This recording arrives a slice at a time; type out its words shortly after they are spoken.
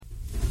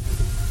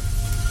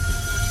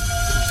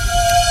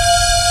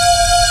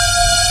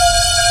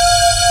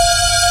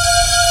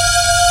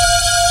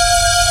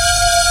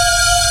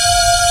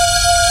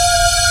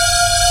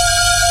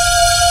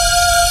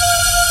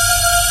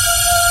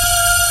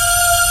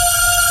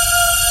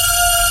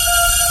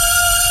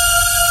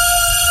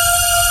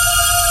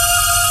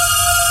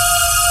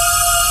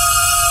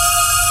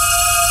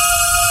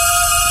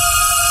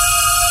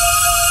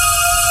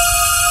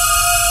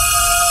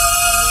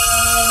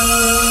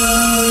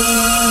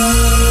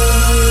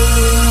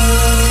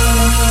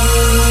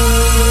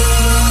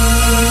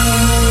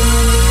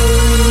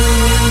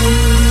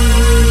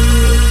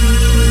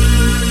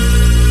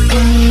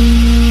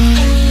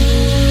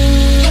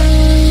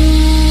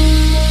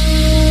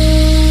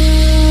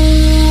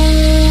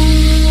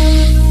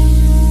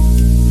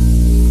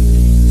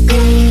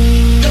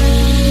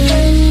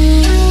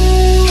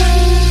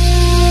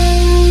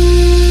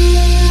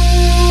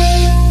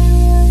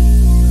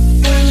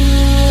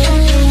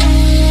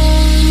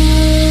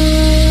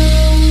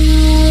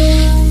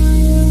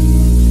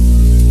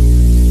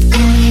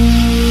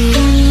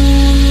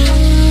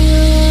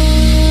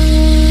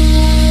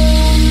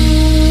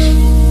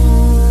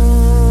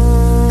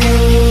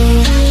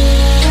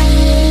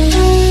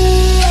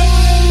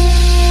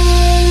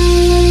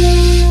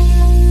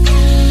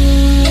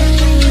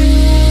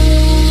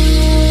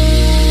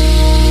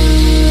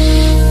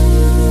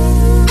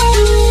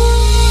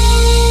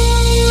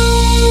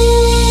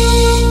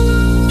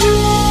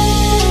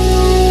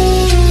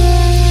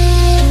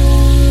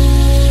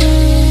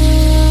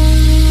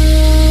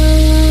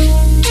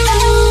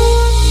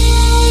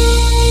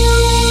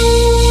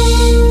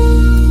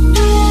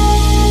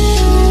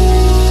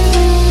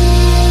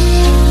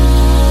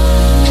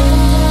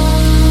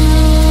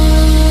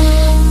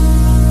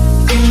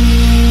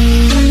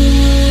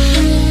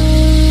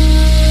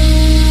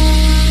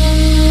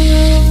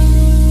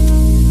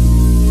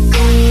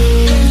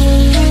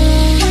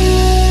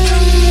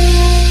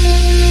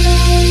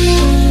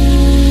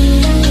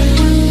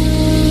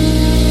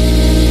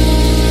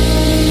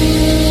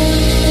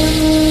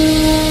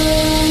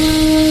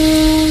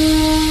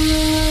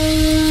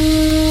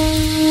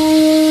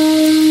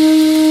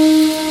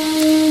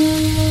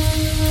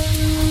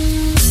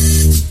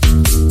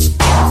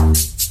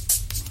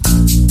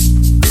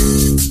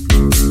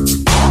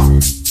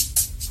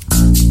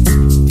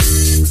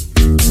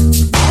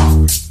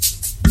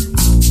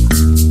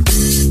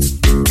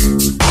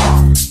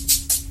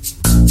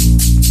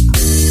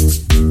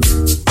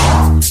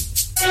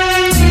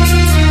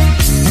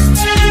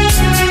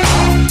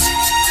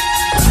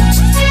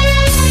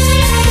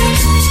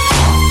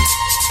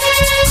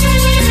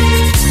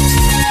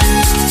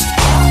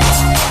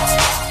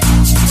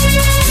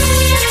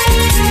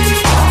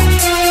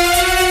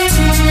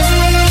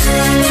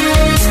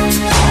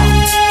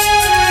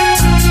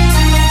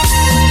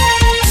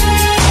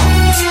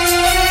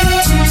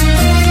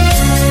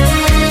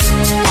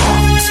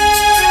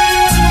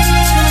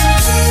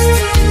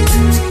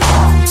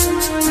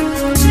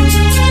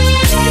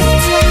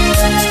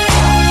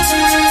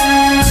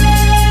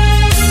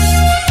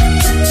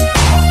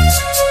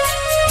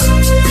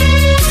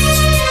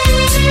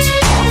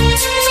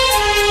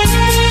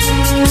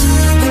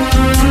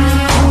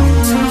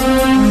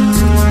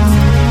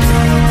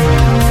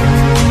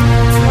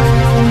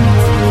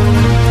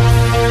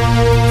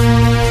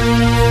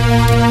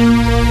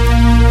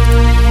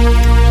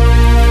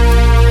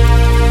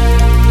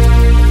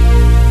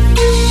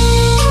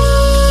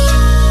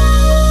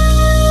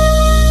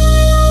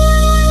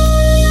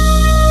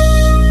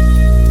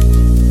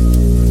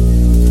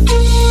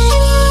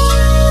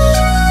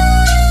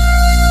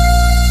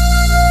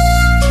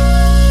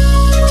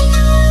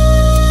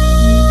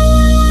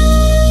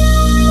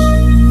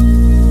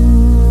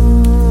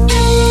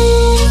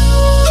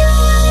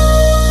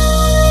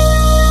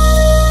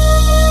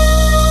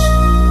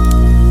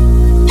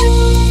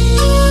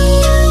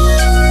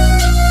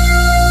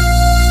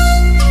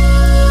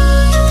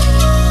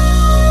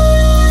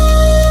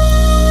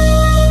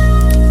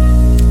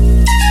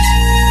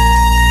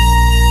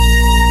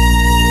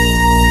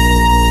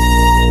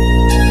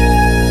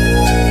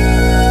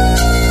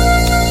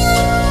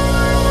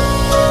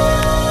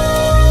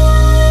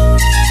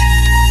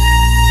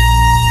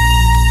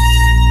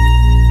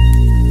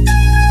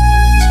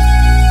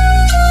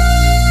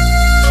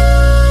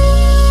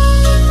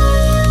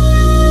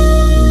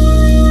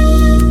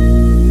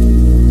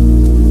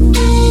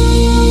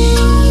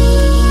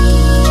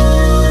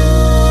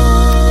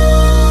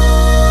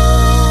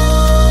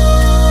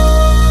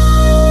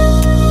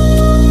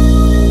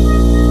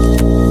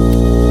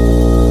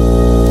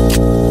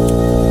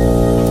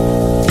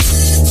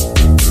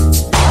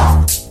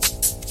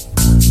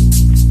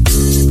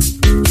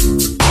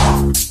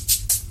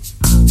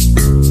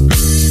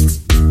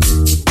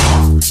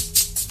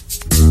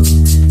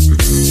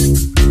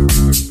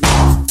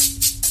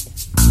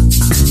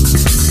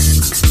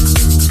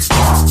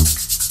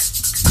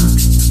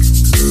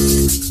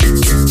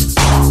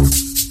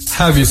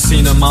Have you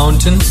seen a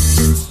mountain?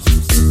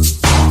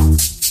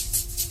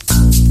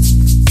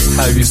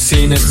 Have you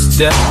seen its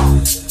depth?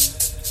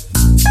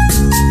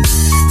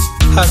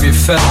 Have you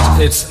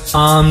felt its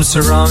arms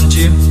around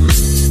you?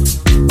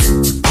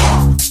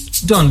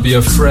 Don't be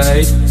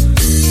afraid.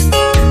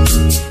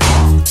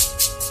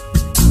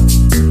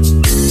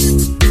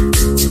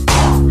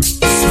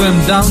 Swim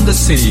down the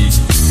sea.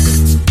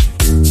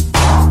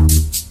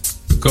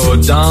 Go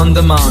down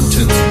the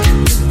mountain.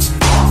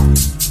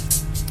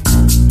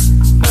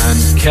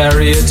 And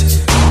carry it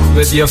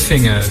with your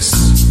fingers.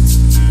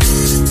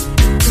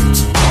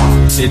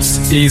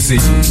 It's easy.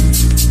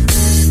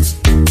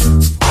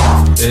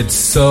 It's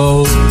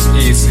so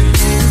easy.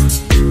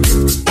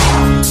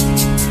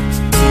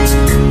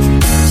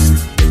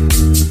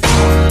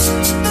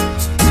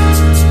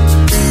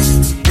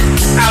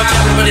 How's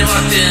everybody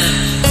locked in?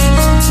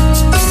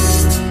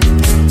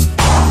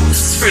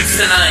 This is Fruits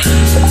tonight.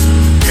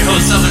 Your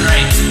host, Oven Right.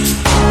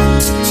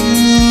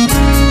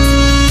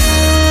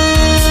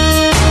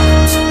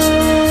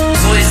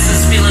 Voice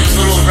is feeling a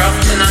little rough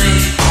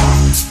tonight.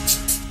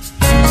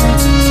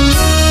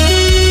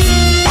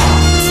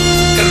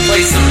 Gonna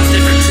play some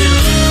different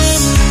tunes.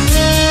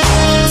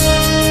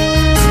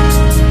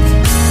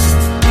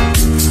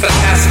 For the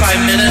past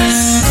 5 minutes,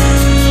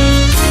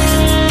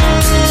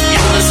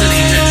 you're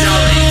listening to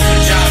Jolly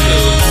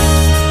Kujaku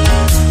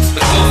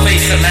with Go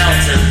Face a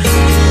Mountain.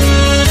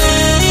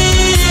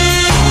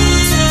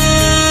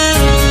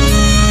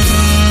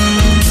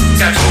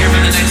 Got you here for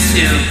the next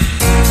two.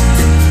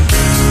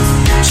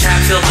 Chat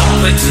filled up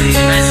quickly.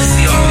 Nice to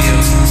see all of you.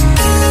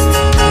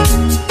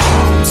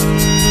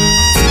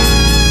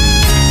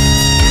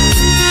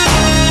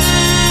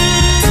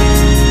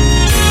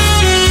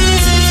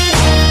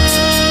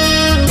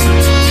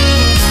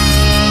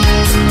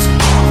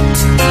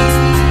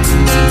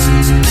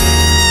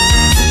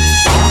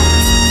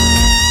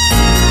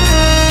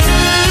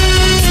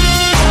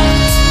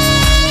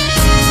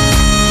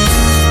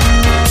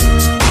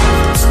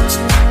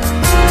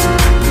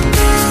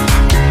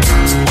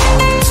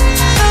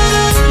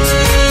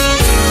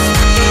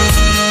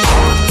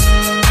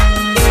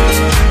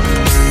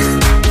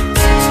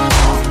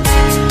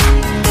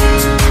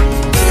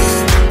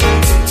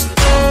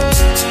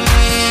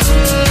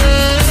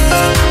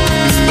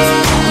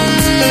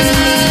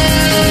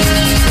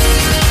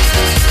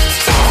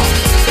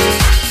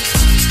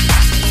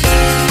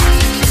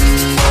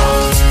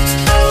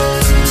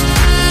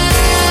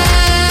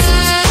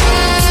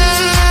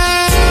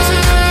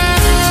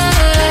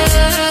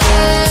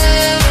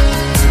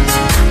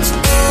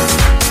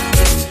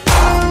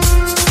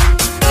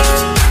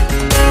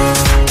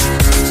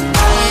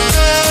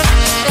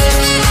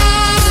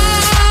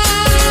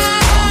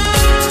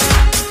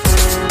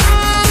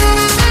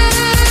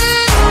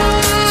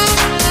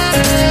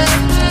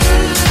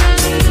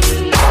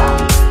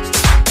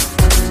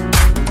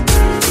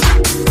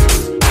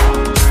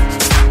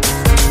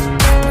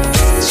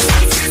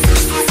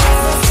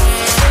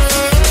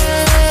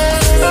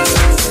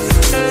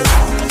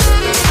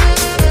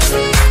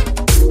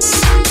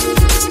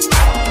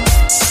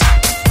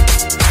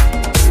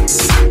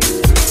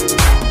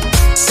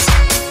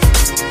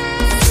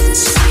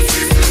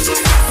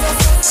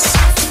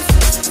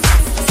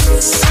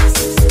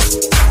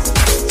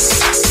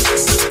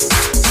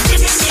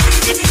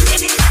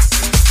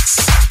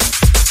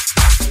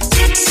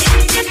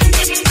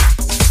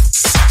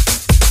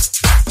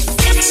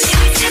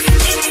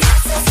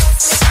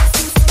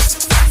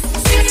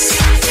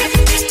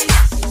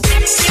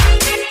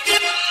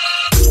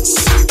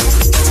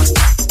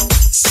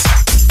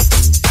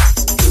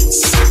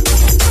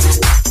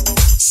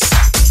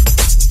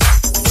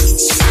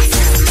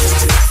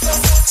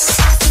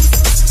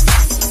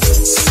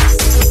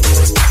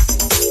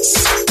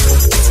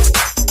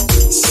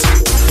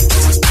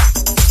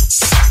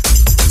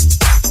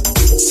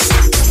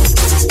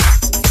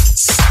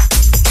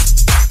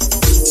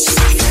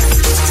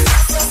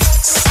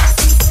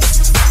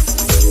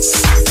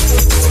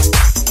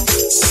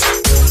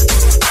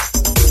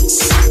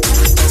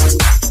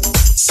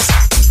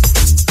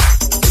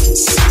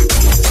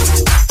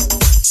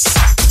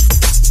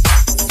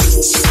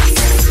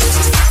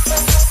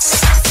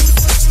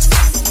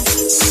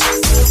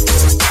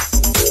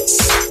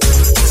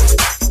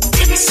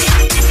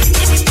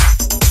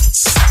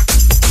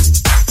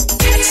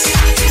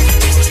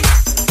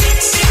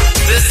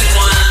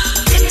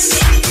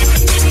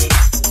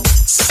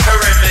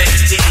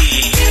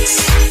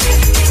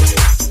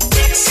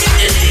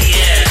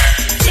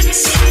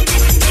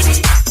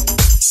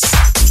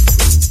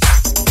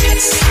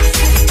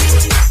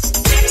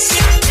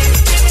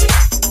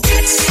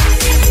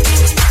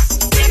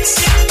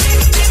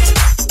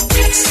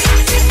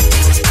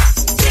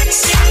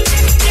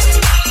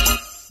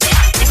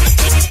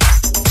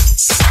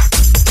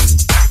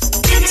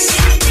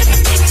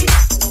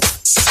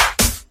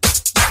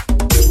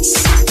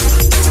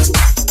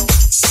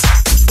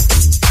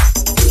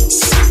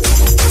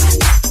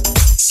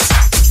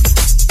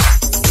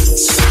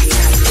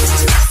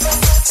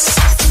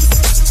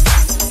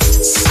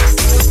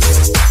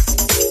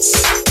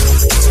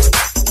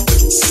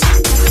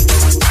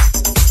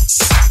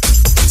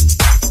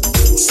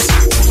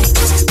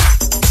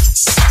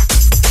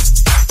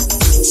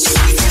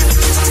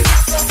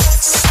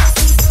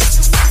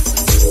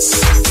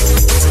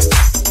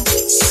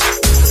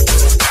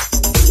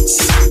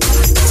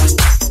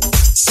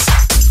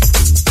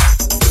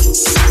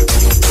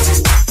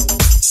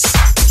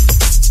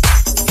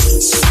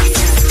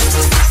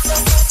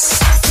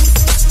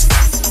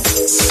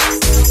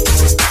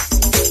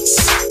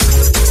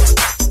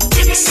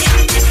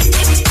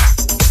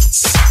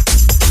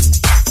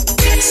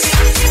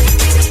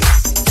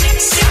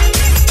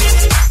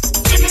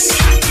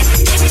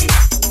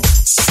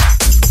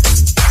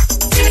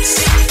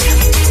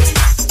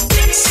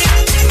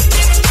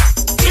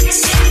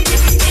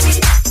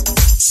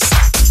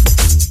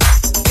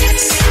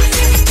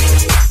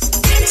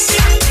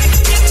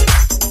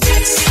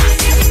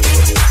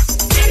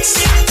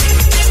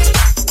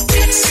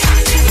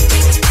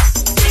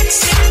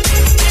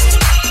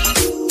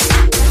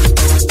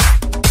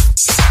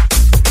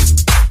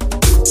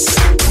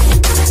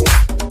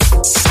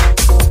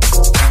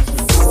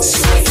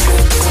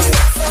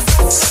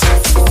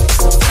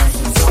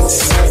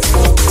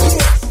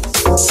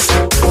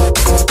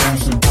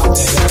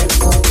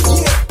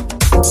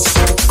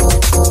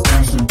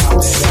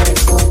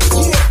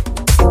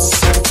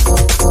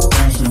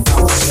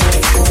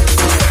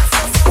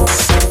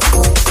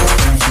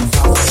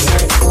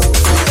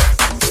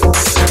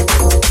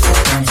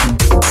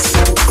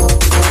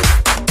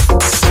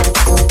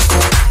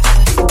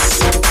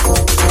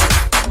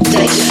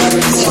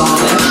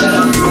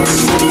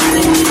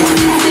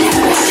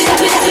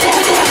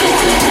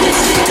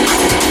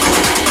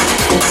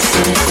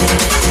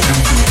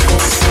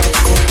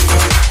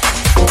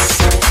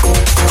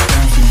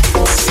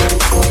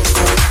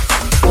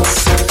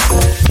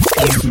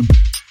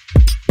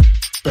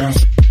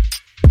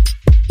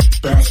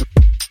 bounce,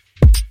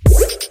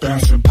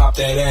 bounce and pop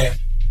that ass.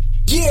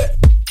 Yeah.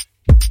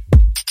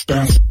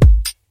 Bounce,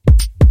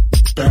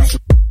 bounce,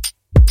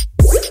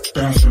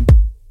 bounce.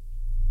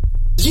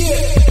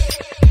 Yeah.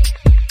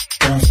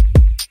 Bounce,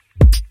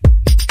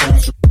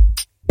 bounce,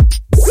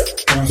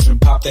 bounce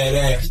and pop that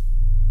ass.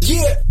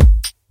 Yeah.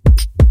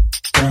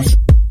 Bounce,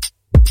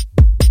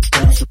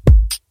 bounce,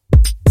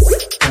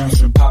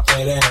 bounce and pop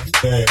that ass.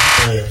 Ass,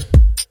 ass,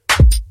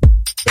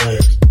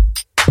 ass,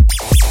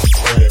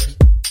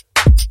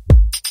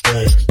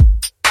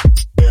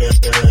 ass,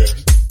 ass,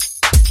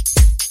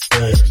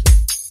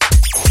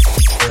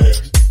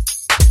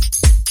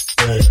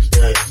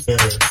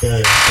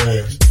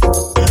 ass,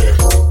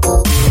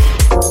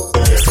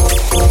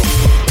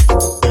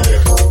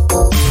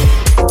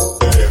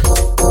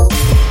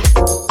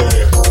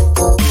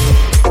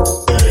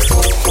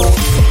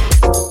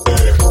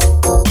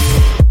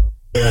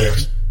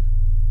 ass.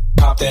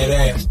 Pop that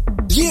ass,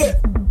 yeah.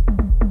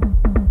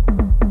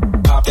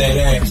 Pop that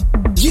ass,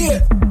 yeah.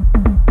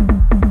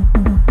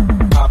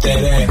 Pop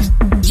that ass,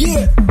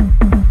 yeah.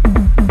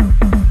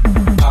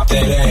 Pop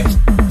that ass,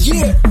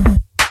 yeah.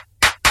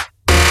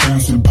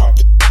 Bounce and pop.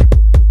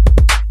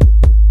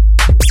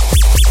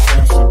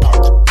 Bounce and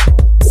pop.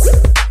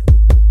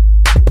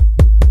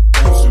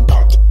 Bounce and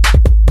pop.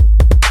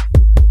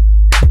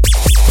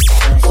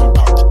 Bounce and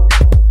pop.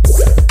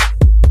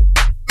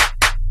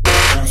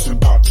 Bounce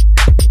and pop.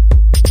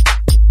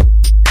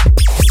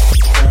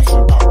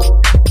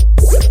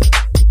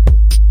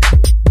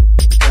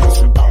 Bounce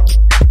and pop.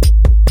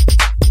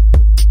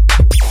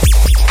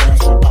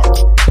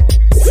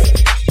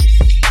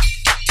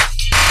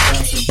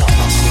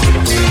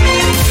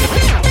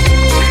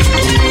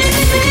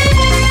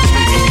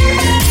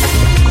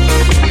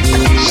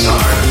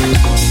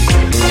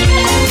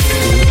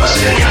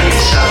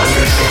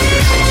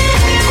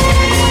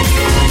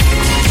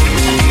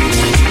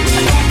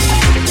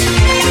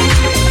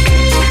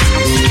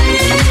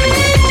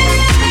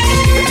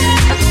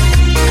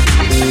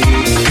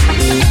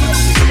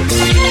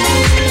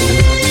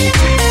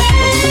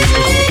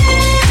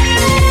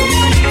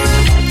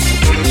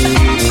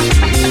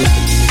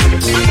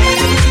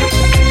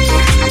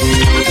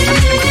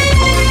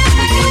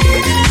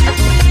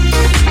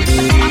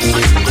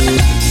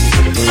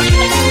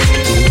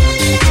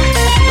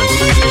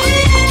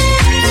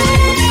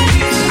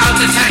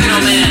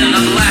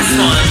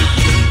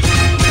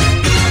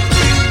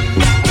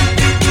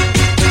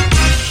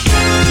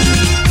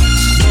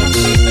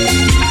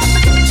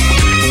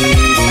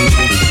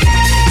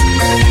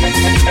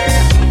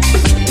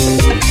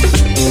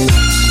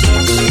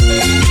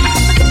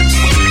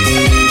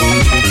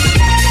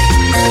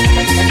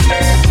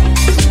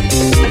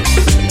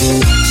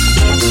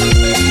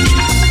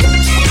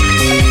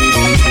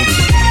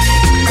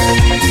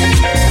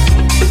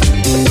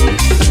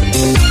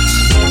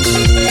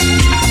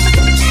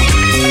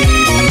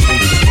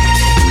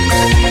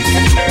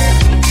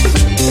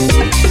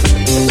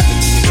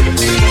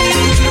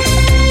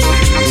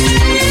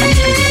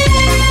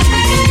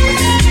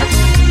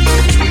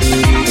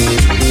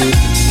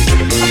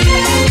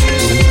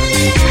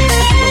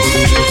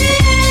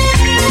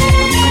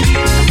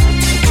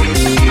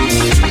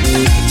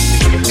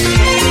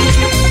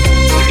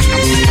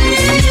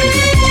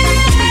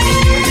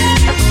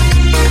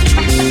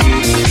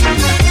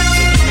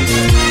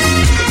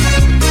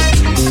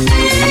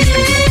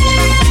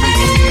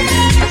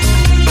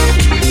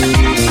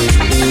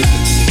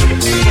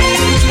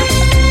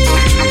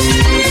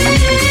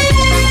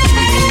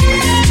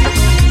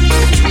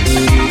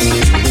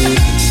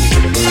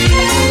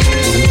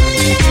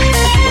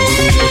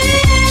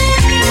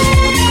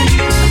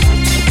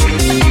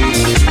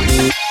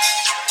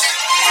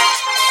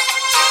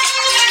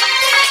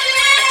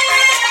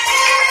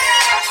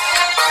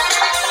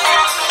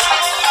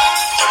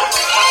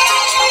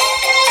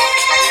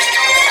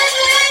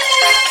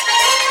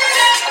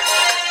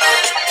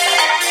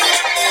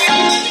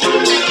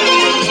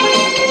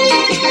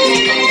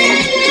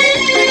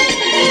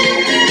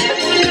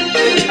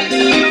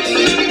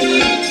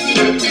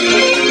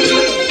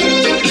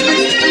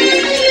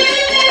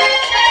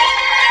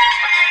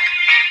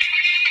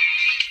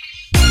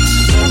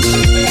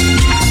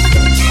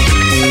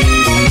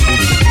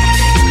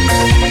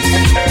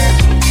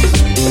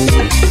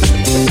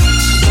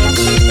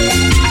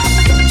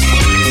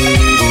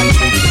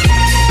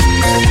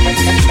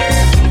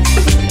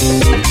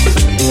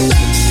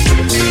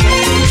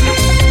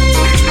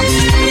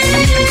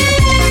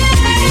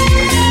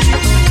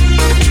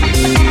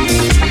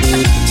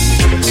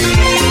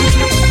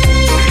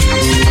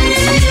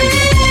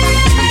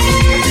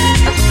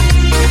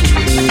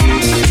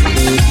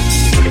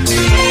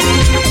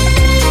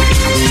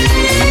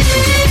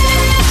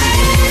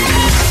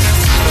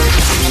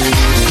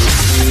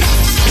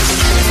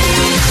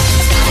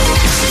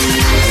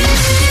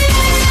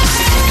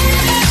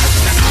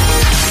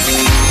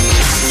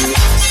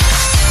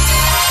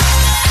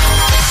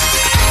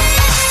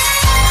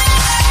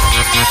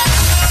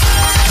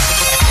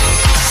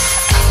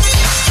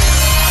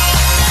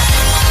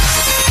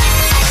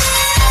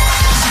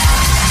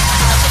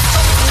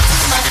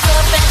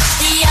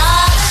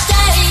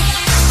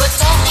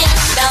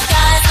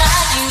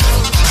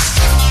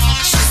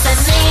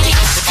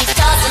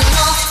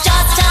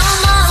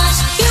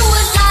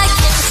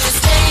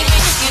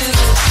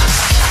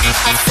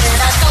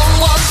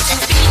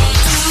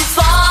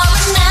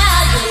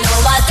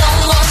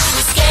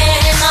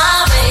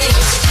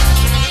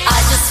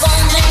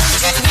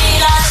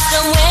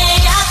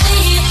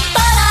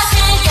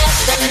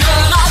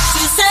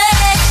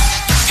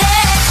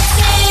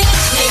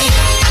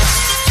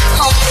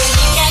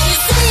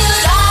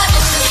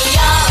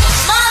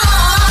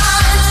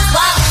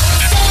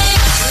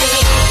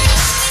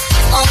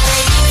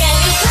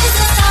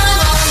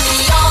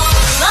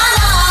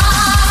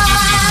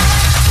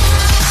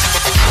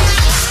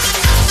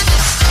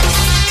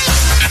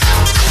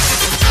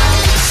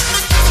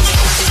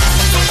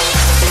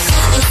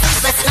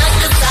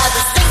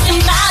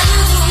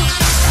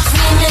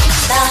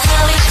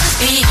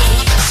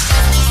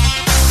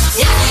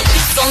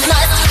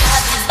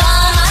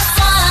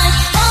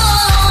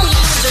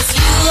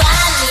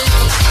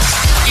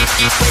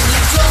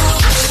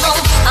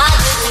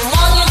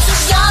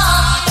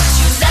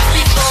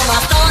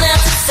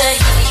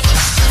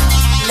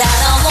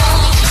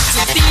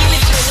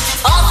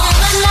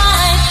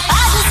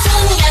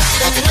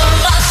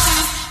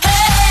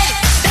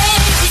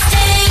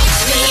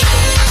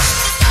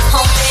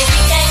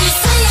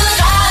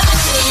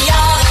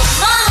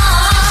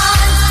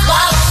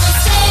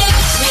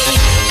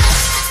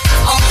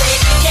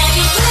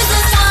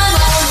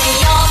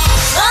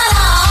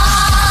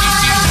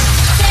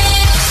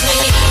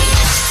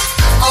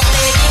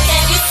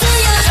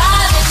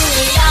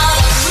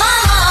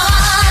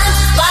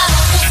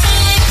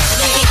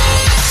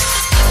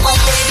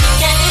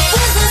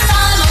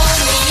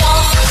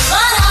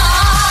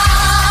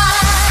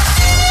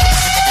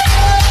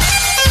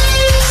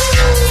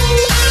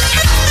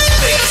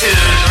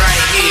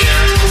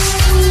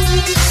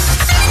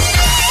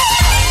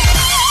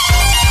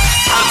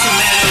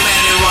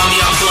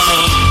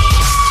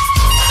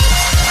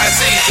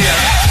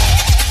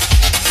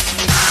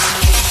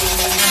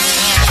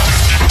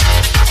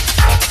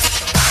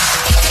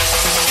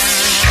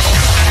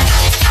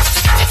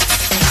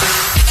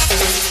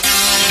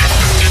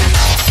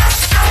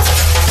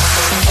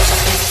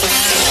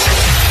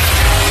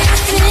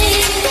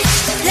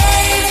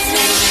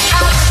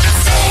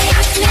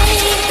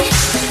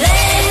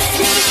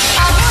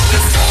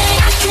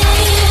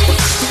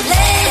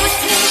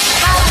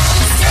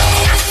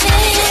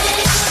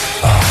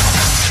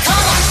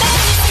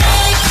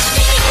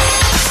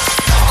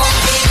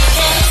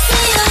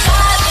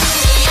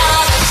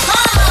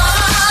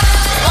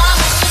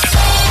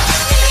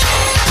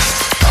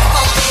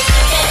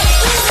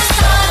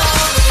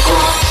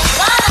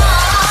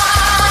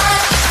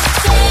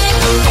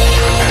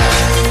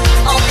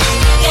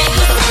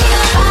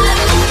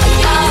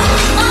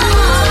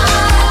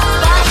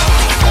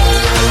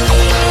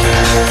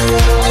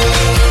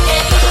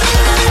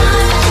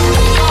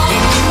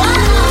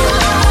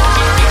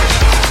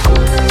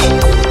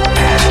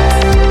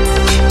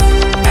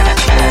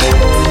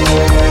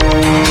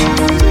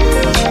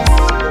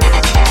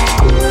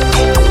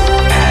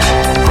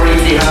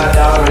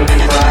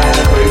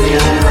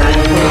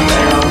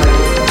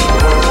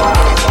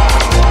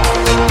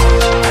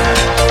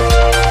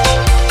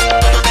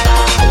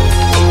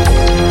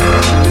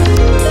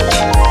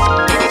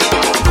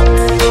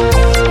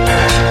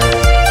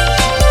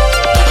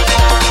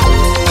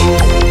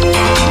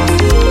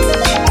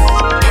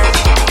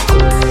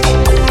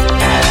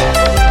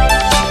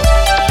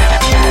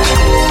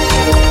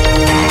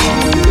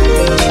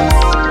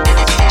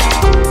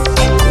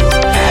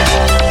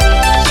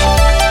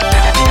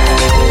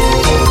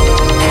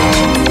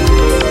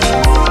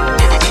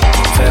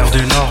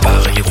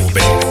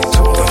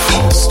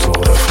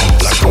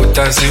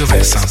 Côte d'Azur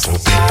et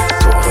Saint-Tropez,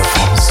 Tour de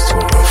France, Tour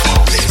de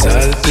France. Les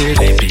Alpes et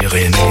les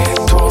Pyrénées,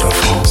 Tour de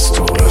France,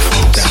 Tour de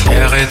France.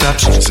 Dernière étape,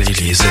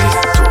 Champs-Élysées,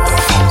 Tour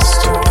de France,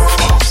 Tour de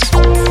France.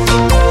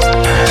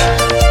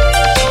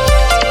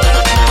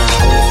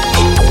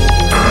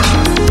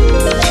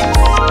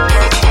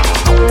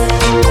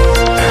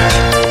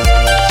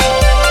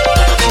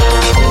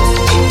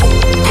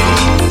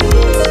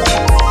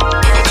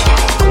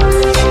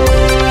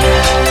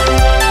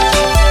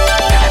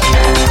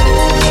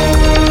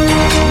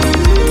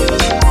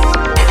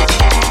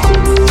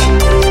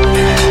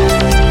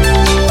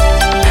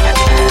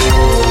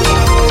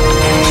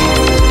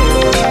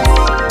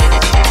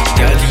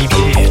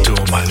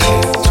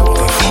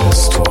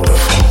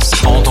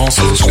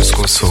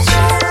 Jusqu'au sommet,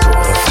 Tour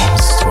de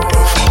France, Tour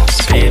de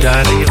France.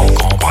 Pédaler en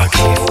grand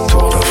braquet,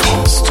 Tour de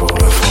France, Tour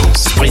de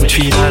France. Sprint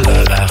final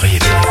à l'arrivée,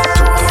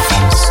 Tour de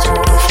France, Tour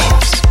de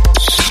France.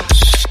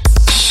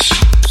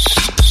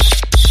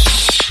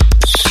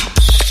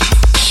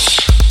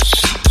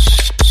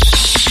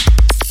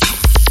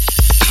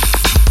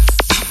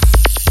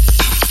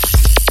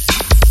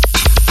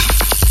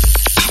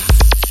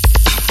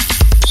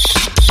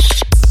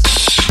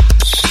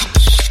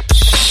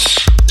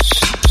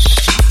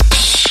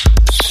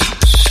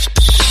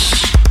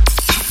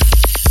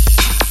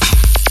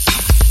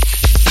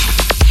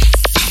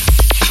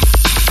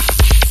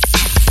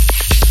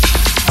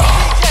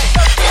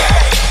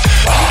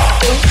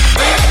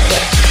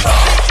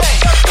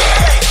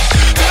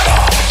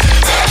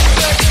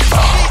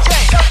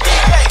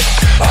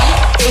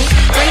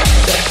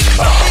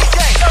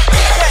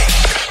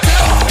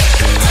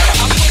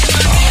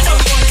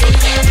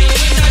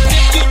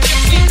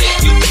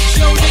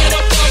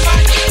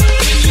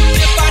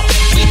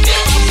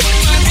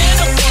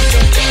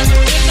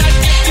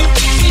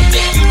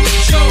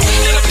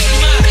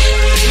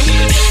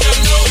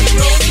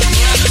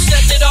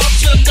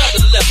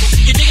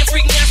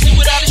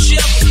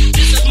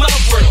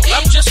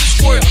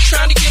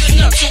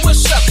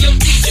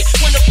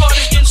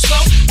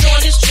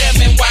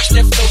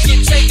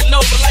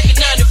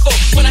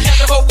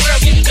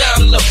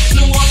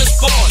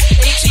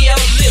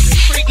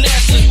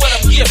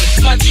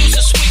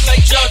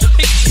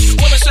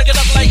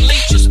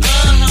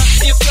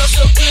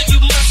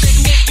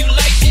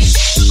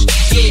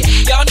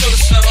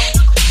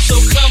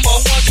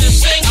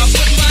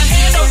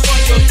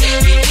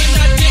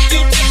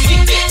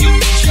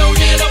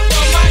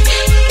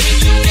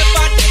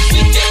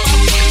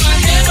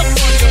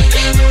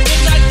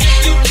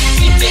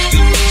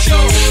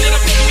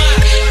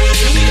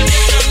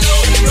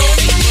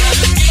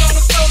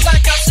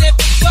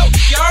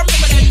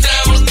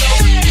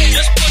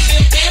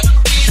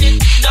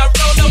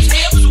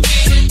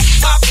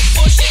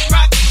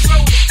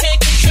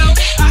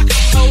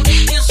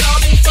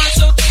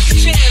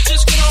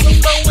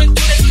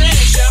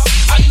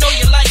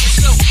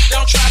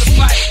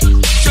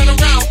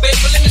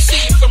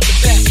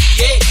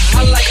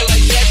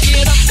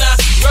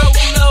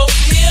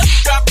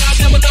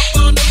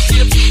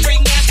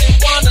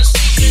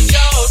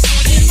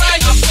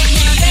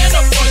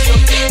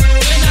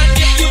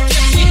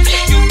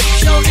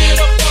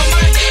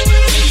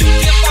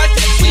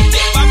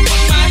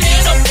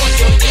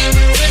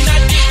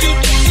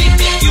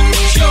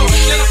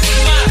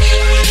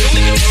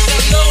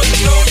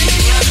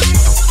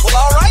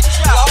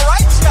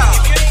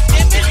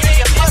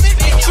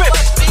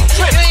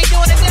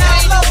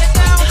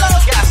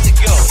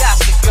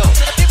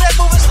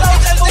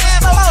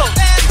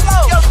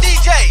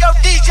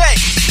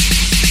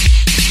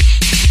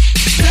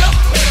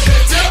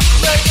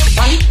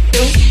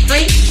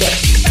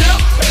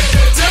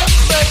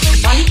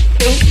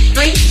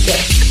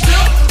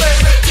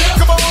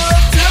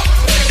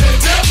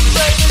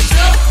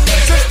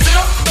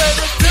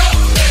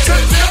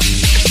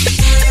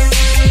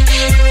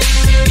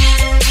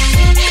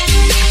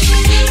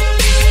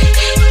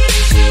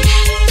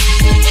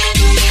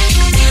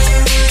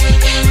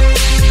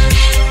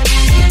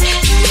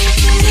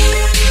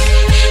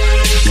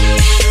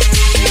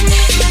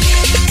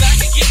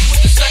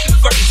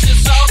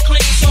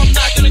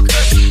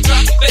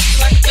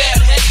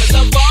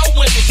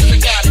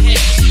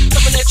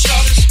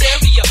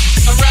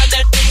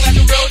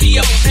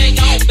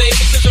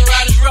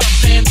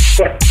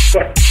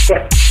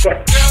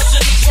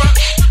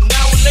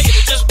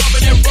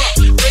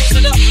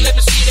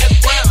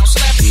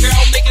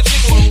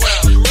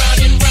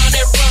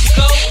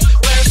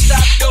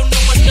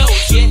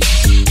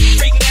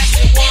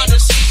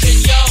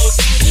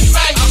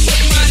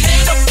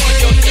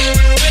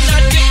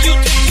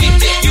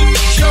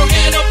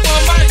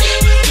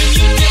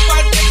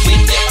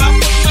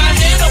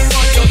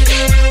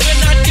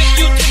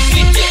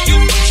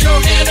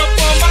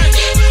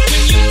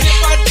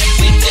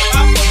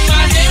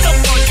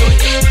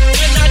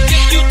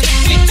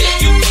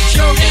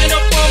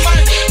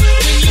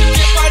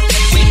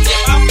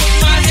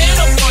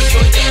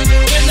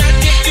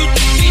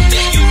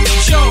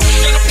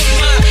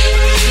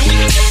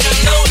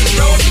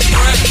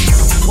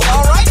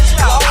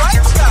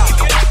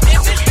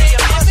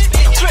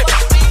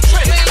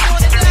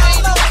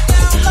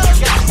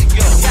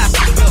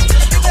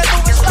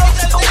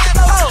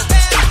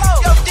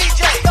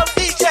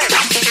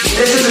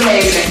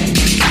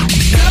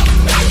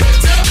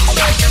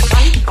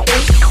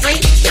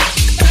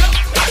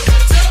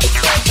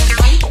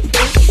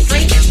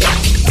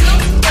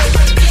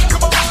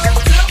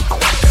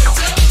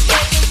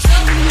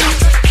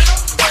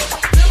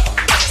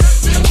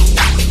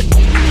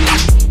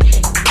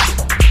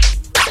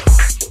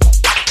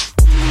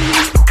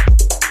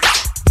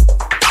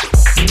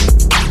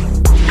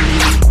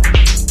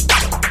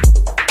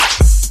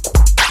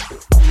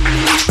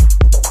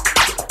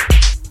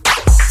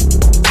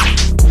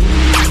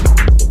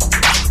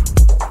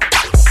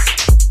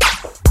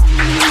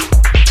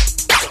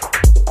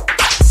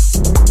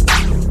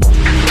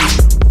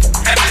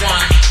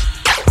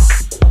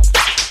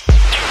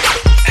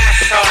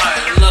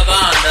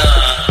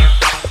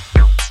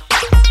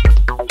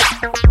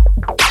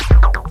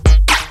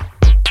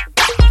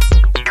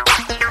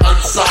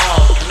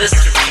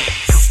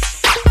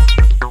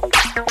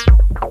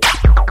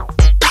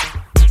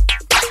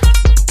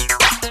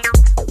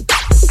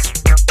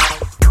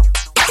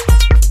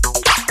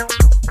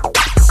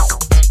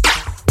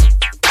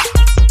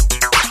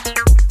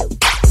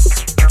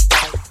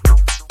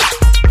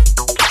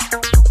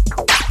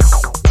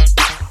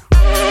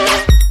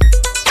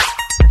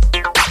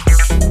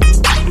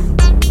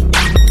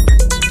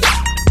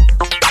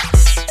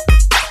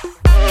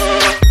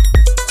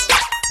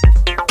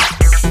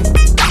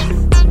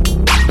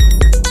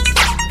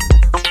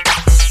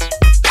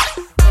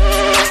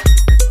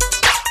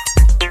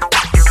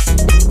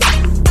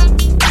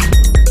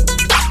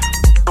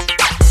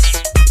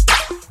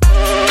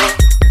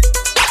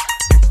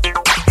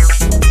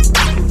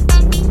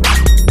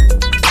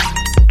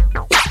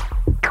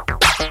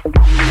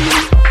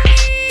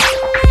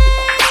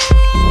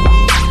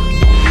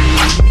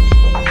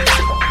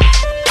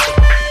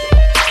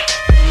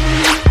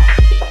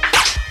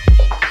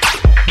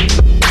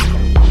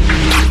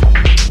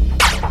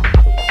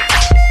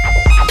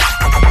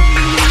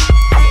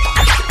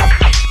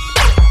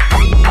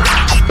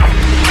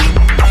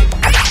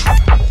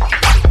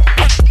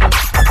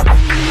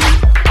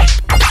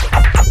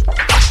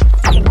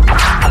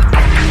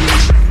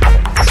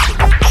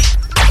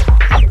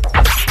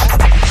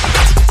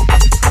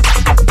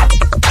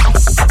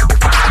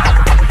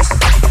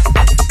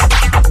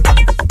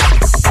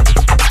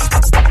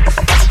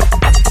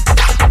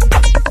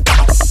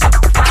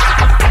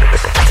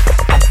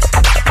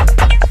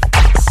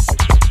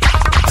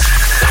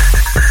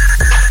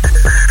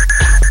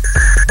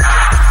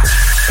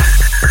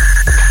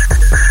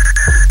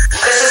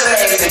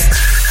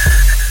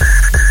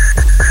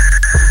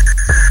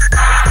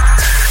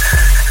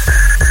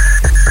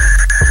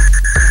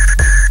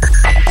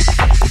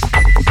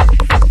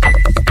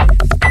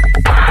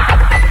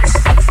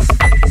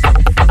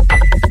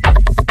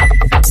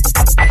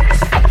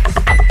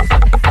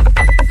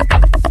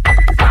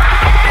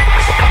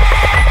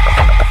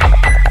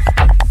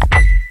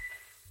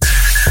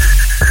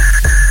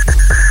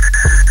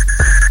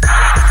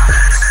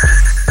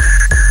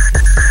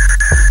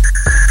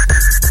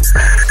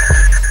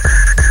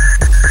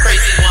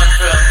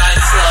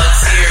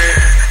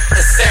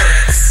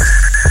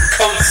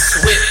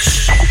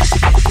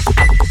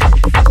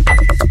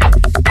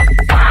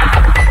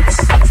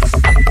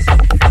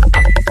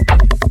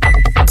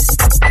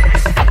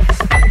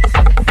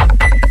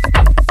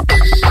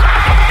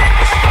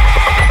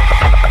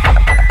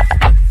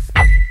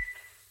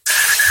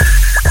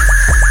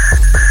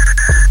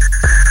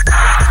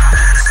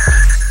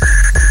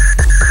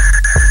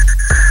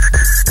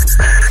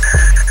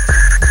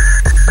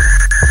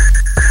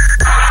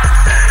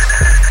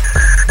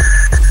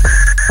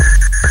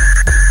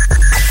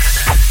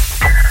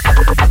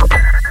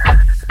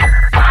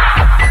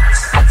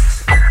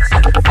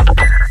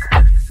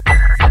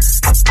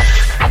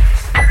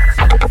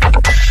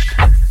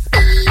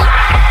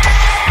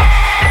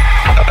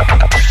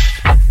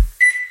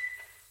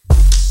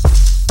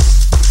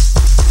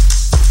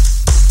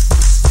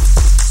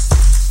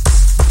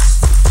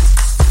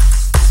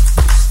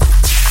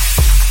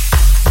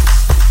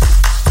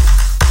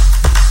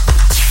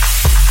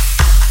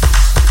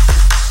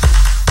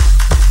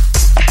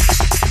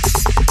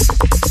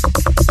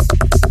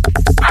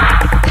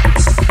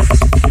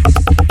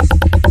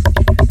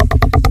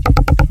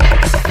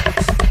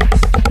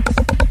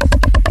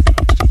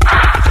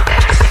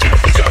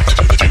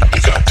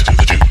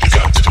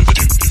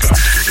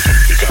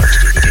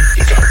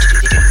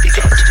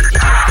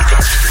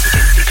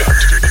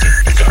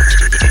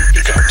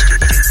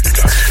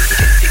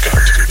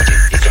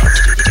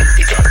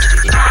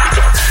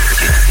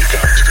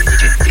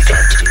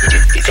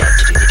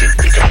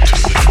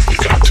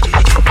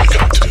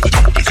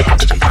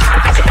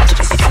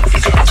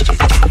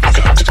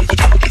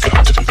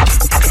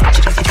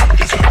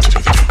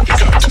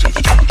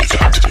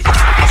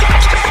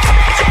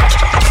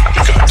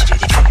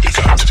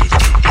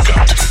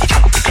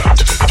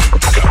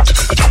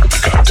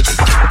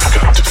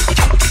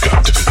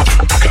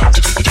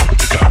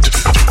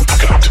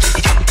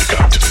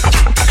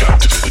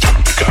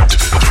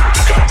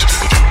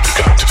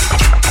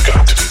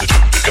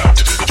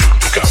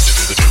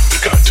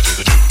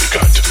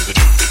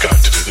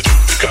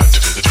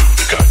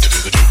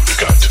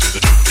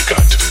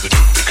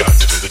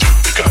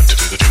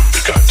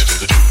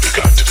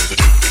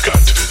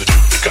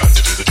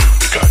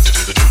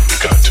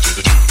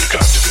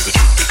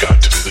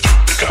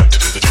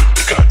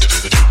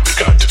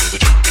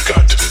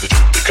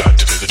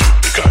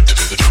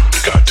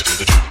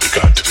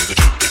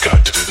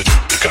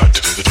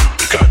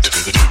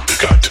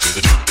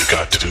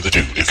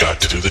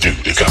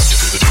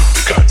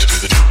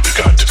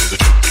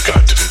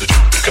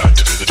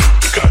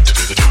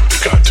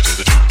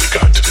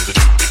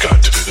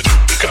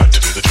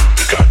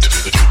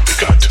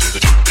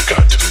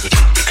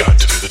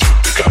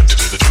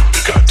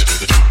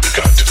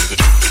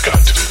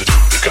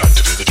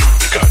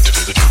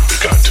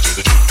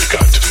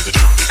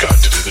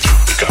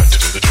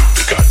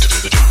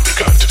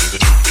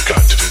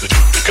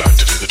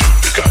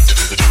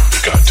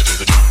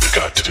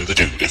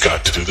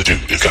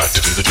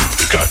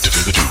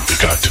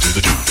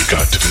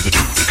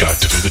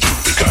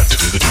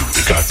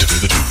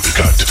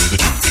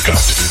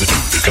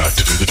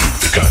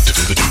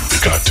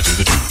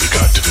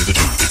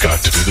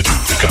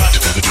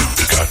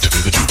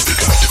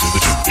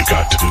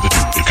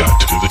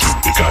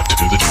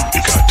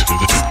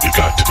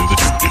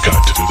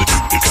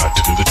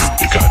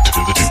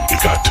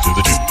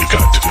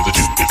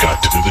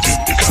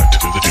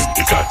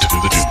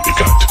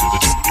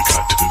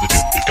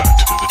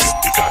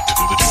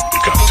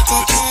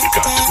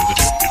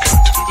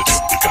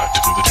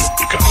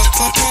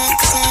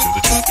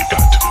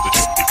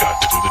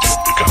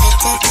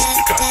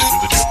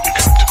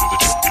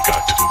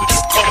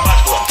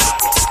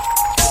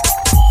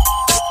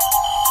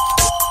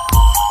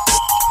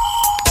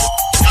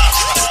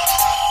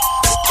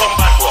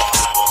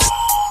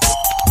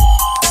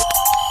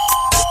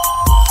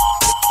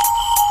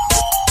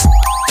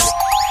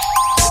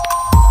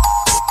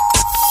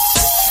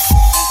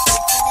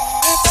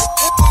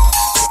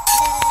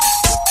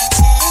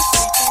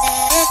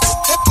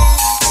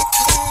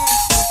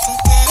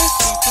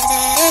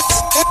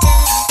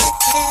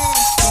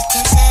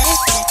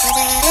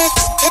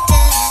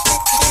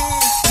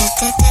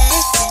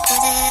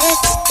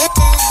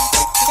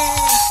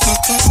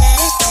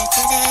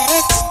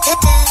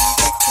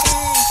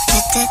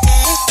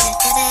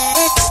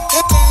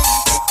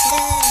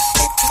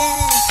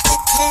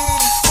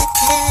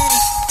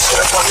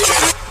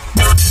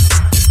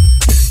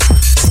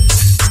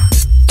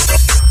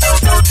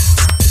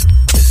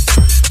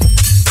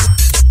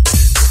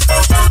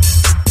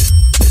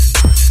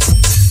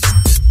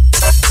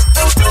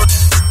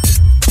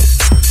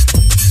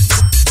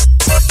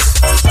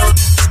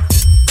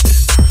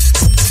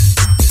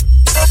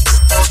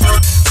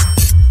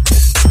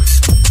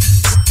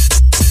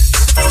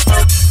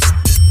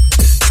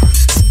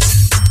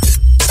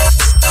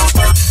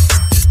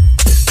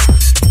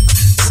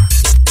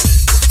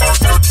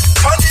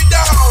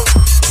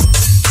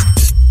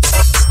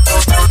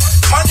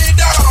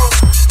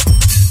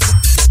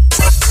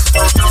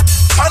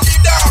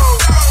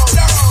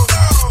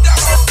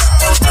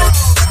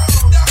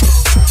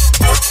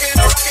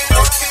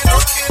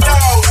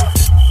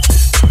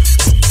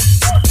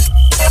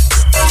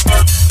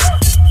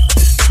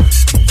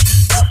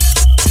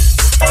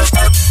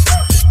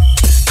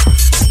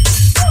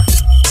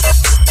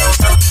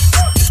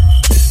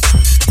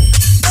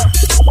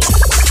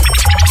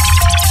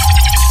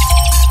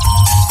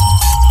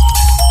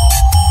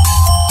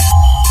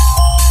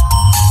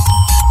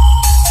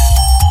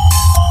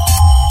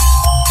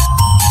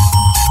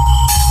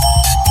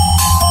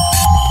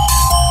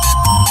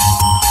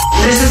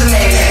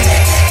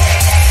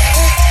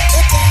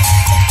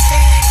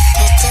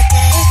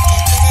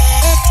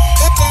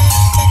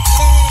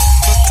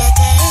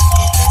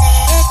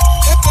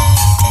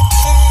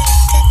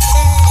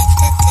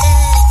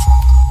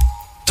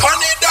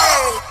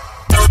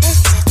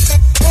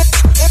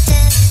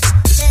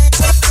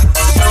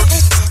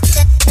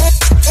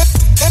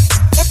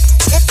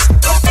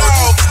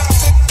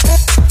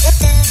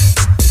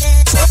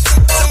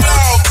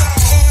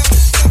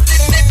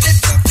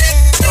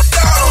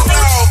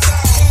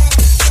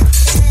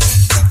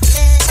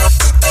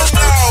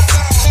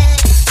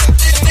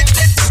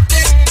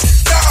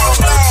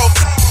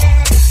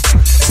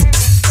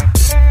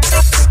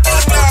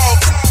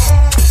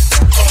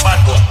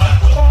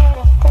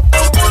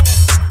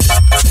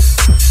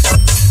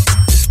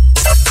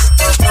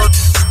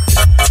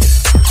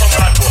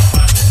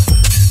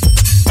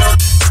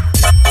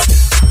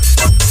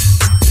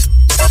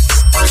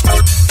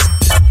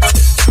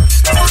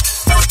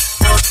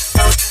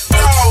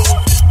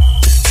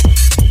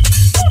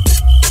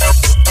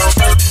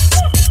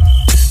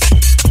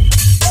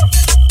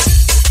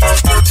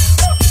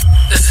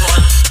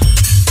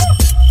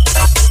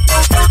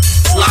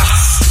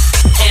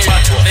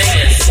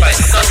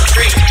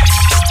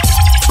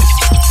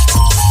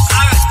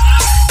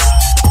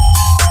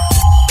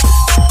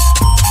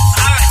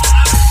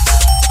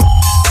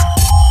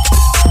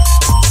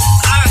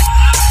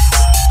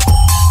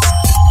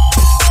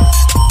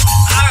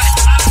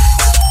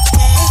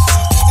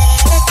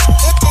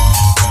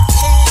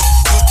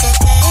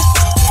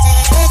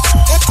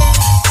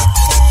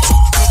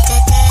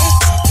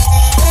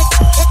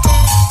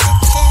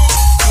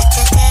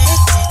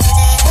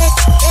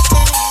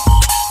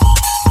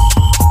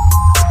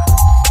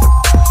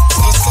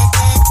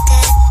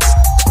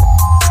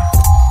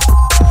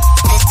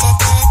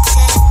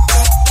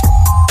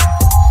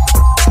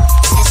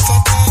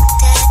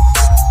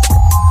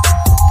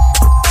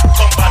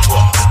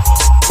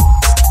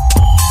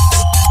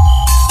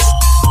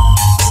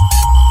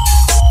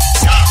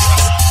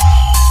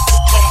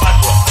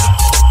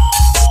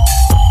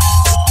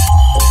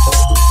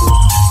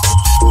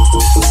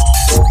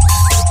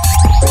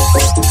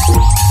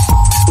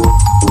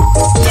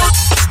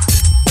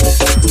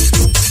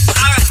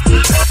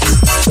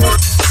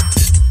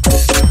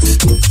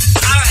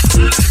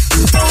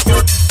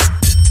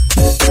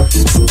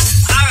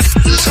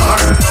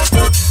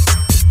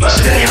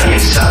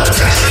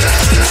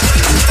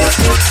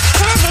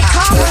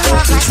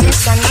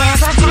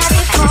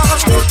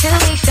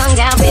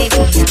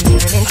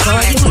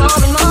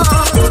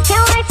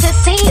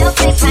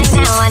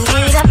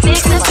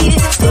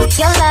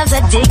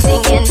 love's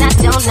addicting and I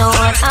don't know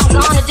what I'm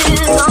gonna do.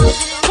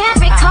 Can't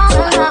recall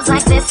a love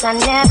like this I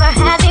never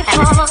had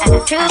before.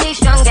 Truly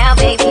strung out,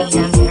 baby,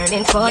 I'm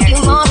yearning for you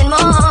more and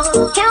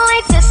more. Can't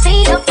wait to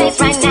see your face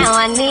right now,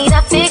 I need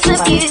a fix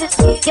of you.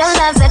 Your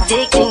love's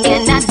addicting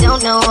and I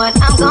don't know what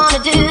I'm gonna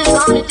do.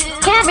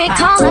 Can't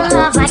recall a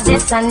love like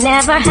this I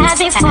never had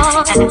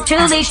before.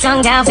 Truly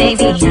strung out,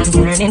 baby, I'm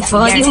yearning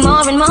for you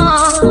more and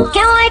more.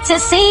 Can't wait to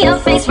see your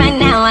face right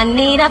now, I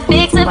need a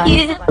fix of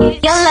you.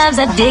 Your love's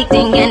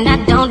addicting and I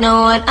don't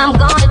know what I'm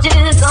gonna do.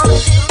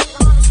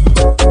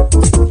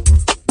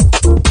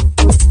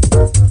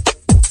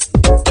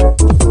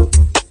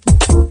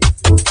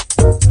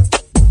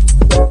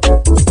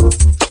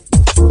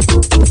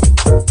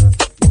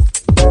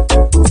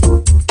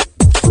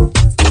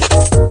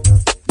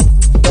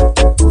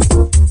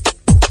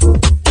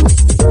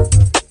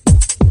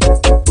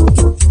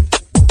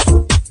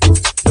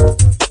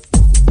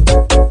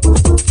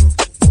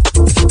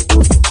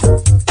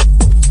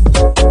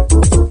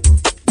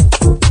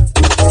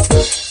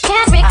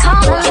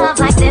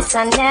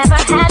 I never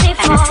had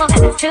before.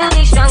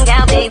 Truly strung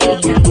out, baby,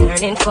 I'm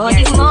yearning for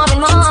you more and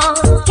more.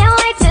 Can't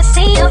wait to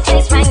see your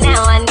face right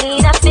now, I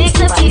need a fix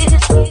of you.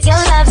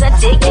 Your love's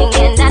addicting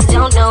and I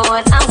don't know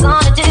what I'm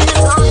gonna do.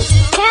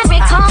 Can't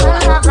recall a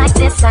love like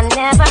this I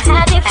never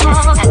had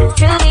before.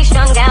 Truly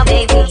strung out,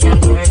 baby,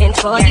 I'm yearning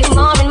for you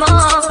more and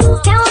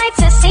more. Can't wait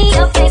to see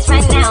your face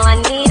right now, I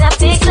need a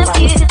fix of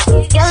you.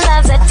 Your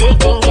love's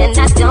addicting and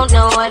I don't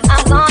know what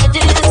I'm gonna do.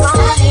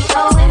 I'll be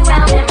going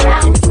round and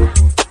round.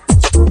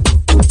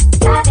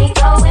 I be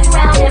going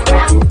round and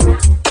round.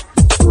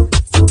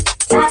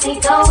 I be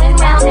going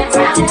round and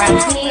round.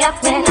 Keep me up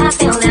when I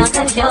feel down,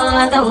 'cause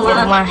you're the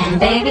one,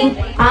 baby.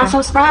 I'm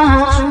so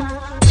sprung.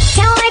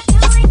 Can't wait.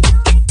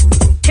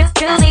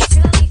 Truly.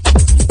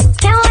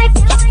 Can't wait.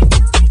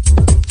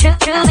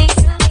 Truly.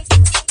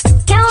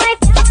 Can't wait.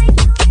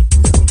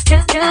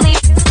 Truly. Can't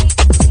wait.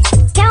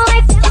 Can't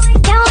wait.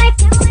 Can't wait.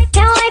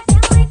 Truly.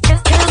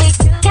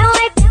 Can't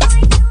wait.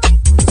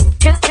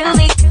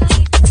 Truly.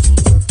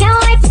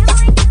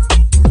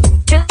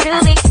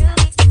 Truly,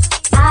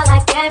 I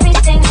like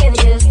everything you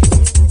do.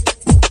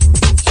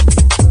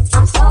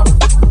 I'm so in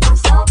love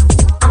with you.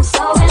 I'm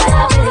so in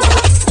love with you.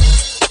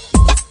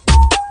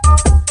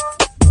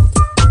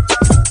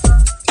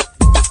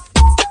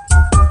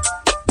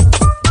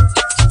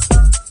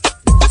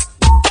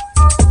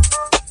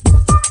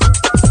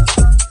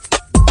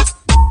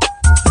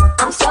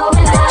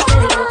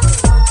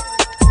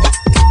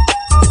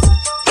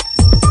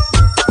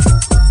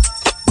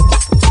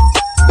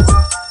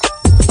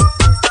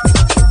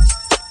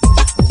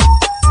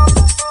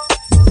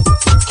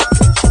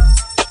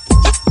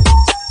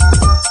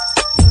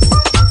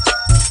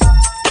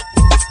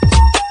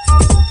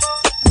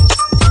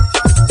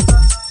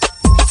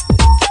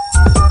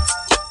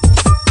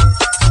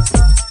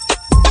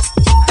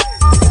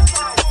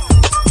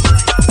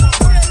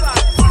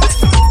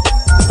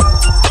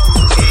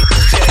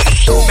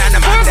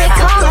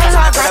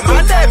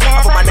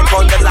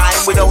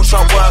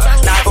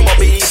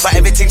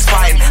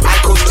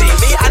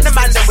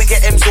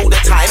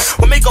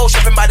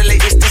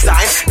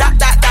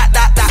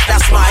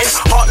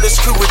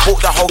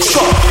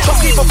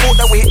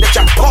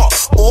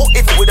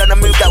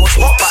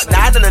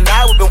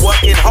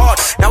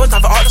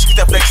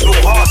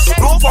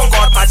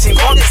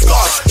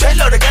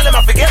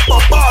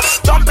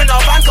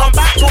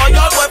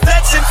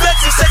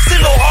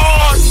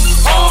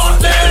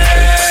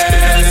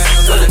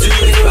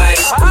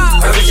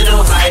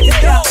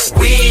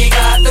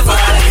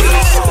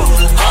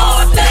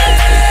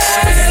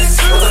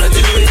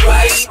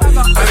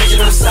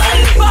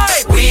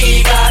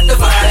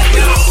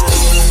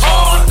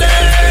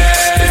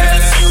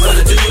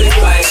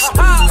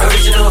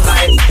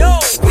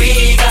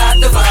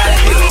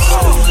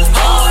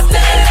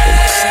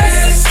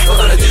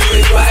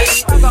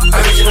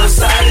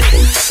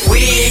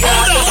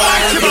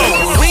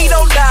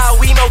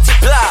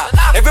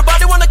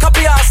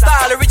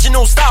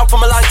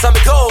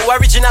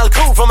 Original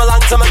cool from a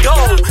long time ago.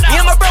 Me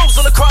and my bros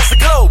all across the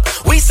globe.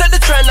 We set the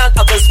trend and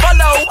others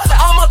follow.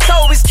 Our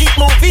motto is keep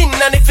moving,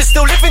 and if you're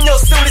still living, you're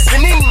still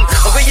listening.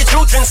 Over your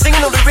children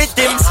singing all the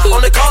rhythms,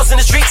 on the cars in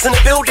the streets and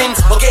the buildings,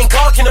 or getting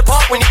cark in the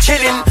park when you're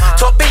chilling.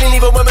 Top billing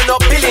even when we're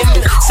not billing.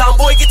 Sound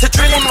boy get to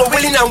drilling, we're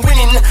willing and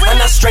winning, and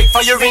that's straight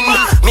firing.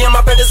 Me and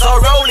my brothers are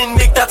rolling,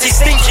 Big Daddy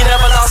stinking,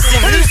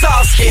 everlasting. Who's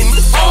asking?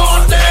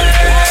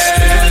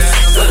 Heartless,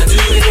 gonna do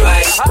it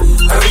right.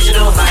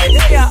 Original hype,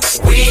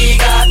 we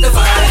got the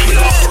vibe.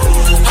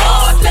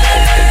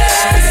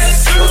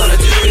 Heartless, we're gonna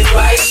do it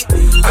right.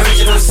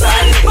 Original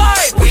side,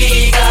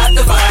 we got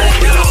the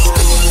vibe.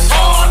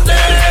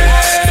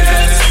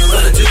 Heartless, we're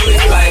gonna do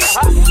it right.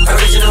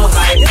 Original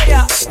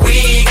hype,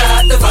 we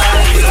got the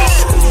vibe.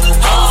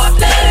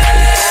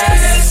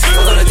 Heartless,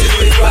 we're gonna do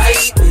it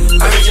right.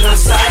 Original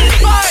side,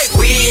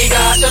 we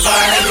got the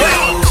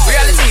vibe.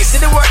 Reality, see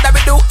the work that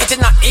we do, it is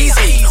not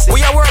easy.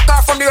 We are work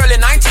hard from the early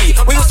 90s.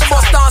 We used to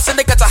bust dance and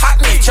they get to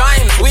hackney,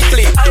 chimes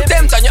weekly.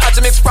 Them time you had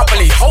to mix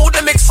properly. Hold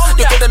the mix,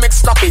 you do the mix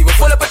sloppy. We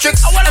full up of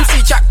tricks,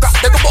 MC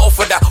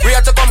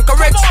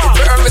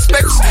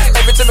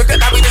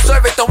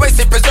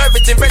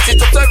embrace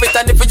it, observe it,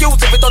 and if you use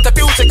it, don't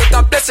abuse it,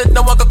 God bless it.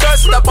 No one can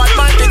curse it, the bad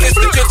mind is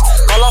legit.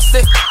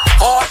 Colossi,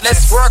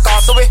 heartless, work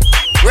also we.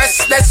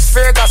 Restless,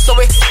 fear got so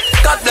we.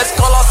 God bless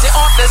Colossi,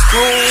 heartless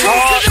crew.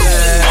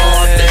 Heartless,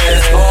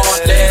 heartless,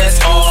 heartless,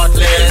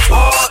 heartless,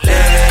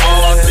 heartless,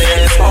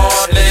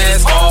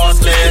 heartless,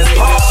 heartless,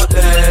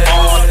 heartless,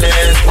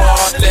 heartless,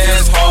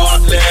 heartless,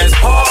 heartless,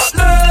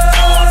 heartless.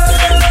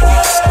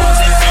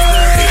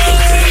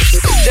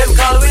 Them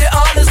call we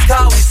honest,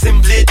 cause we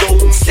simply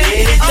don't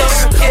say it.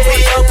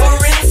 We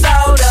are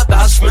sound of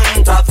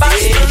bashment of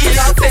faith. We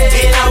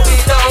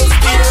don't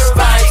hear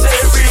vibes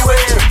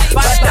everywhere,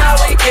 but now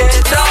we get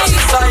down,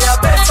 so you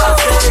better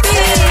take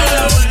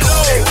it.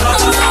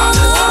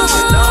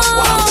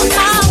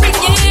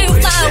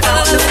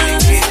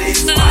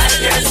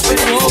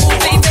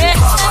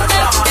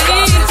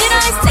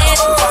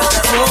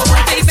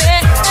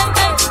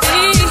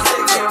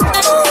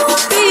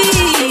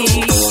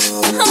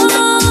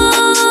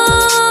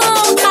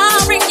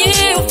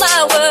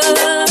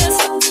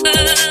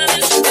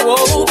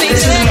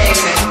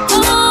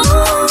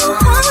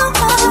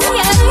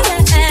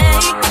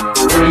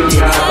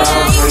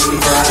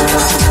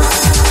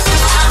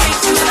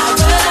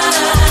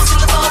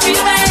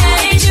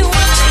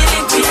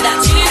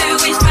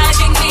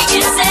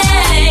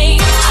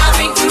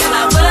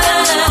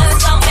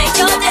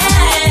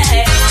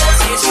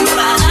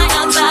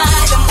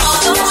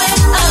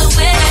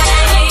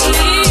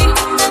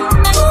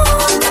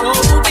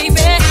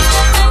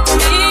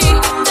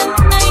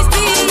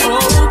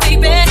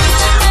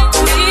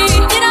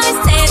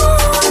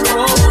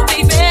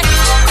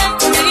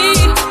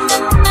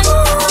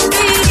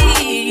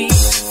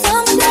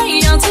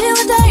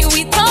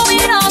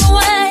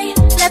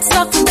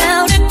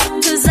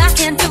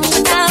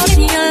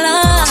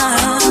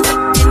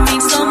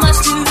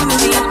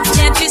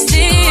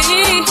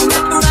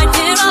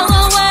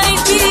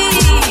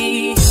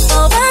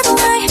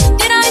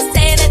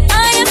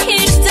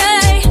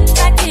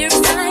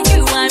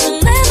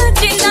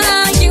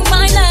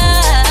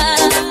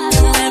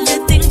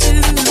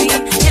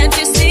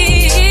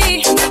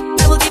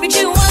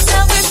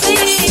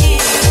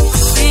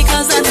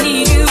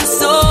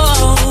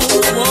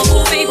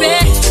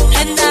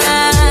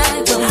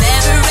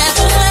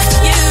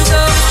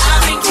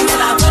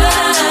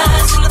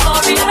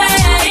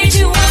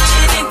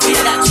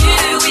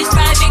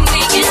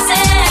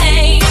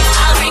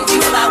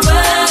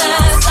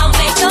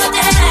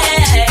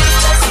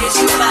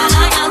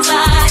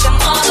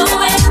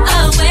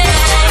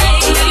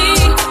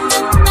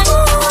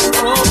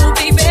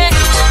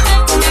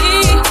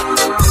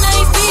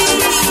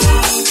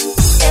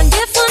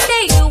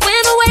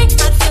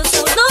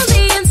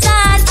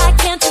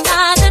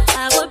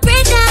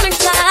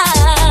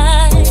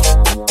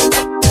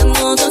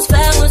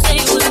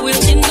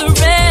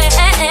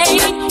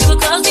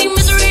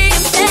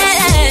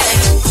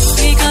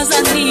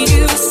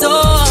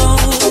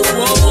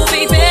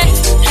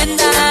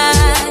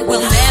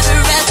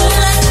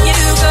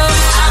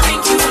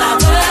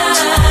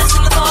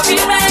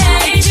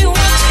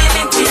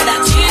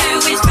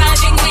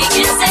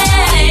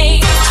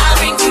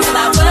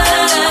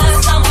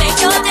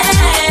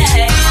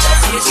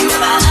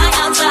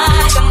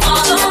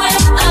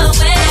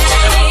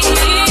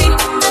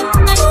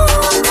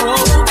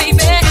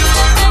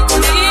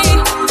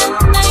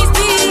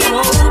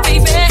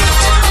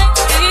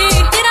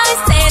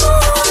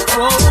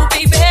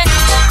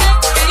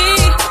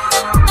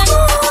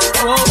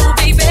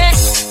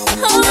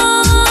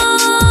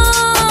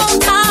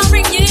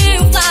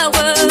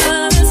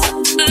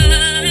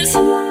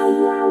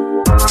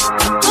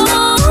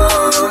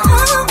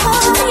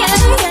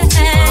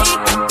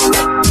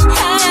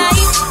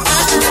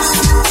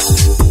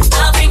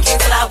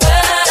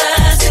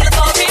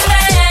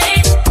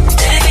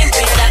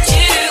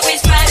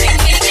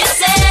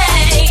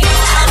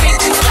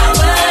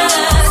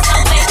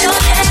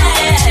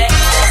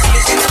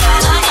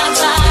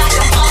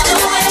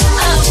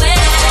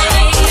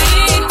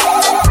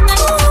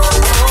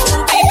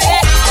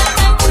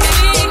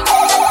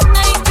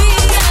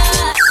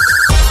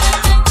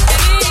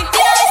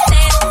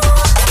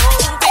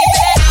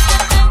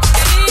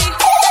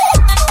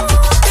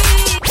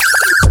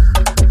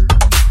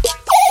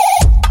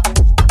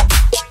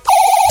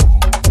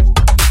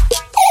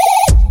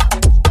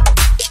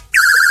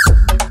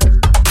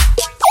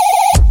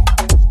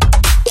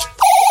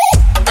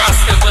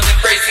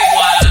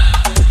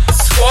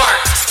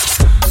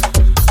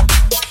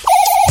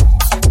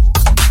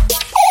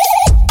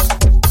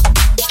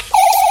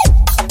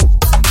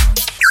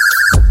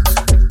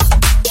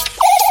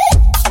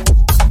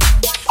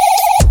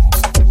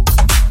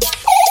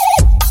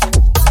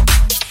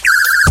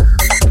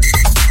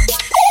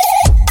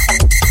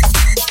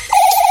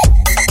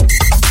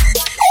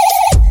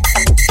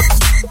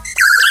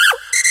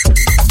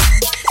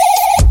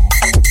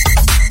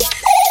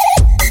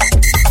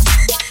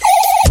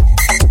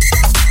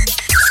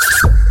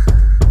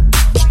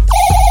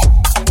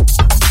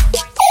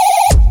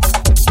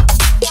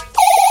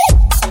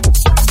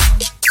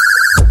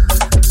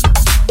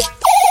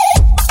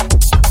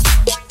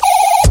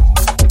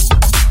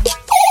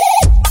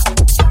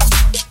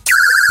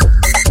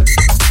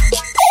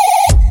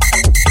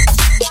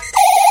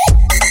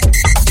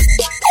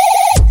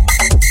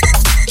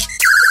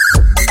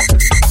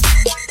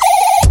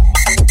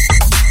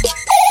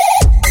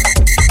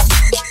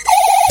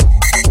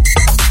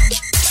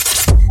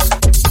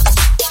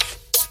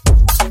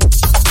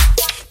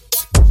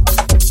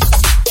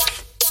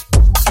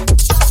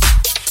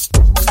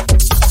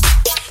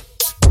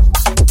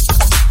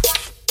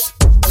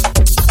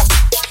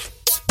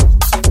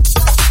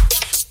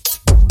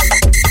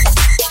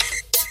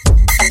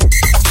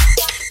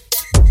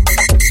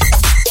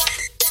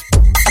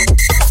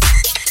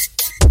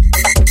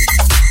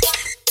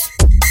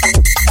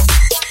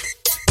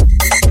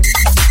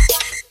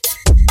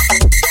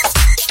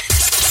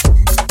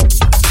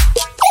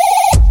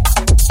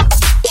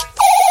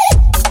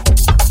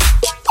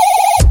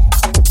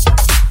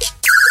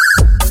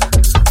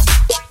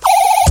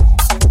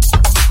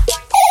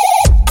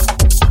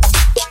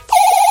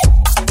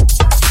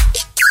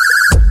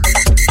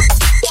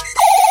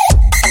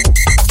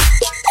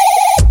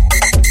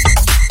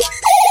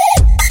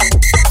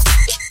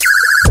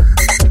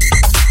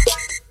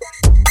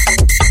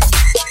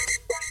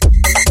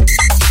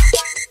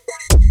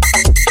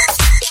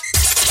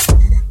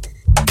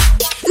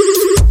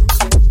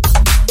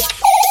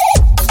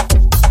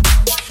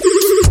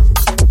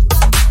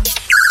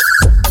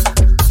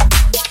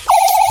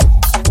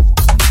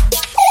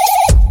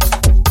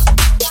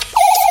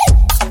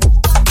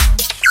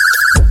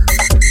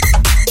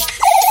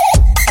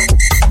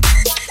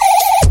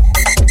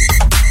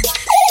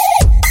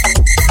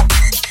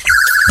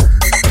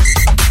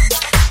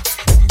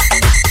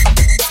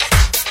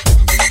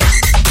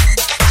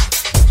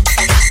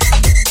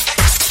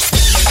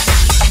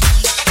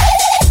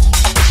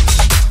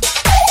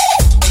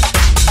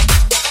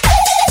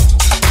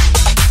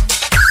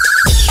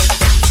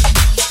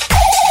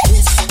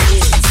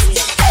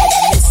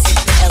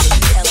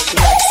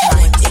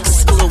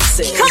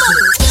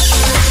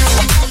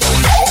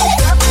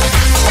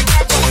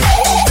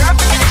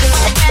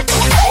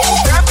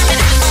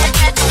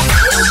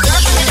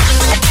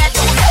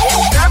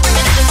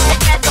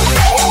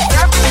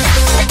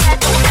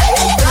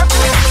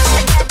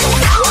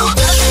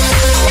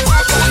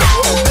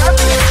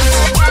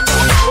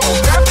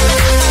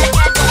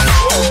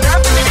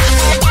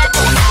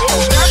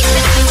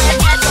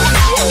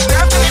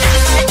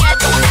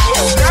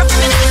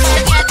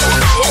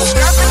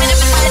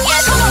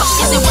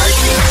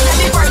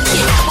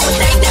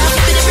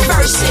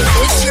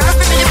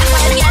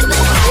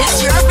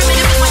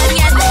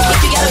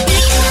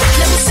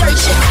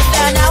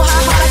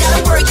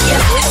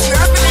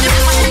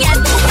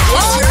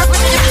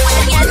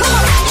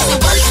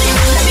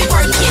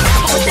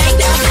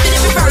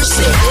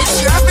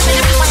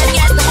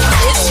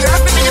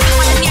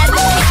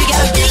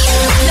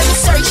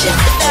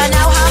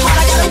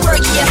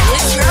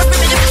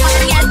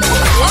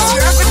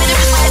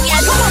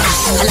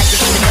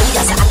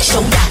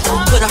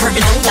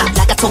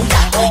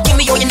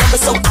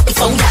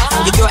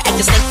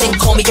 instinct, then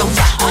call me over.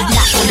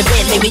 Not on the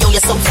bed, lay me on your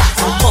sofa.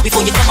 Call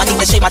before you come, I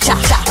need to shave my chop.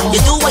 You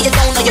do what you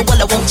don't, or you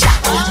will, I won't chop.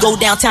 Go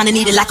downtown and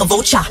eat it like a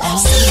vulture.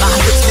 See my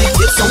hips, big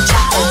hips on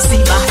chop. See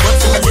my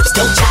butts and my lips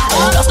don't chop.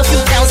 Lost a few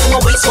pounds in my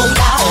waist, won't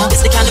lie.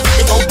 It's the kind of beat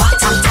that go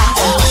ba-ta-ta.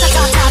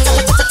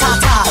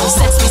 Ta-ta-ta-ta-ta-ta-ta-ta.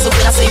 Sex me so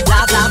good, I say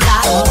blah, blah,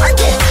 blah. Work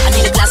it, I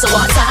need a glass of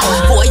water.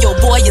 Boy, oh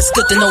boy, it's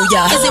good to know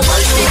ya. Is it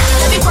worth it?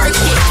 Let me work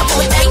it. I pull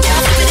it bang down,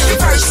 flip it and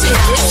reverse it.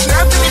 It's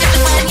your primitive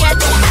plan yet.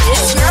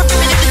 It's your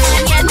primitive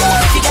plan yet.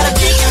 If you got a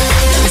big,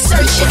 let me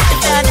search it. To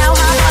find out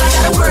how hard I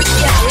gotta work it.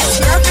 It's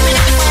your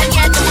primitive plan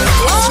yet. It's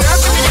your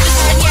primitive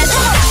plan yet. It's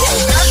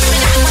your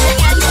primitive plan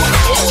yet.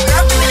 It's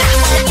your primitive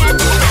plan yet.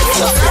 It's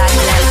your fly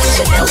light, get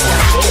your nails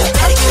done, get your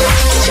pedicure,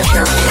 get your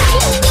hair done.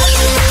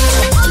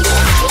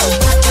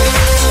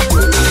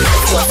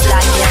 It's your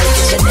fly light,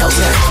 get your nails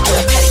done, get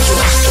your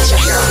pedicure, get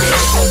your hair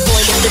done.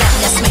 Boy, lift it up,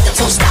 let's make a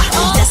toast stop.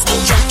 Let's get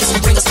drunk, this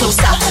will bring us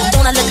closer.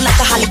 Don't I look like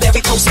a Holly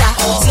Berry poster?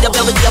 See the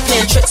Belvedere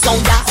playing tricks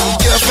on ya.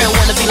 Girlfriend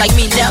wanna be like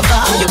me, never.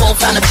 You won't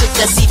find a chick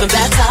that's even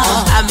better.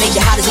 I make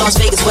you hot as Las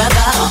Vegas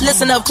weather.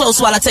 Listen up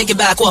close while I take it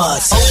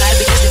backwards. Oh, I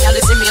begin to now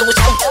listen me and what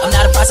you want. I'm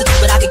not a prostitute,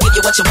 but I can give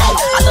you what you want.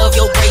 I love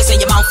your braids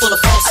and your mouth full of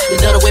phones. You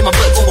love the way my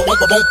butt boom, boom,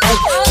 boom, boom, boom.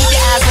 Keep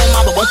your eyes on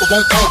my boom, boom,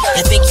 boom, boom.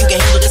 And think you can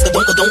handle this,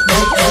 don't, don't,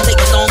 don't. Take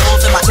my song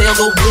off and my tail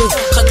go boom.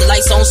 Cut the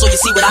lights on so you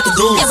see what I can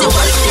do. Is it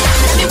worth it?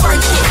 Let me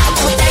work it. I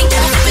put bang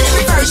down, flip it and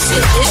reverse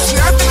it. It's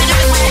your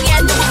primitive plan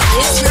yet.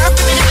 It's your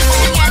primitive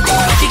plan yet.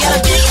 If you got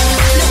a big,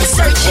 let me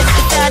search it.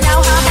 To find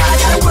out how hard I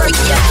gotta work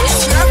it.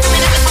 It's your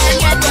primitive plan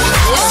yet.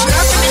 It's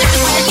your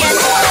primitive plan yet.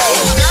 It's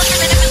your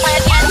primitive plan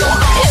yet.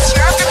 It's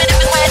your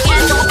primitive plan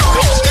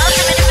yet.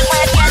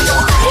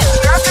 It's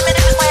your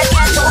primitive plan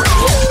yet. It's your primitive plan yet. It's your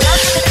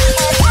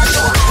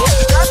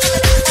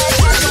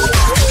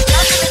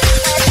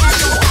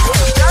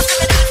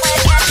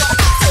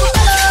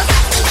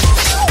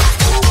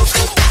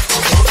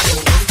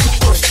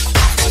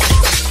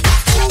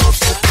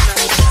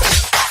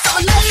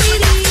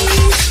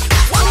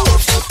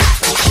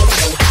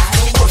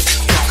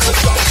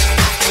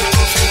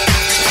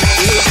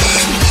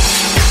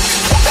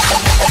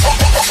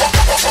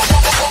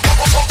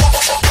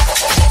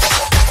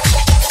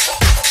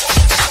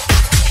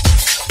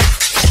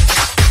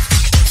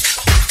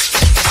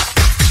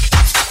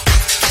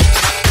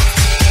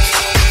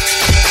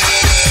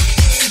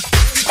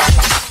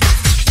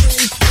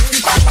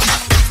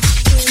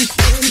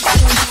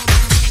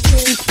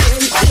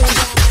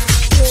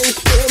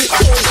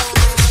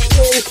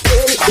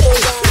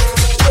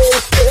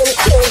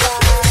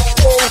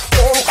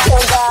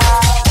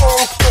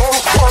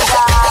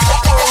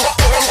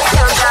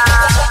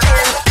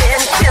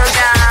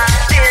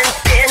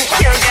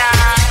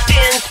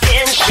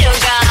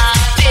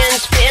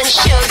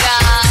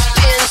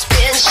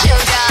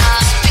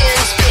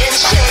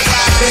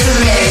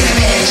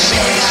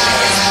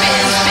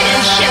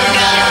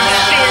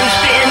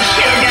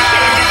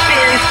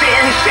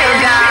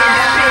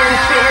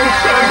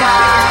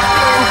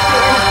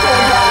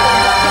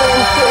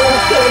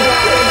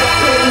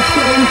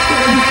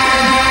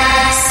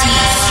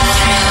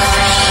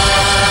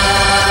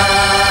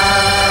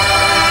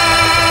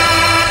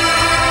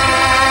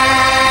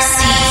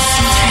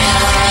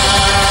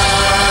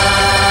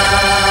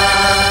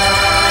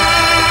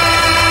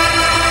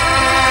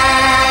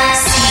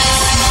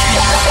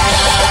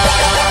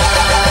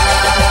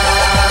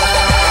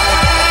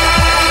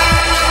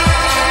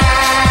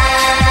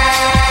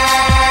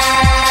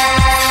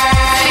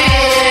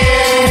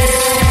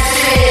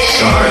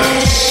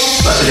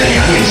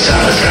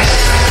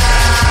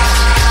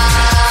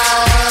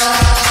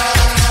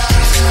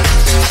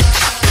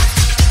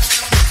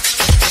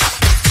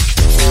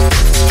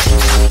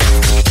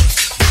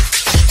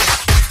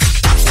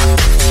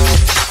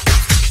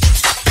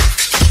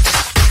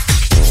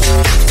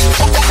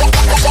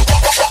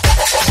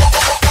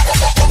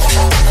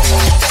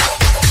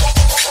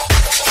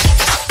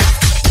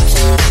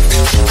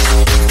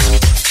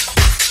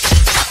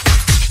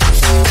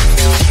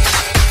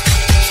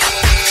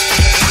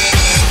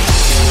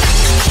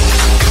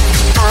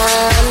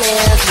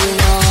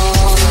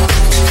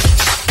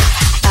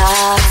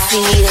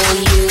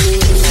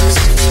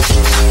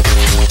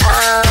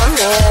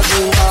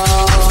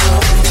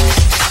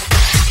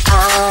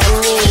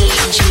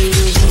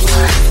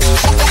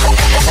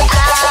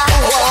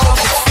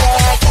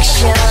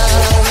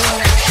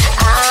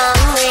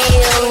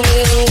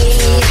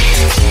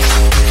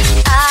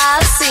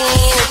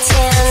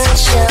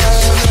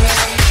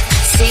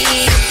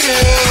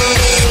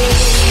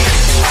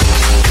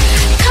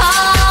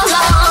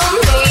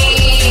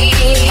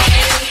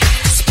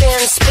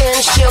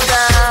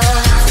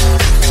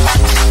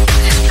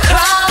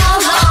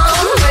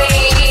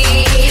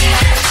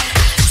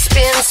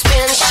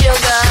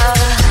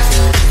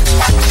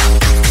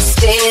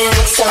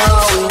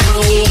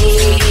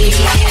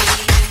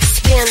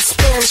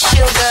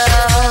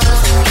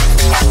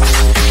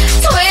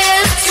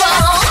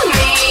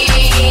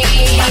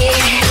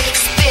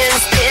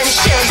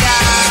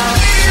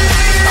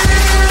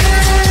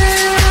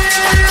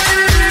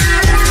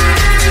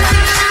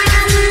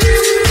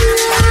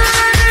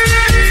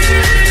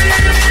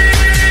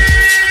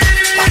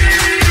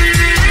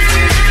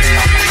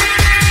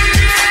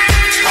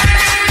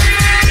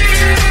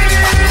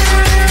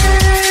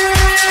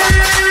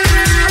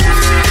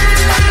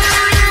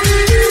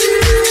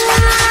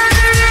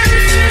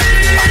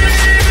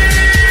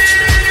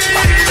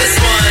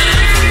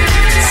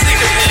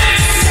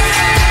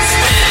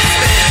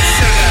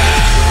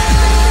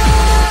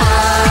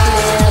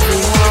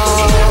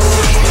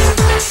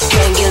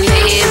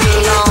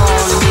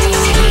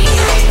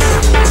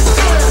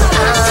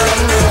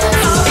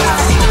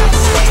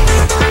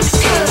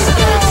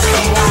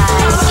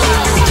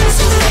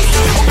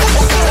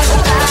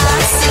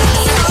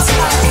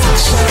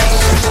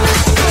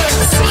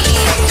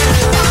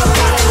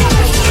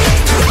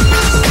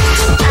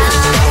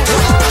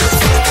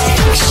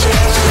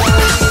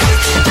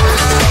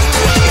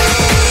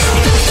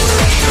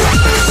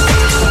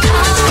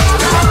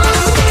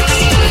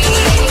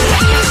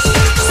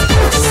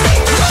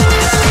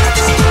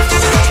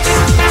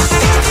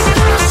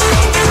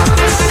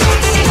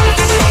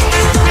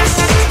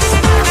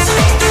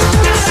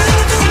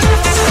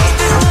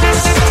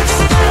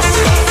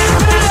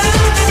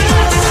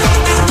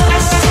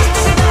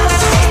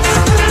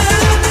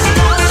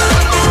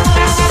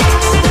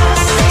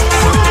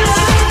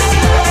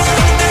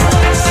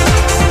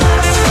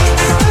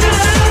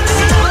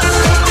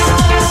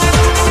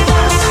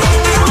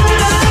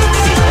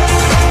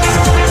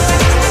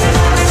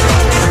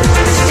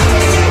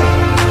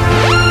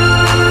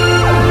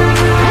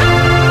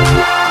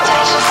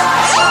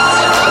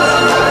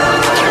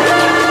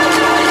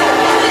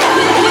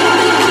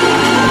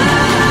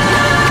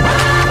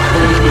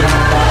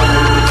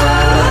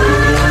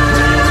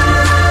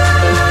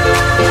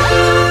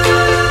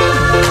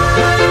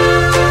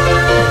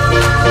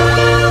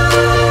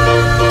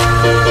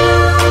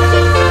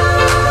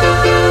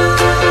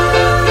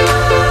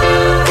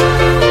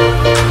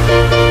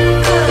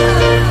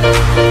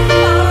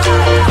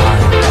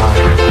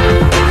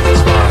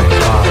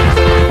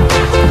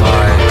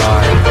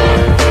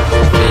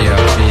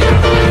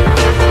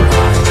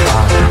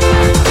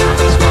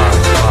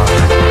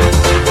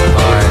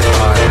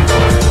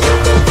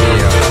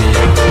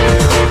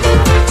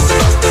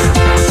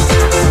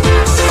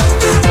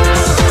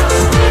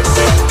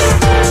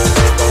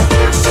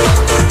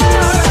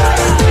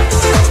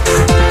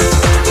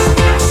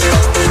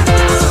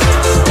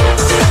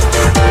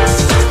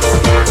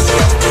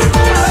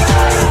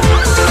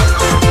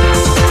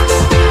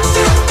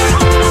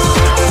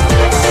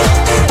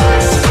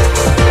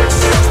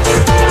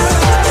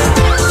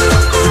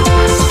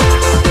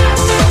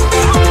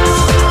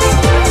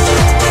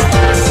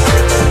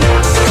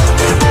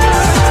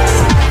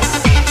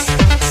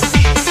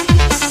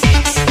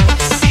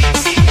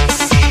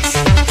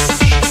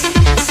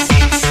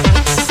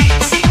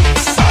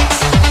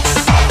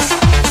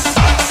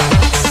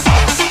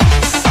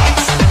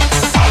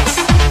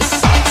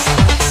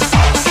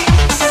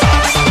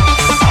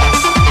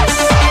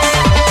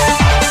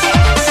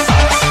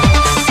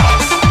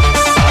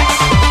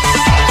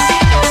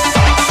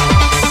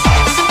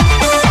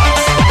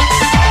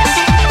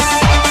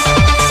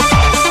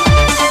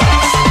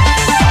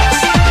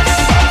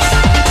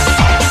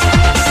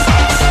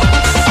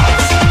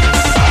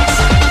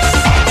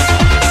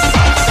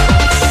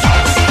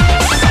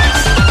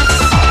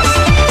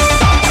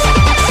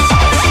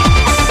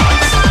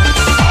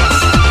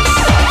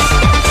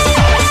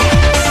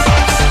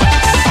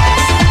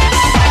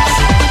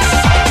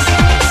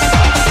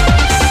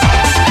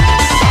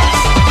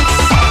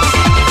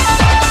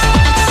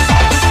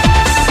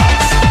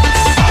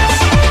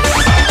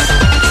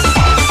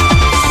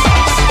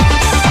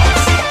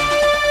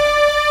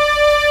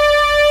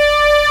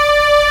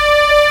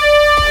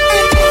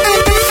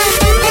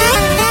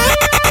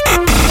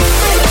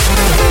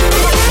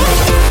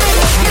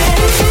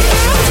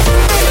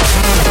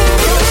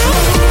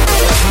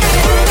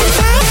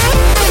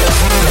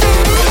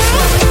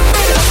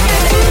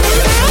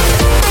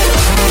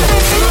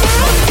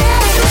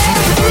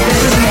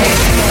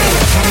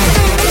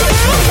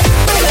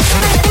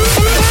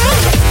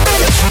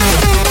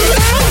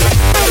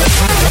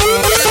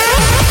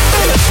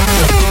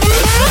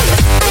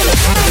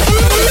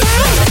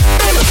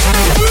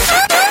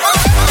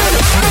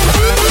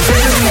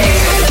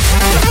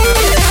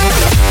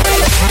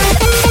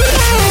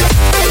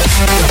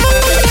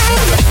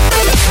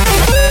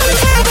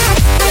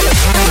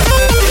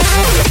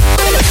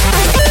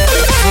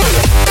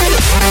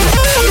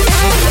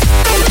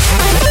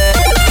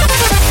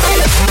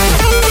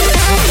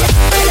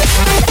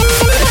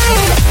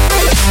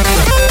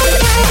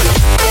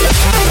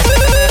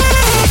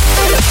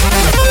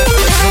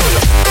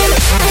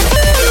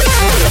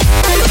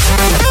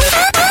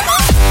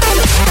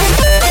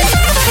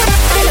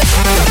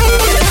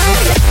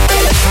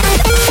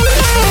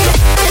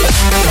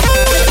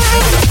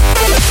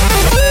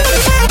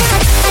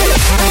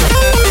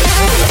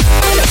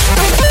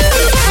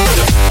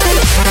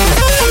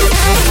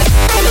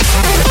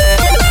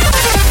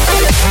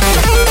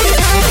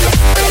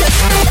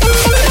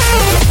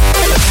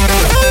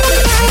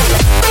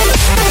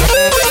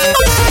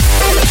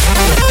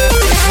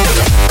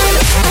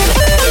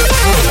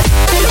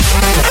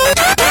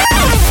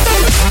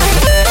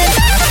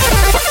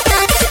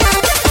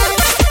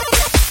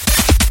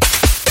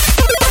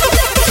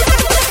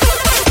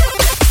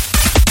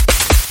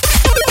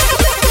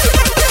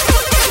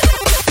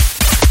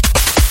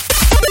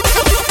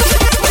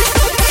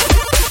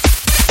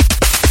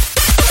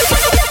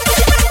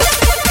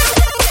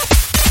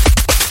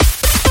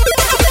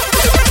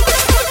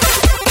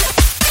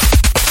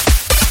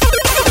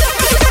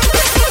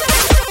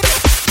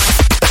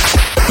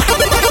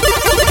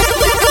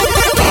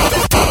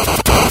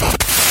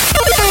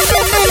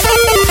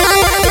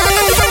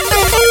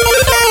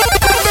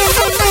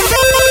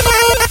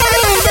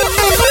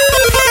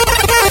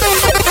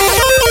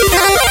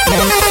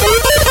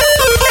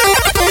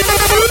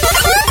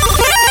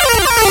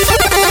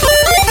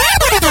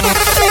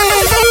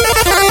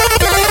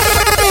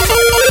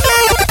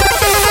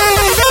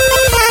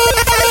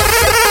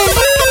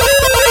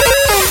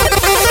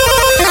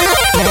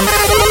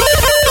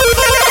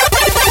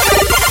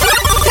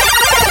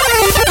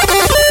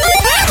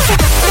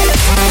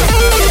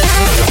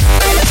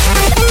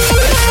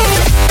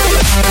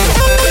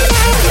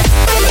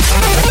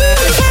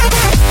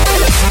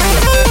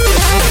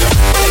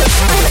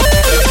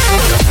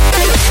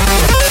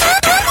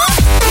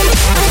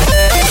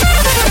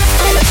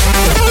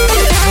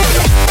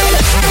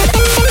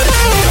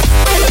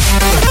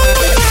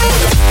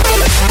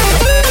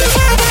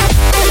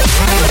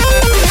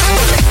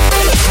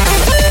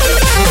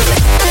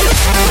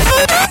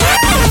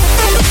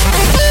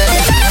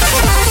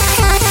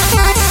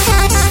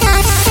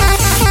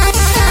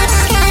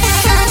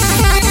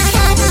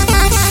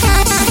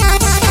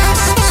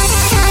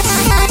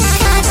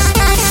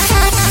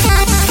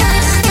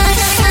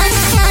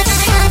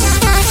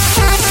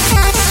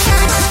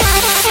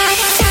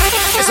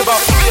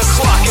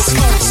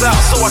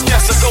so I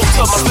guess I go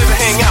to my favorite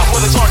hangout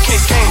where there's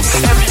arcade games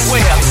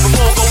everywhere.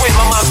 Before I go in,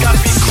 my mind's gotta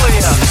be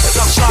clear, as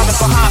I'm striving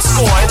for high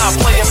score, and I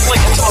play and play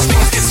until my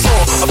fingers get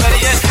sore. Or better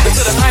yet,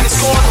 until the night is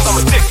gone, cause I'm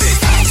addicted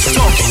to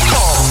Donkey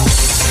Kong.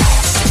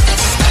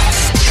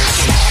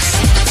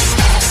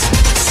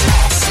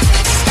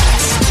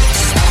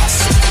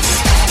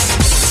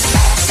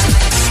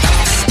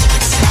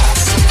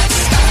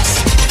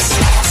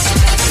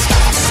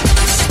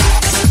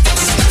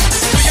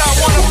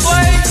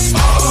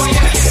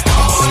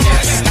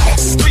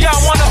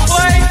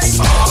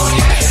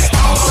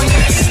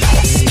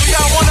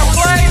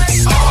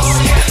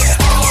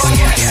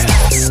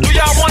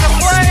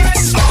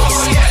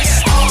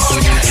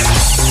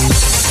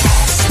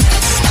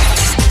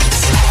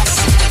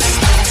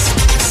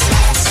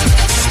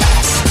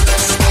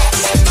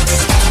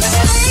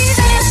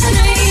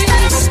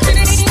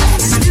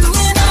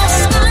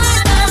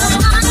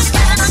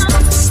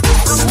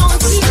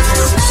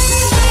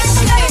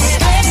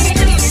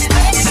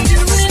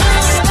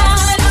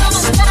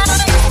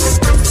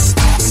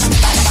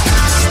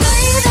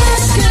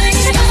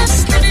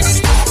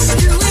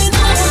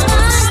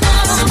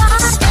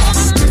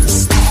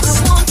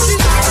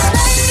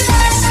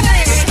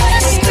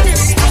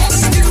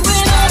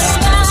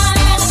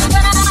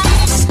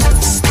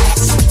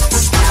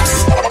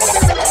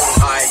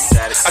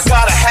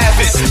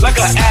 Like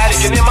an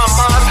addict, and in my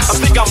mind, I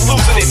think I'm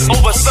losing it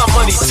over some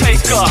money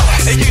taker.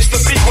 It used to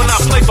be when I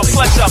played for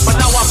pleasure, but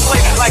now I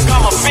play like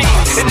I'm a fiend.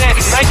 And that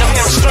night I'm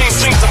hearing strange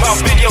dreams about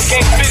video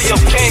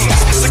games.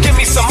 So give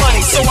me some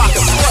money so I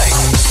can play.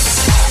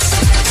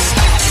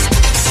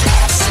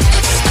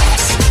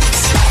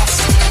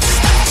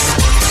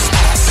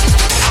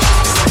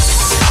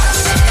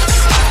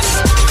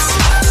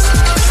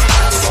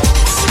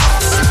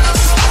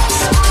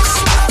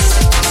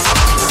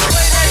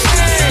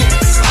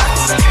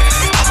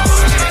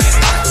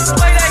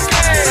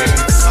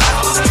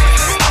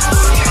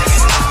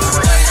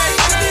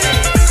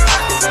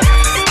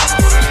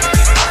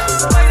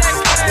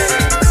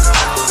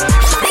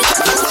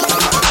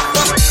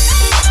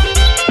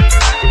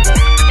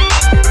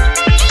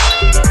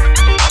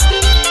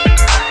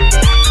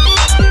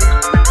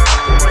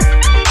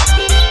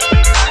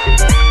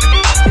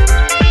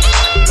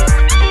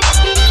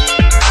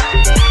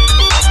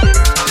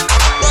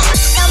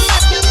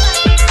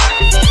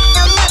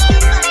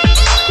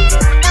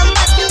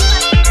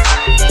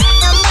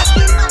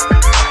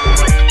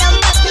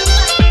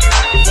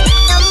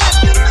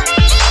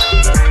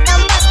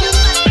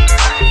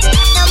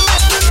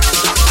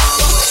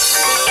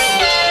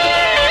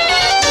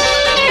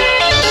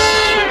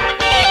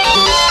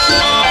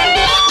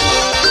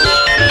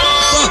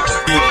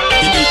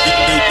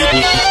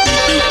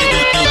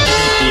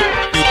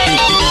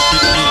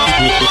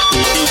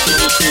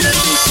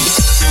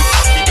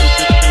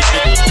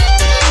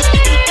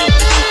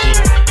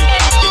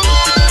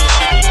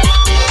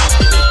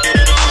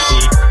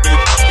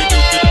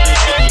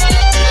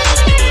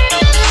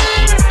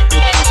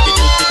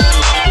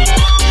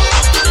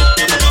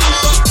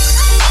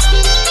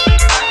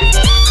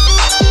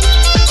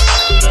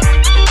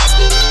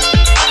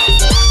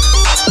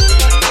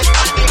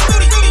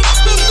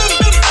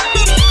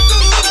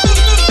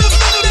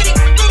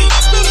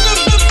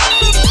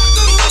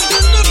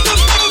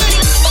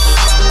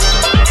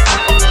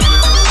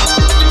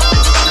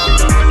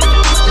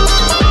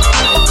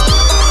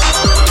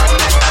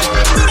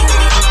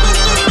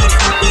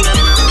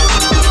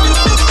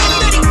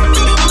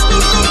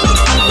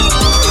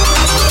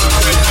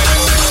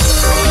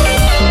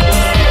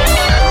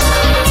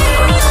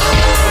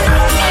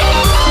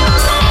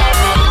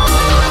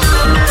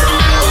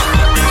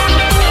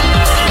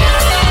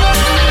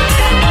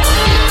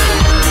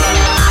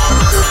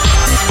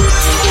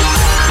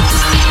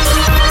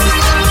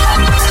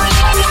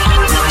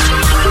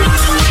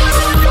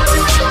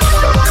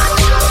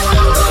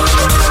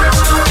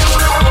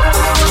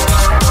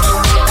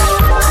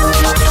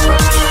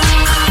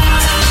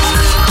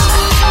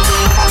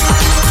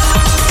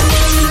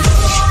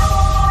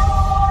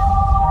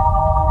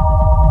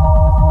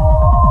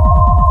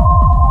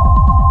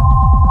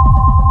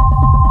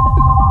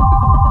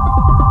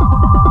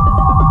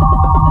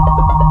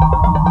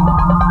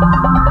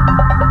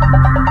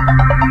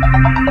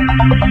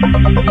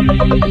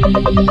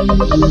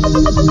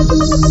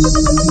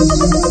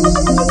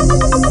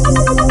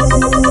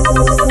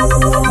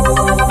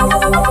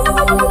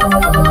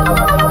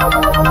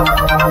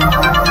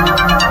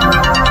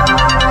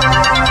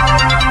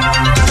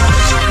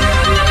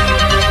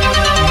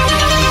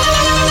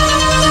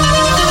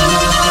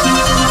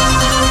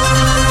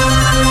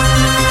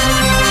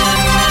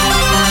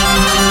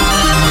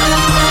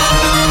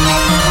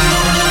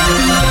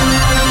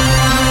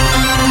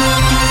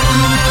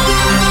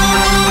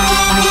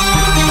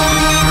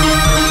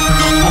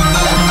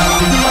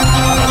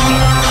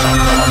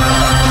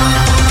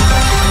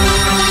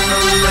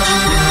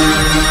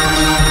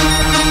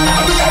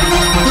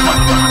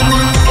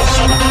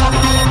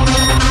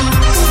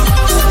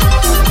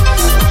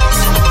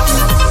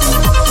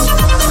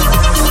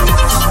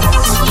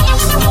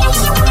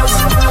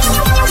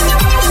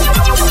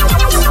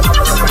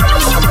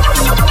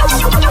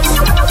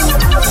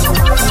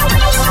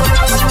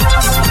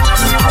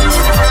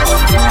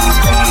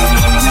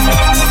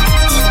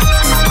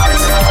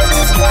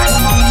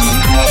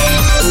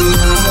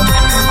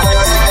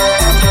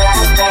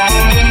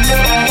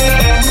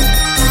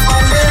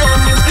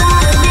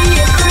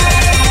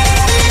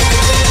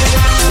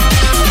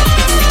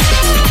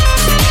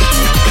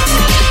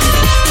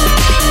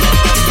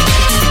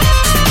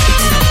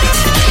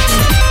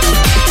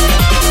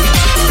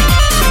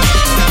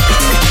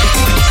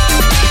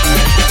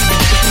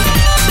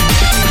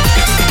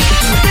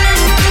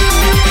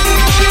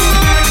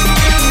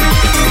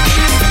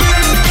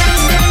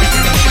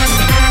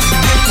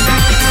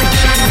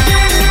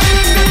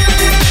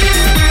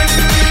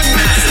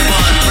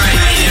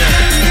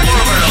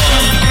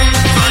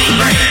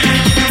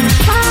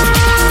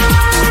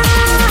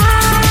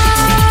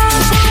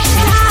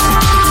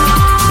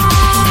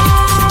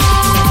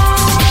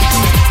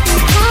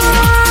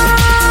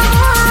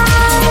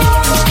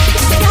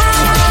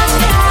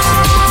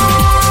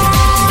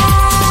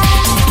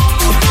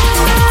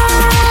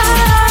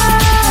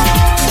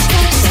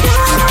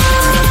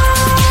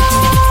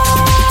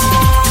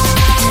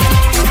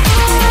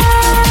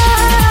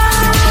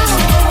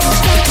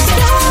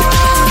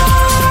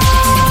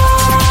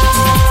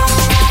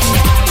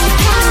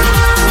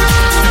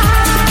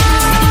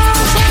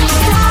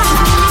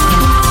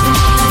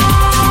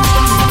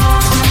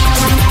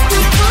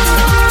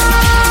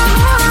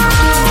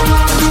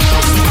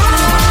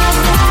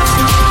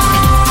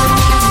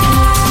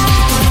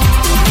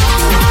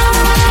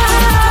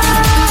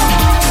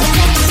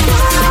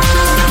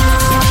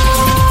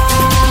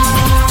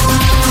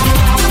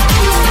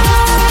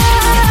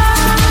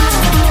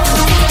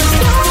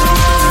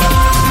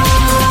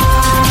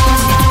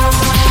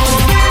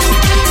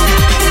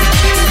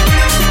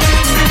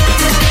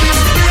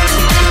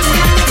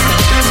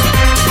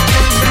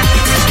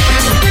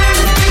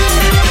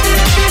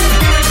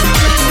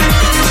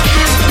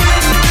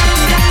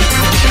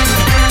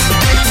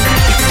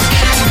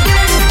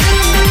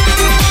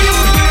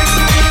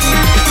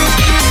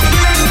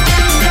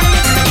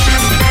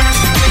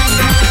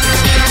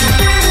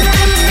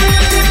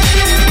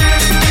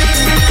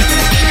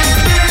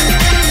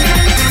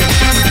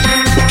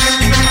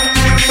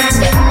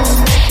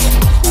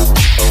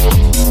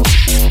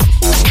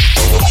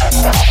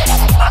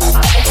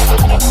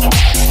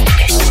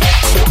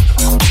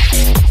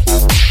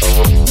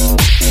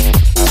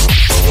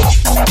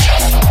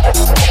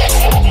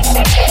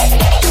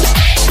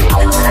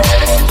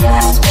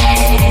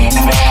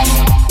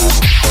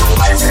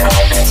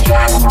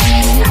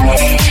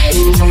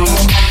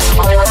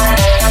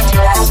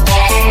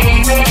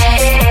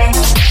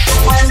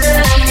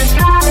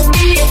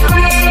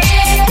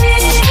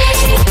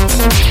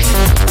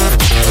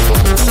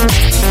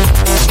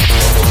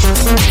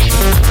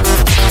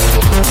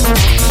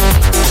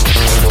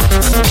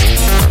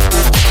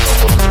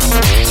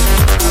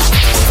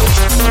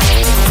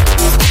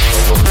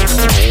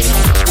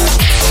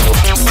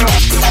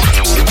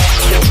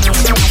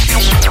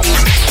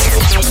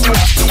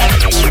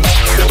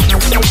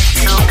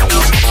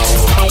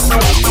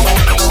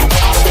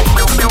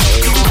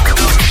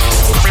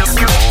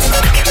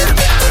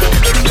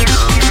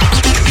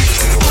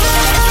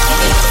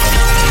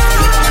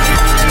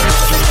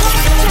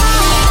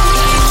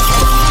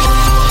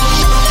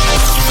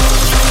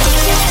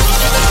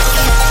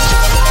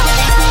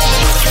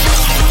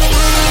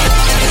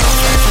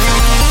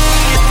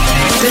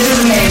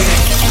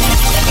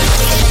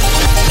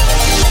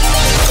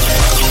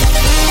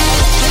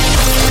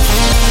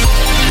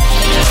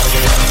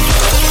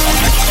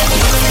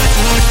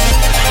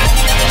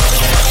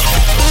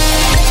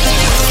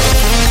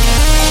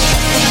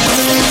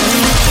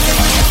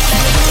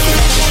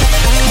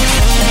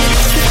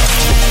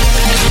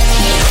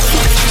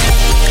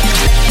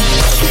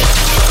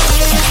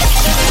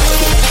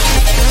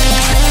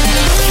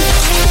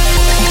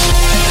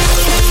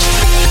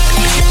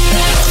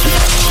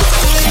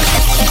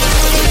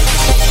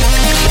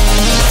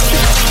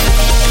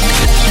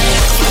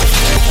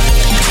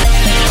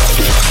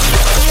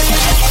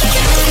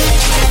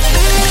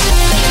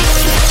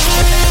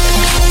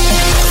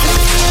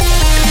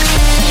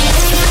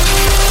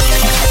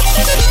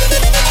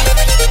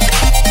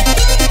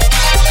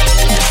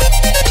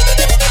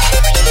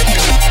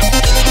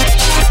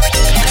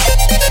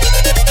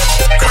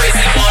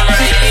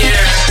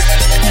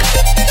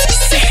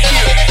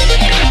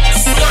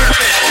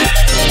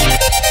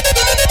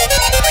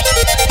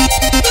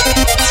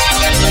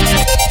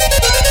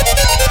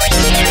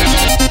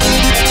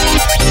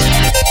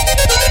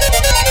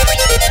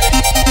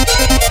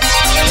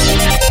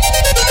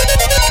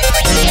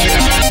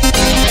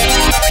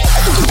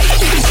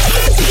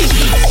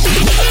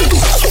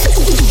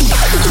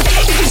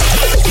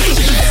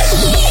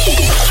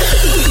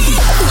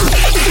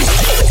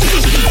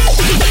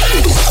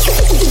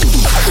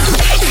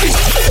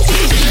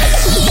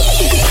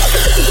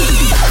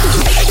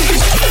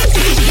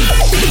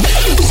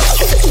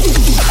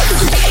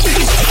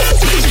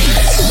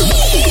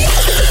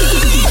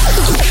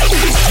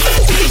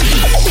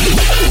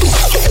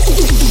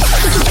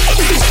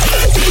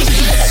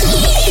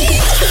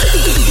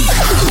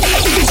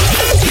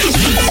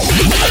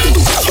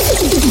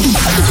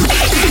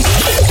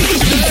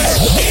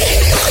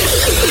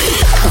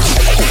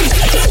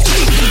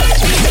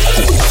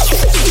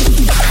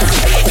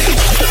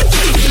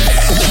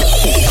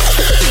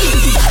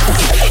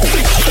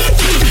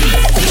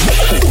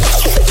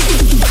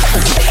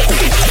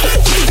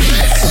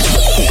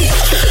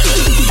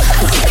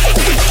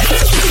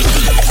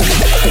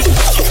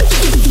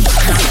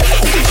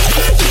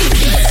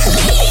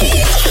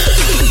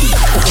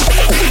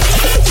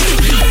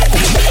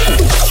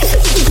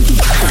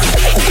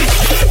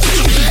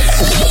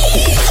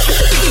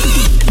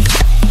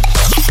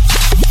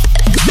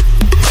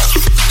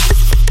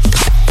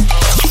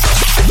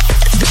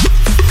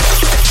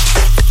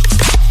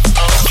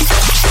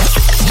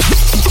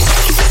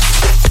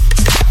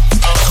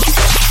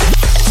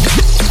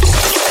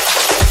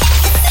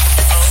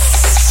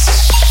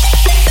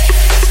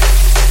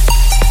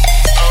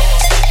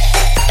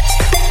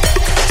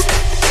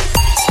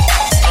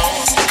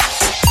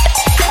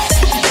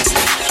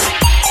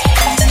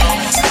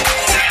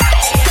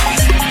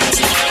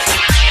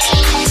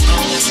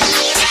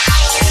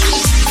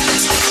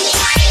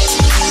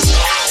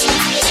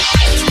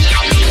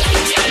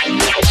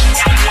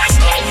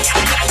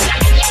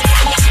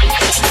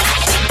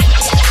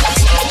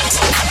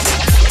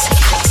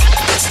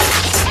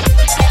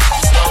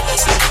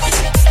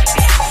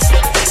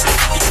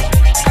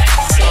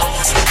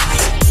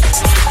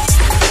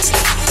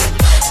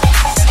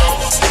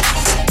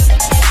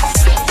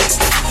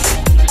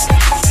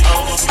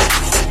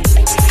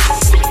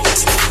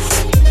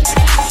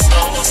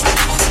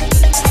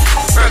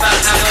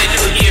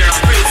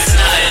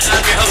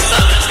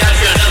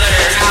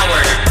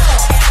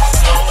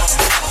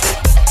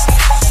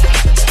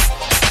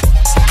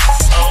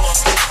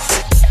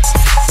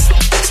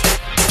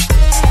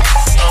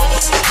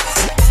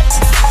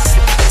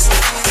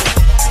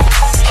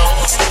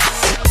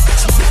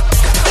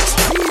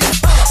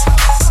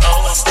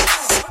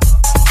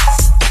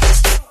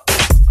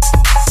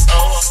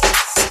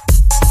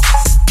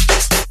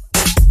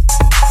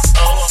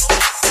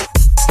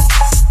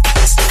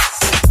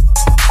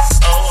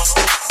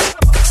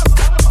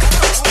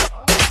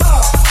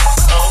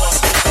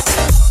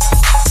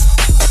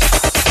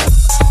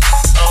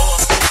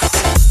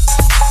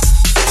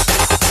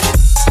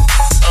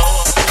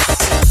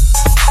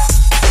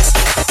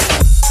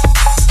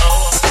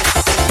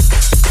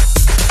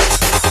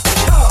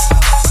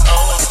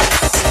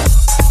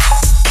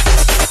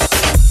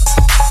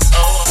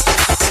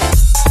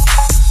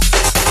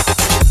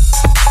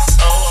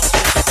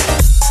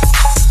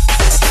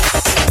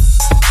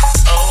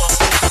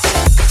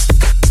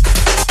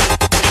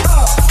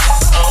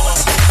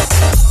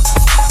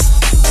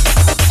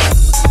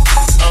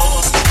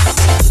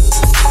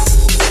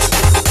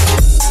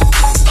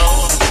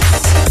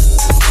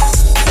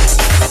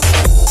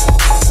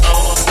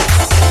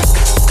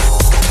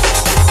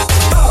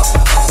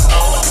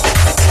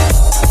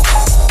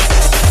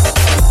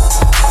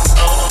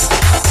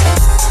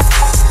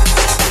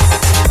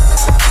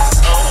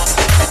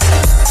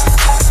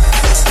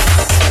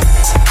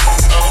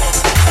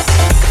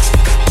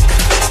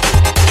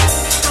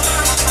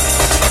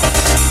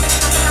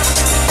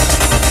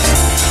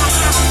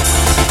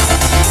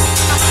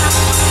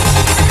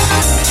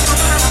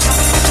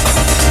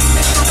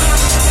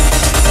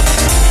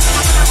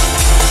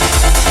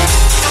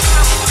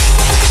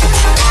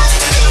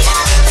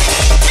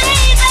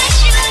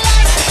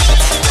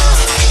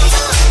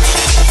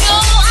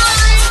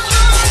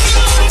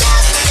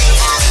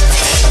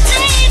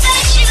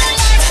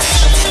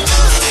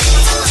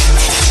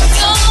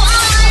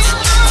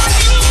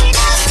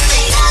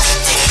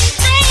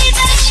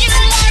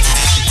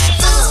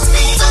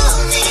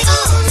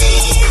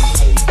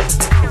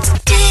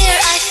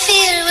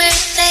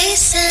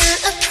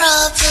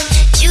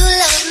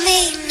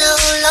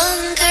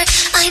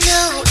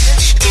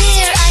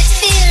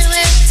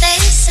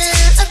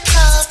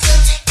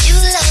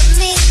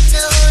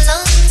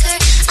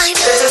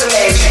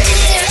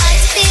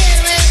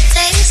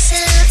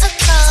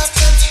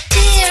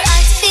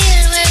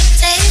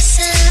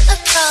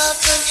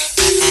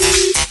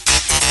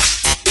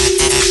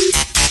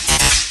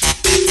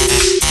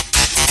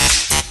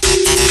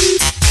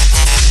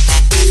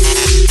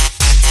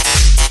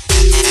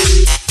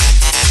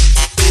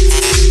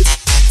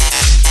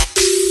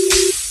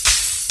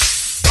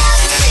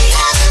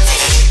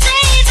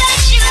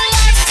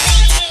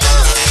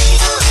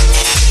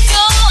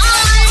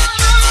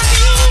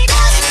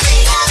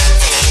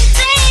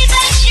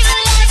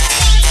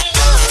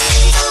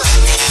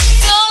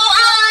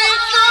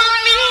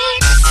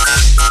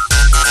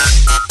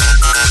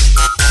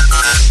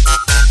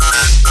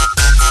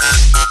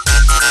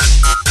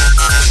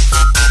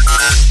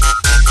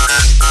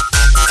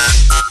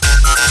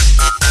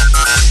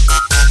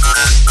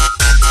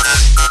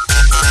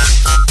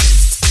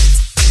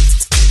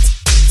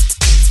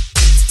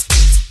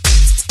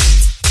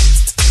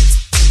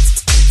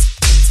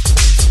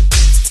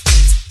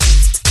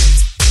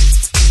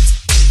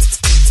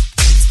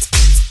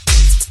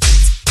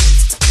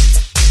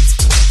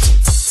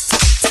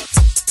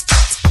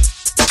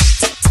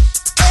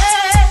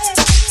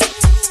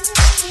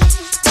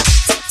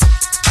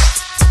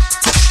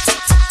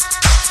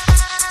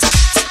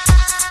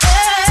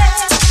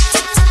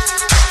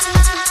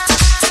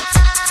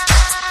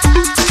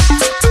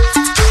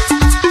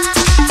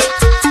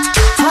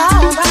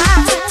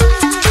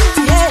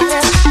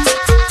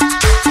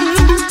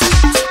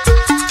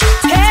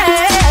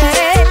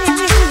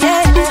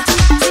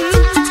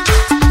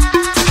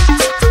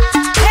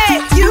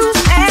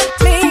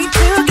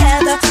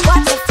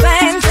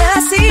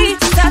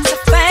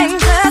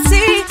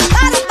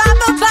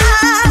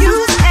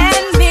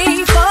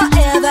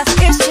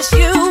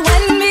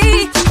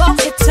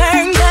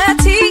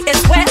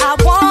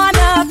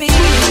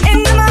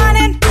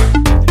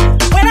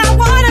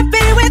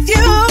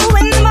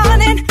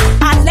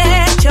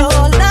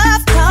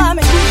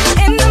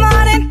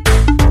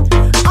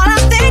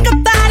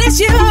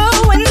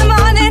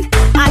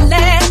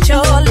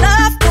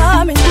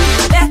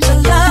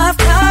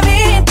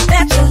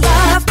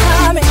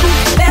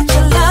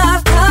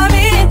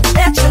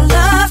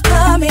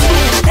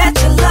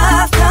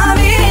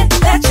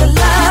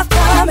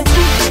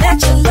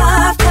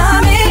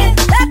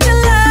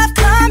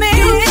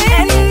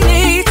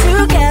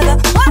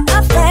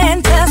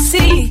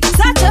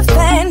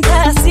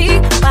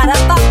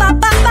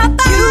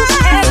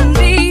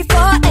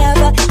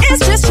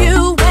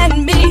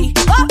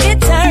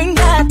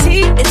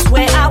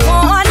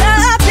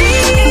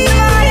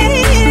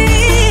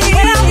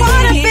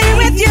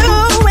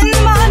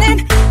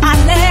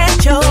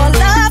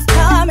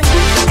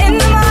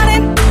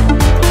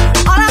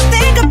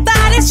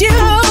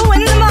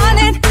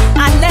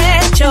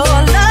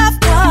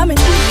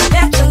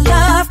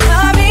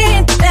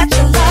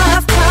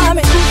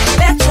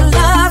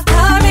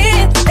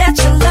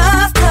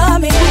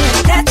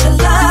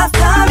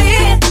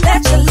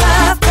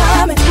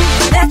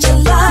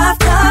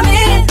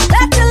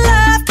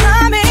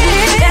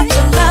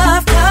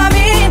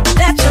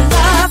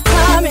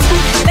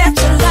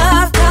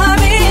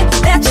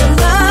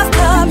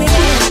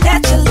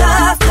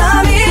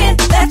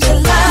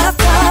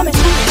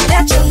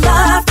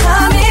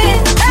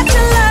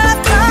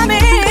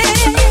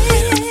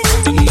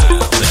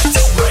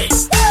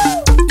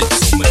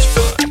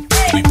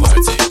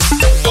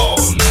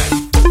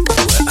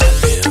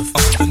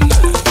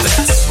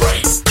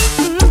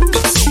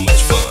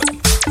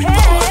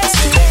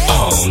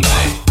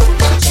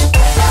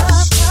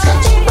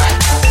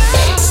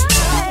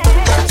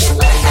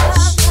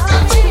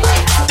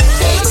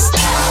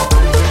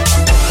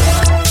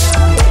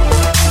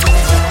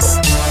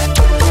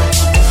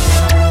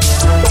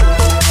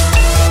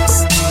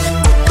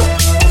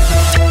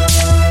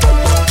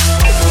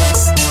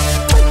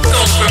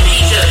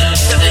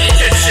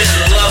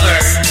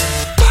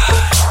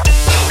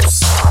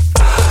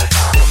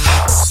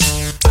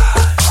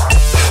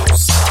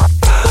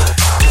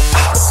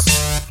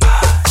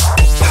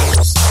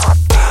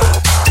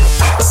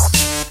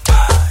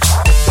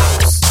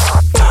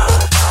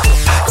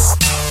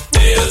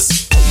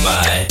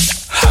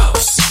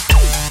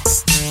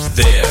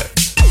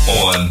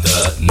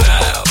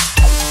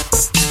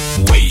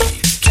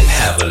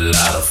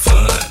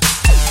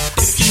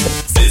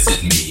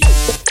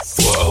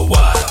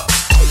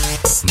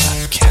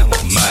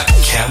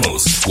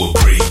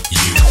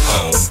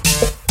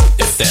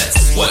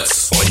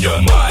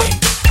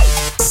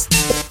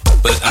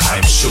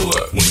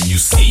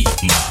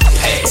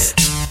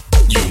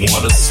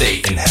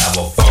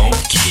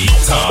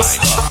 time.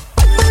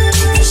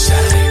 Shy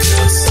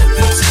girl, step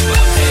into my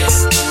head.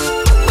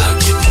 I'll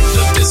give you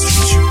the best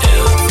dreams you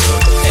ever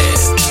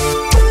had.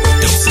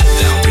 Don't sit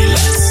down,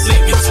 relax,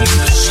 lay between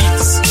the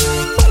sheets,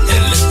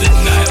 and let the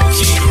Nile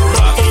King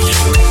rock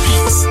your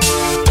beats.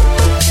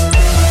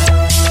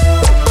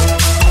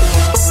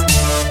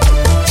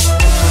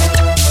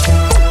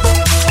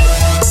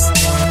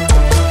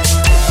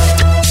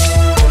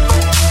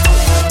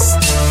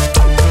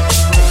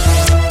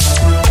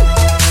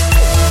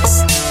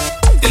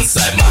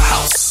 Inside my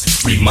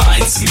house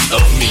reminds me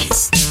of me.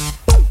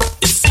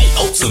 It's the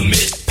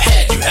ultimate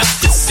pad you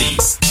have to see.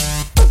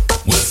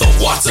 With a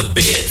water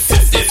bed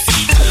 50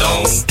 feet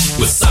long,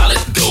 with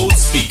solid gold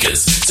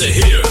speakers to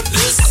hear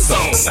this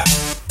song.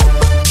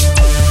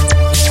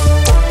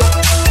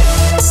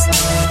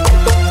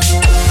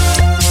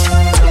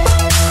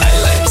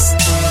 Highlights.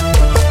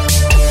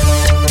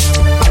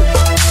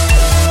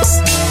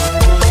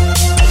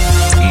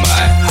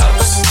 My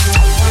house.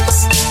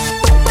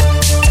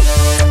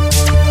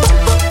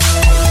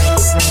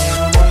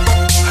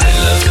 I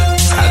love it,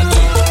 I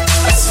do,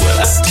 I swear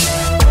I do.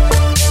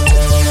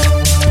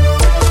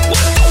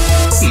 What?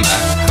 My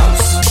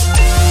house.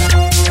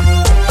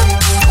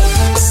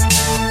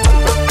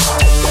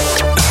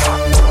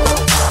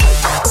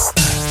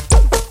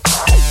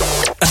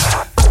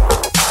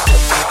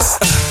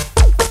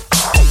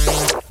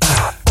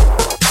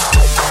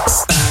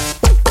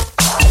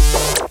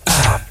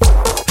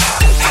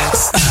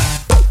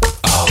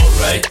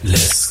 Alright,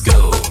 let's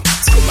go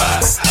to my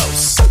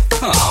house.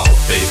 Oh,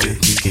 baby,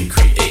 you can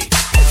create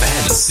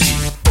fantasy.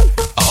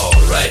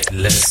 Alright,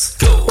 let's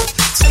go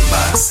to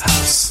my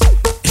house.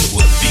 It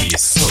would be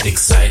so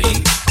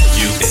exciting,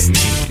 you and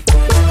me.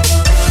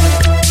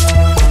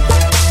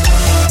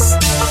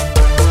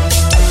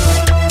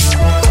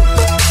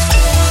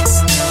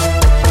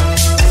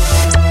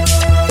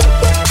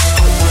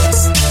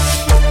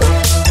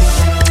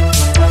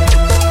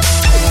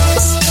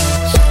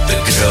 The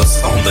girls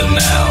on the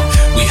Nile,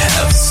 we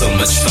have so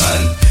much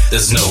fun.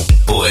 There's no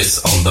boys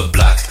on the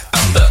block,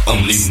 I'm the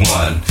only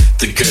one.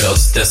 The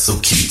girls, they're so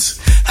cute,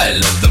 I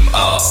love them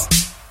all.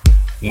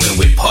 When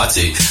we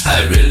party,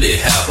 I really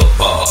have a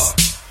ball.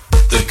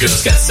 The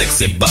girls got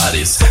sexy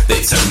bodies,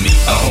 they turn me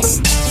on.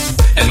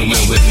 And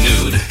when we're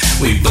nude,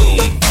 we boom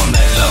all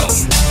night long.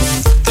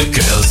 The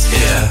girls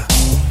here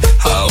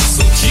are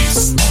so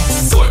cute.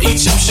 For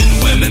Egyptian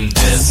women,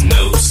 there's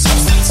no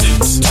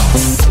substitute.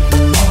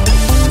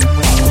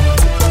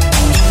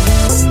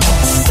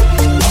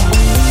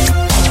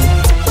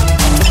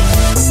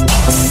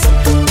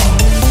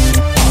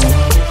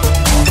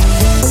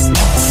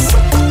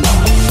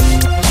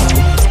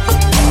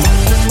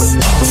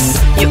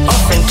 You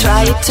often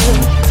try to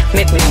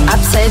make me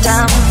upside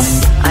down.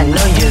 I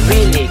know you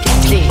really get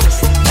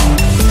pleased,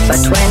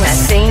 but when I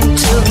think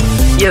too,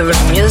 you're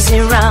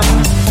amusing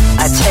round.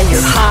 I tell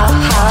you ha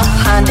ha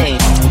honey,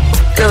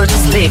 go to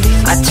sleep.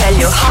 I tell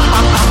you ha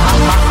ha ha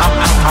ha ha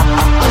ha ha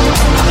ha,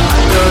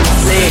 go to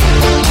sleep.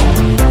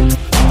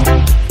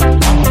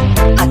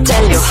 I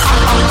tell you ha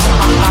ha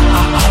ha ha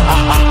ha ha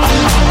ha ha,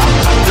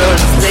 go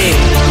to sleep.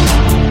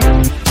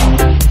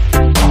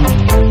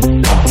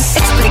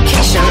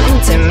 Explication,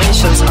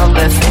 intimations of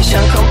the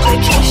fashion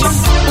complication.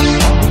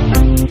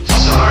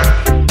 Sorry.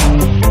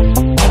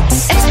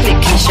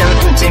 Explication,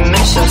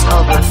 intimations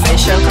of the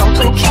fashion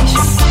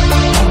complication.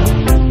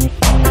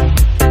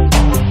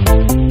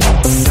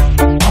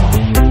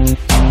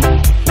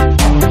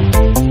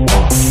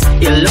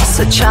 You look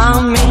so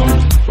charming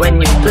when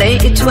you play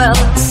it well,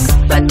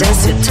 but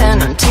as you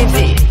turn on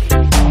TV,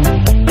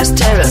 you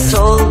stare at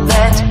all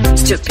that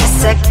stupid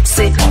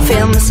sexy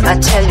films. I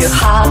tell you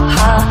ha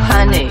ha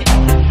honey,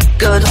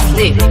 go to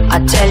sleep. I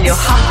tell you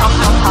ha ha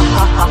ha ha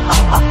ha ha ha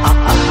ha ha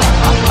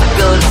ha,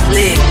 go to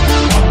sleep.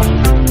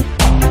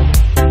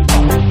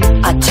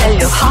 I tell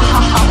you ha ha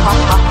ha ha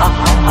ha ha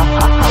ha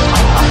ha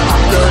ha ha,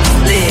 go to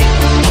sleep.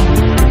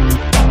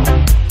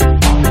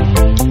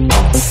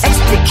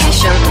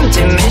 Explication,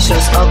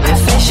 intimations of a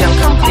fashion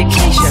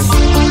complication.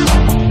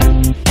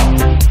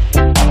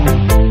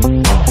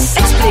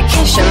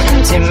 Explication,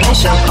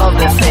 intimation of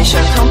a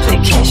fashion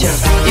complication.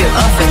 You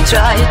often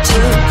try to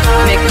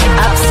make me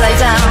upside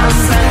down.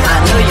 I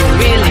know you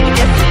really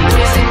get me,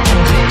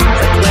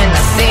 but when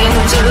I think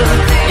to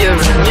you're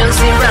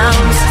amusing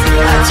rounds,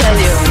 I tell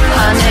you,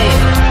 honey,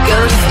 go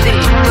to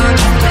sleep.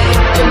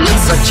 You look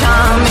so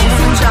charming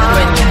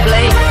when you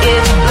play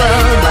it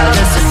well, but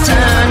as you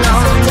turn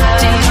on the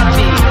TV,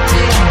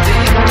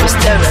 you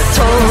stare at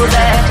all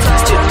that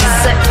stupid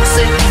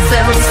sexy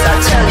films. I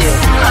tell you,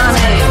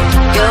 honey,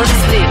 go to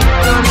sleep.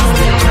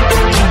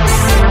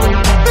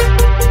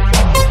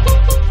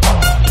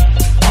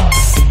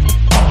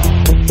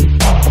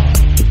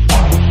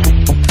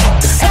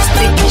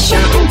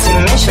 Explication,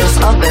 intimations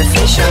of a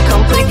fashion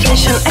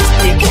complication.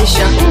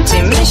 Explication,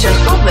 intimation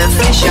of a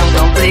fashion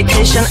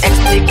complication.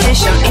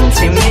 Explication,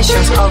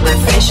 intimations of a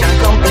fashion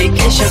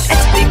complication.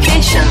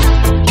 Explication,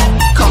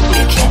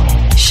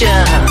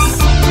 complication.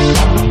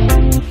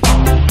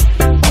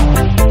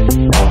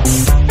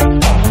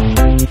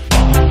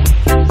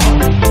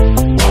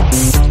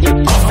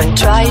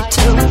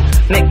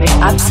 make me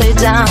upside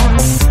down.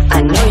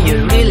 I know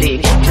you really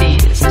get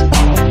pleased,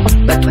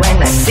 but when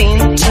I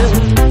sing to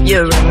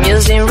your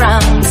amusing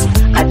rounds,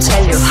 I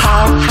tell you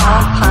how,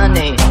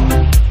 honey,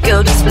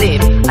 go to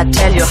sleep. I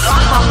tell you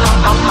how,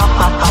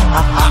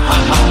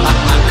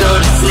 go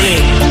to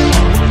sleep.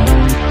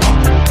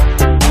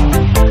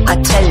 I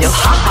tell you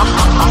how,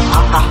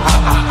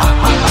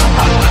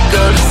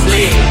 go to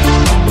sleep.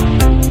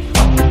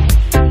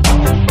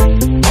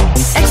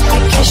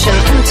 Explication,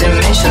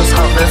 intimations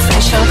of the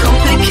facial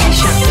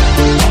complication.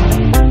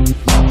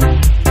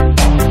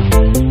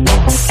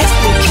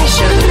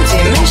 Explication,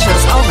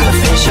 intimations of the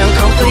facial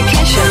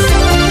complication.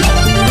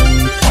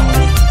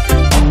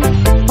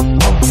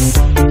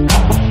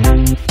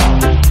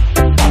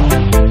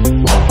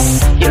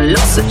 You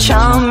look so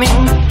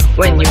charming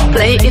when you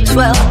play it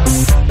well,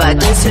 but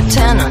this you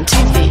turn on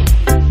TV.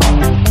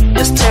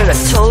 You stare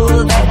at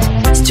all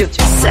that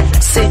stupid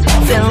sexy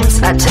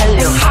films. I tell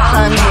you,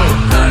 honey,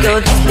 go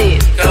to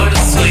sleep. Go to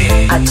sleep.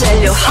 I tell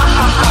you,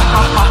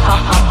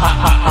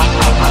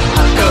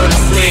 go to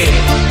sleep.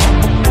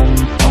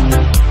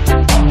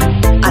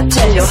 I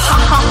tell you,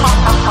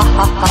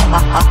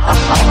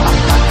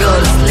 go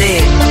to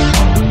sleep.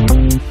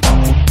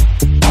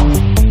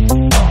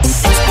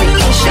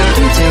 Explication,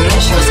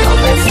 intimations,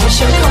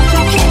 complication,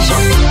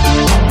 complication.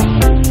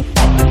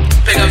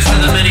 Pick up for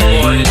the mini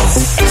boys.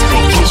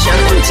 Explication,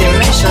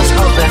 intimations,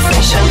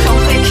 complication,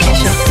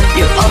 complication.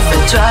 You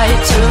often try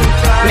to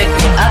make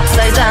me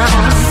upside down.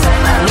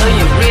 I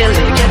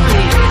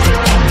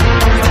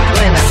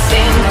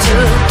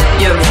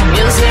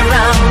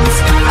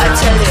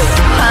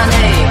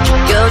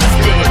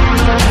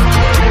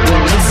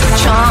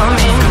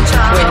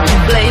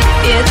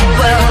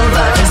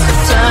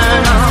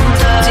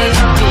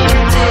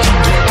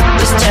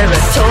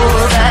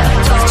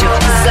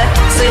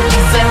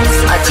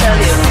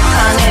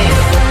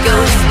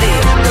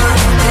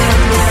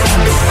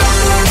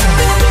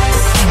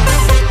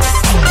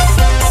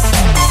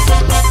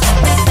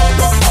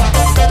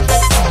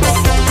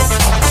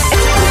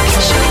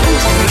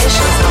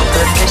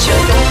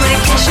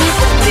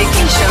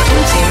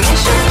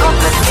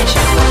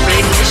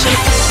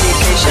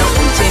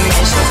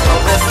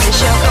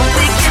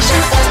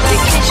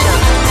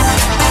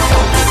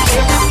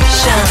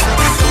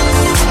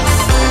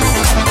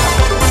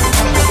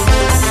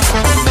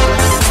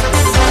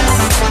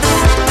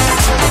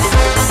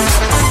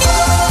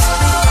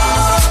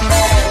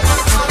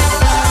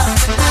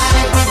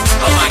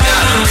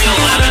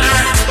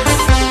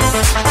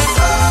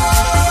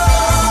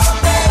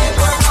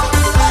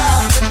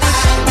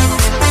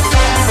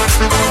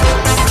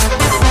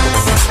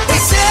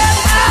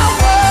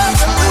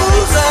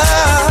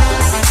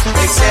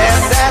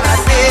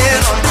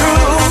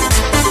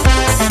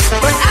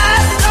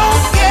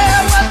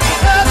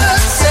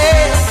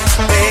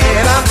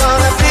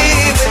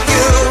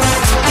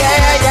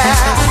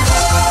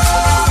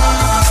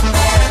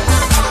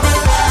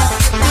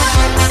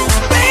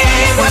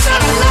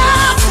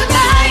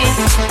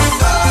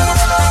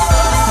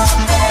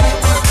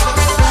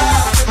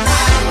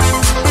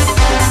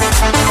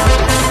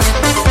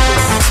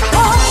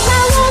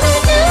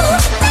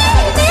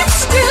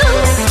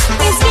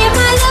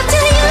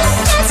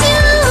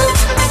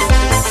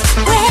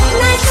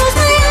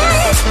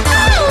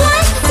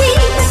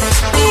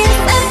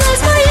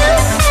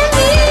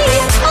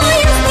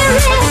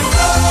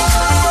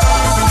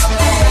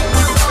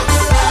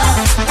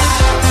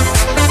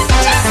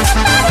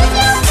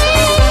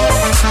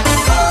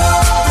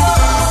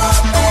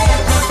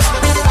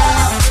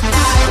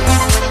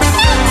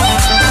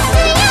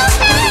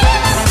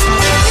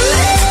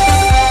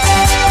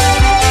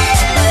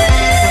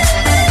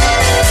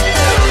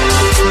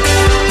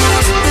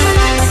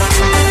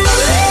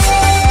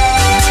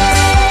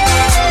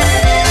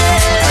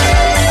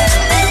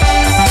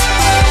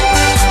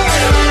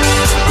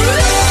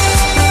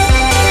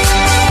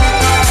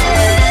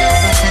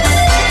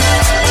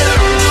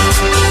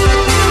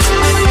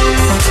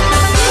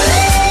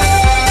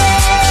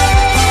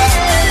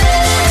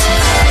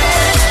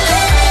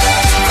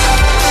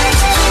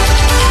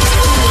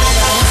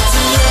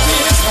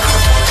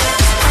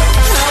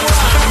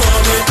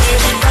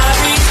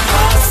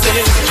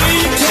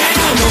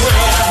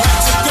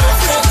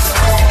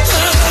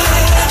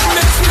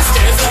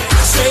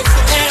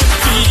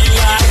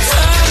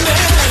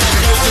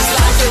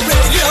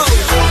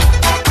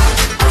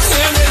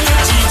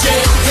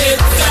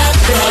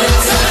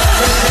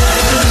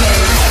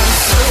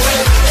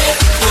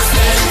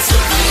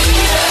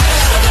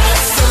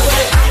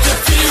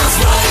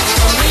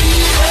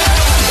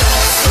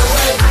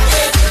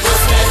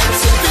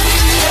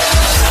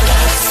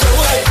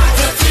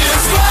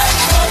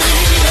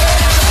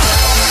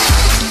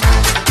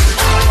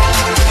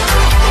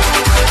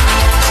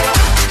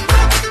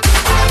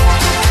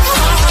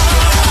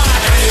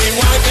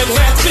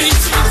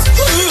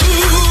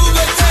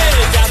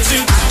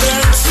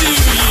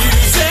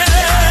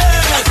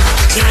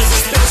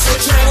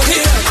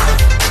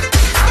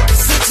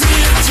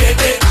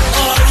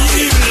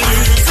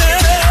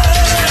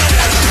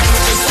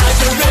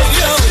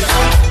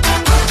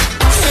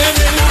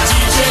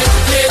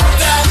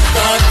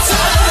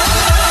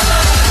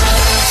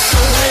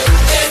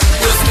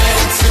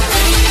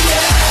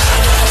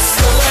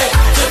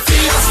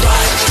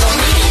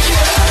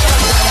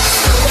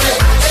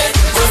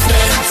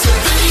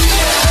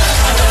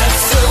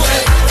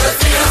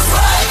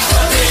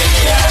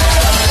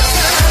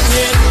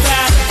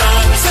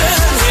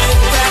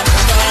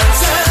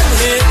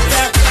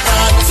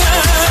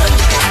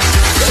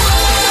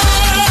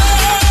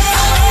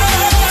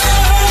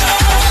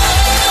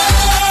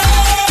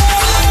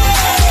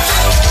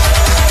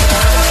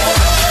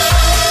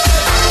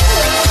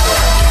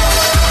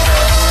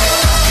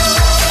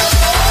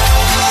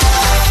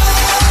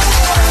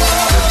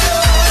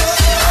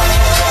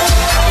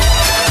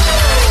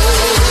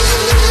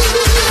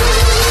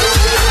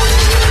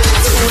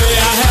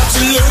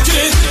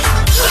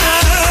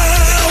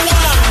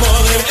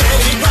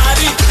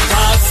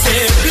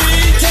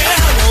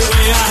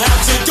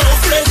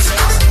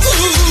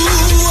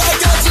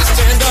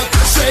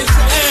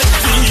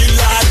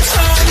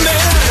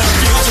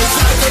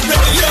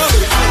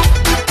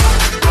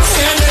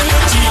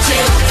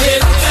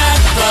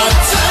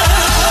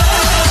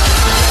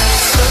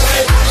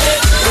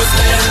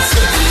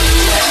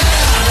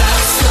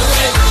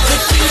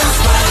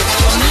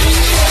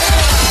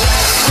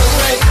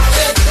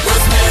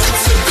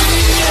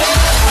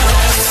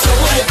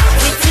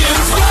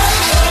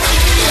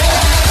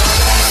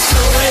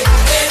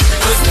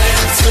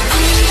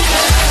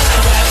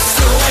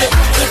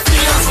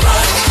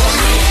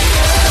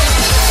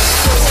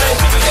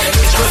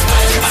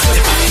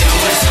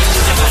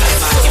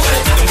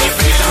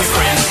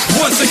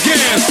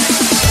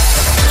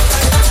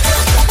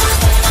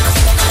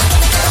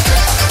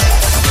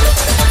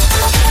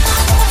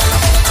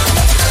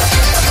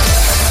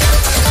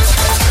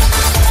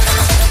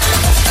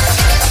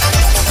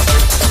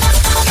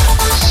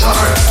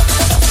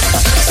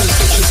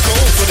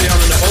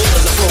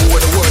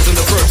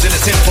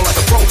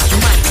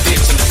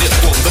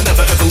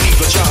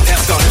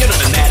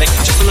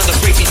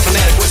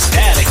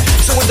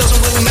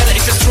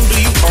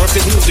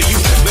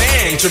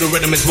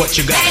rhythm is what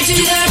you got. Bang to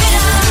the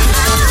rhythm.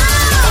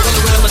 I want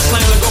the rhythm of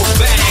slam and go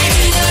bang.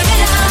 Bang to the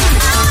rhythm.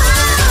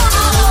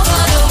 All over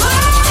the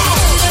world. Bang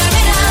to the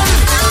rhythm.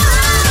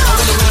 I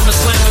want the rhythm of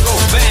slam and go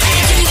bang.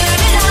 Bang to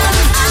the rhythm.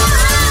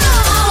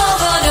 All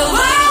over the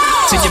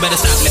world. So you better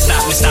stop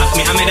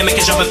me. I'm here to make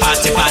a jump and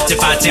party. I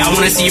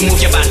wanna see you move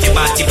your body.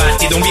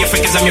 Don't be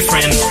afraid 'cause I'm your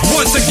friend.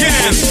 Once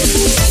again.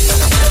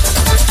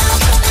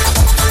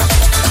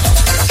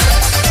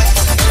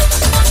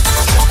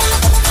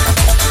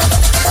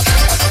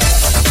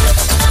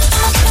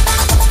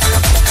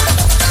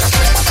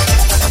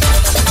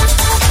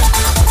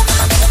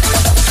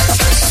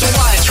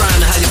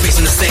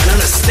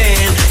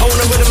 Understand, I want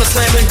a rhythm of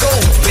slam and go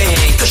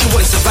bang. 'Cause you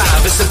wouldn't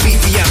survive, it's a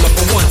BPM up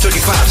on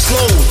 135.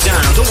 Slow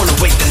down, don't wanna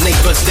wake the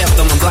neighbors. Deaf,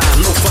 dumb and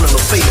blind, no fun and no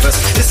favors.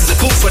 This is a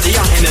food for the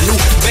young and the new.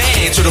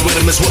 Bang to the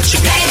rhythm is what you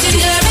got. Bang to the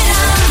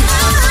rhythm.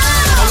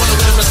 I want a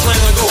rhythm of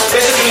slam and go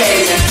bang.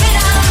 Bang to the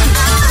rhythm.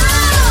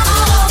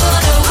 All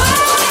over the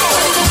world.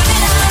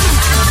 Bang to the rhythm.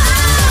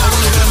 I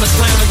want a rhythm of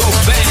slam and go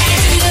bang.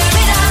 Bang to the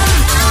rhythm.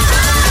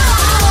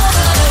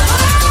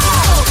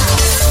 All over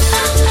the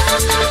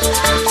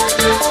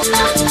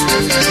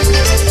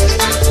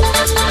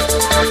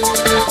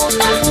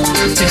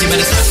Since you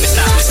better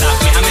stop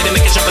me. I'm here to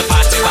make a jump and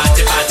party.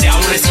 I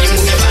wanna see you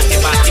move your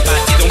body.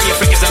 Don't be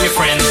afraid 'cause I'm your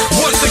friend.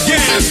 Once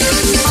again.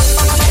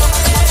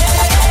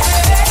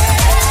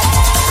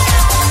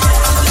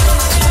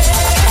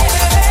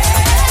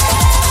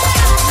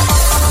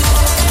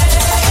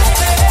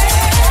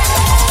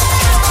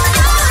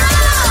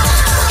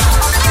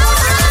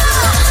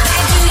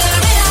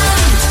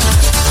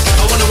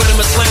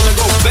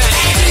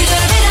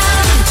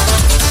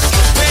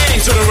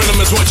 To the rhythm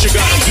is what you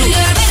gotta do.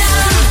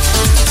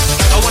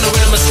 I want a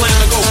rhythm of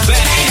slam and go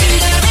bang.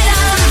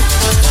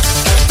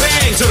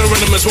 Bang to the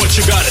rhythm is what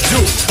you gotta do.